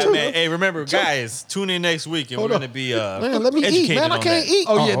true. All It's right, true. man. Hey, remember, guys, tune in next week, and Hold we're on. gonna be Man, let me eat, educated man. I on can't that. eat.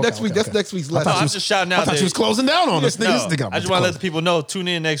 Oh yeah, okay, next week. okay, That's okay. next week's I lesson. thought I'm you was- just shouting I out. thought you was closing down on us, nigga. No, This nigga, I just want to let people know. Tune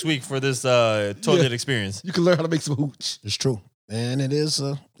in next week for this toilet experience. You can learn how to make some hooch. It's true, and it is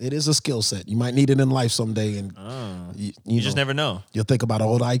a skill set. You might need it in life someday, and Oh. you You just know, never know. you'll think about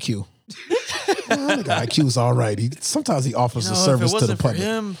old IQ. Nigga, IQ's all right. Sometimes he offers a service if it to the wasn't for public.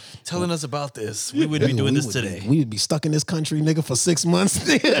 him telling us about this, we wouldn't be doing this today. We would be stuck in this country, nigga, for 6 months.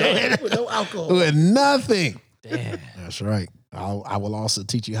 Nigga, With no alcohol. with nothing. Damn. That's right. I will also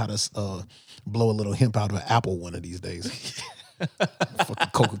teach you how to blow a little hemp out of an apple one of these days. Fucking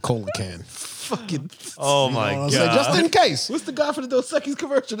Coca-Cola can. Fucking. Oh You know my what I'm god. saying? Just in case. What's the guy for the Dos Equis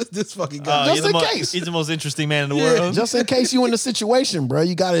commercial? This fucking guy. just in case. He's the most interesting man in the world. Just in case you in the situation, bro.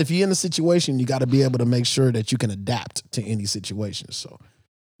 You got to, if you're in the situation, you got to be able to make sure that you can adapt to any situation. So,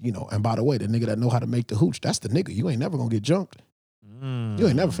 you know, and by the way, the nigga that know how to make the hooch, that's the nigga. You ain't never gonna get jumped. You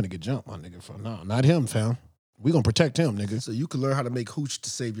ain't never finna get jumped, my nigga. No, not him, fam. We gonna protect him, nigga. So you can learn how to make hooch to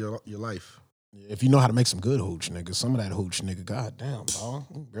save your life. If you know how to make some good hooch, nigga, some of that hooch, nigga, goddamn, dog.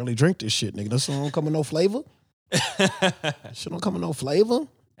 Barely drink this shit, nigga. This don't come with no flavor. Shit don't come with no flavor.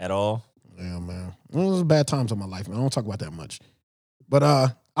 At all. Yeah, man. It was bad times in my life, man. I don't talk about that much. But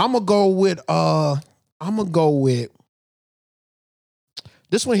I'm gonna go with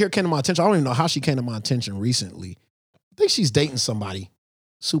this one here came to my attention. I don't even know how she came to my attention recently. I think she's dating somebody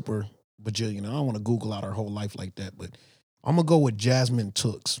super bajillion. I don't want to Google out her whole life like that, but I'm gonna go with Jasmine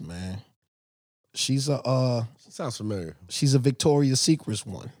Tooks, man. She's a She sounds familiar. she's a Victoria's Secrets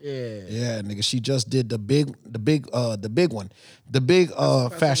one. Yeah. Nigga. She just did the big one. The big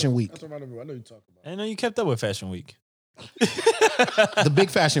fashion week. That's what I remember. I know you talking about. I didn't know you kept up with Fashion Week. The big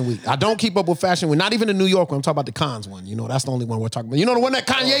fashion week. I don't keep up with fashion week. Not even the New York one. I'm talking about the Cons one. You know, that's the only one we're talking about. You know the one that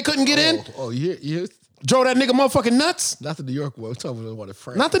Kanye couldn't get in? Oh, you hear? Drove that nigga motherfucking nuts? Not the New York one. We're talking about the one in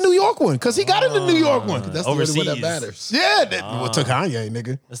France. Not the New York one, because he got in the New York one. That's the only one that Overseas. matters. Yeah, that took Kanye,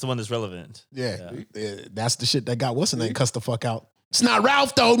 nigga. That's the one that's relevant. Yeah. That's the shit that got what's the name cussed the fuck out. It's not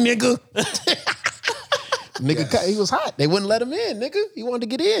Ralph though, nigga. Nigga, he was hot. They wouldn't let him in, nigga. He wanted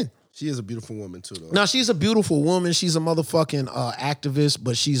to get in. She is a beautiful woman too, though. Now she's a beautiful woman. She's a motherfucking activist,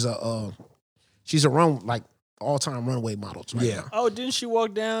 but she's a all-time runway model right now. Oh, didn't she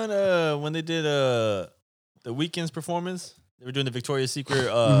walk down when they did the Weeknd's performance? They were doing the Victoria's Secret.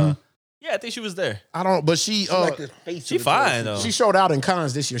 Yeah, I think she was there. I don't, but she Like the face She of the fine person. though. she showed out in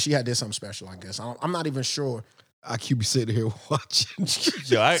Cons this year. She did something special, I guess. I'm not even sure. IQ be sitting here watching.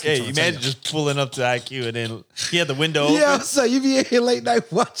 Hey, imagine just pulling up to IQ and then he had the window Yeah, open. so you be in here late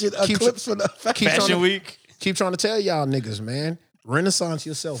night watching Keep- clips from the keep Fashion trying to- Week. Keep trying to tell y'all niggas, man. Renaissance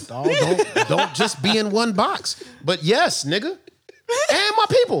yourself, dog. Don't just be in one box. But yes, nigga. And my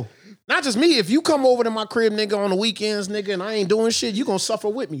people. Not just me. If you come over to my crib, nigga, on the weekends, nigga, and I ain't doing shit, you gonna suffer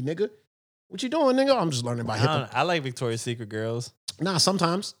with me, nigga. What you doing, nigga? I'm just learning about hip hop. I like Victoria's Secret girls. Nah,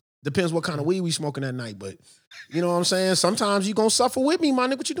 sometimes. Depends what kind of weed we smoking that night. But you know what I'm saying? Sometimes you gonna suffer with me, my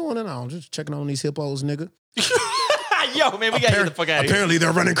nigga. What you doing? And I'm just checking on these hippos, nigga. Yo, man, we gotta get the fuck out of here. Apparently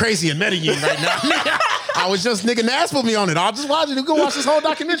they're running crazy in Medellin right now. I was just nigga Nashville me on it. I'll just watch it. Go watch this whole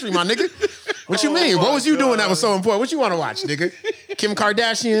documentary, my nigga. What you mean? What was you doing that was so important? What you want to watch, nigga? Kim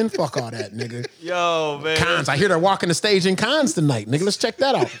Kardashian? Fuck all that, nigga. Yo, man. Cons. I hear they're walking the stage in Cons tonight, nigga. Let's check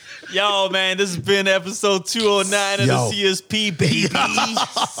that out. Yo, man, this has been episode 209 of Yo. the CSP, baby.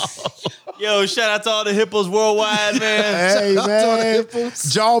 Yo, shout out to all the hippos worldwide, man. Hey, out to all the man. hippos.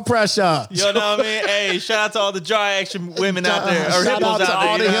 Jaw pressure. You know what I mean? Hey, shout out to all the jaw action women out there, or Shout out hippos to out there.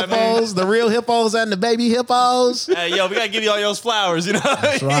 all You the know what I mean? hippos, the real hippos and the baby hippos. Hey, yo, we gotta give y'all those flowers, you know what I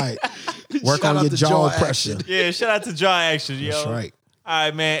mean? That's right. Work Shout on out your to jaw jaw pressure. action. Yeah, shout out to jaw action, yo. That's right. All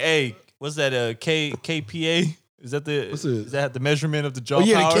right, man. Hey, what's that? KPA? Is that What's it? is that the measurement of the jaw Oh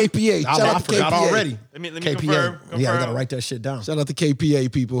yeah, power? the KPA. Shout I out to forgot KPA. already. Let me KPA. confirm. Yeah, I gotta write that shit down. Shout out to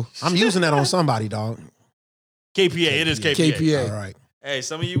KPA people. I'm using that on somebody, dog. KPA. It is KPA. KPA. All right. Hey,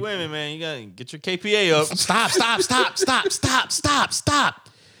 some of you women, man, you gotta get your KPA up. Stop.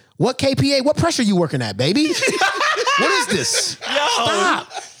 What KPA? What pressure you working at, baby? What is this? Yo,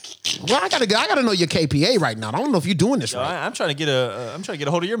 Stop. Well, I gotta know your KPA right now. I don't know if you're doing this Yo, right. I'm trying to get a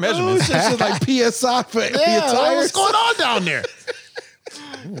hold of your Oh, measurements. shit, shit like PSI for your Yeah, tires. what's going on down there?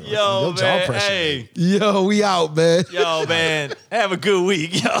 Yo, Your jaw man. pressure, Hey, Yo, we out, man. yo, man. Have a good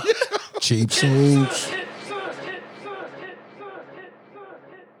week, yo. Cheap suits.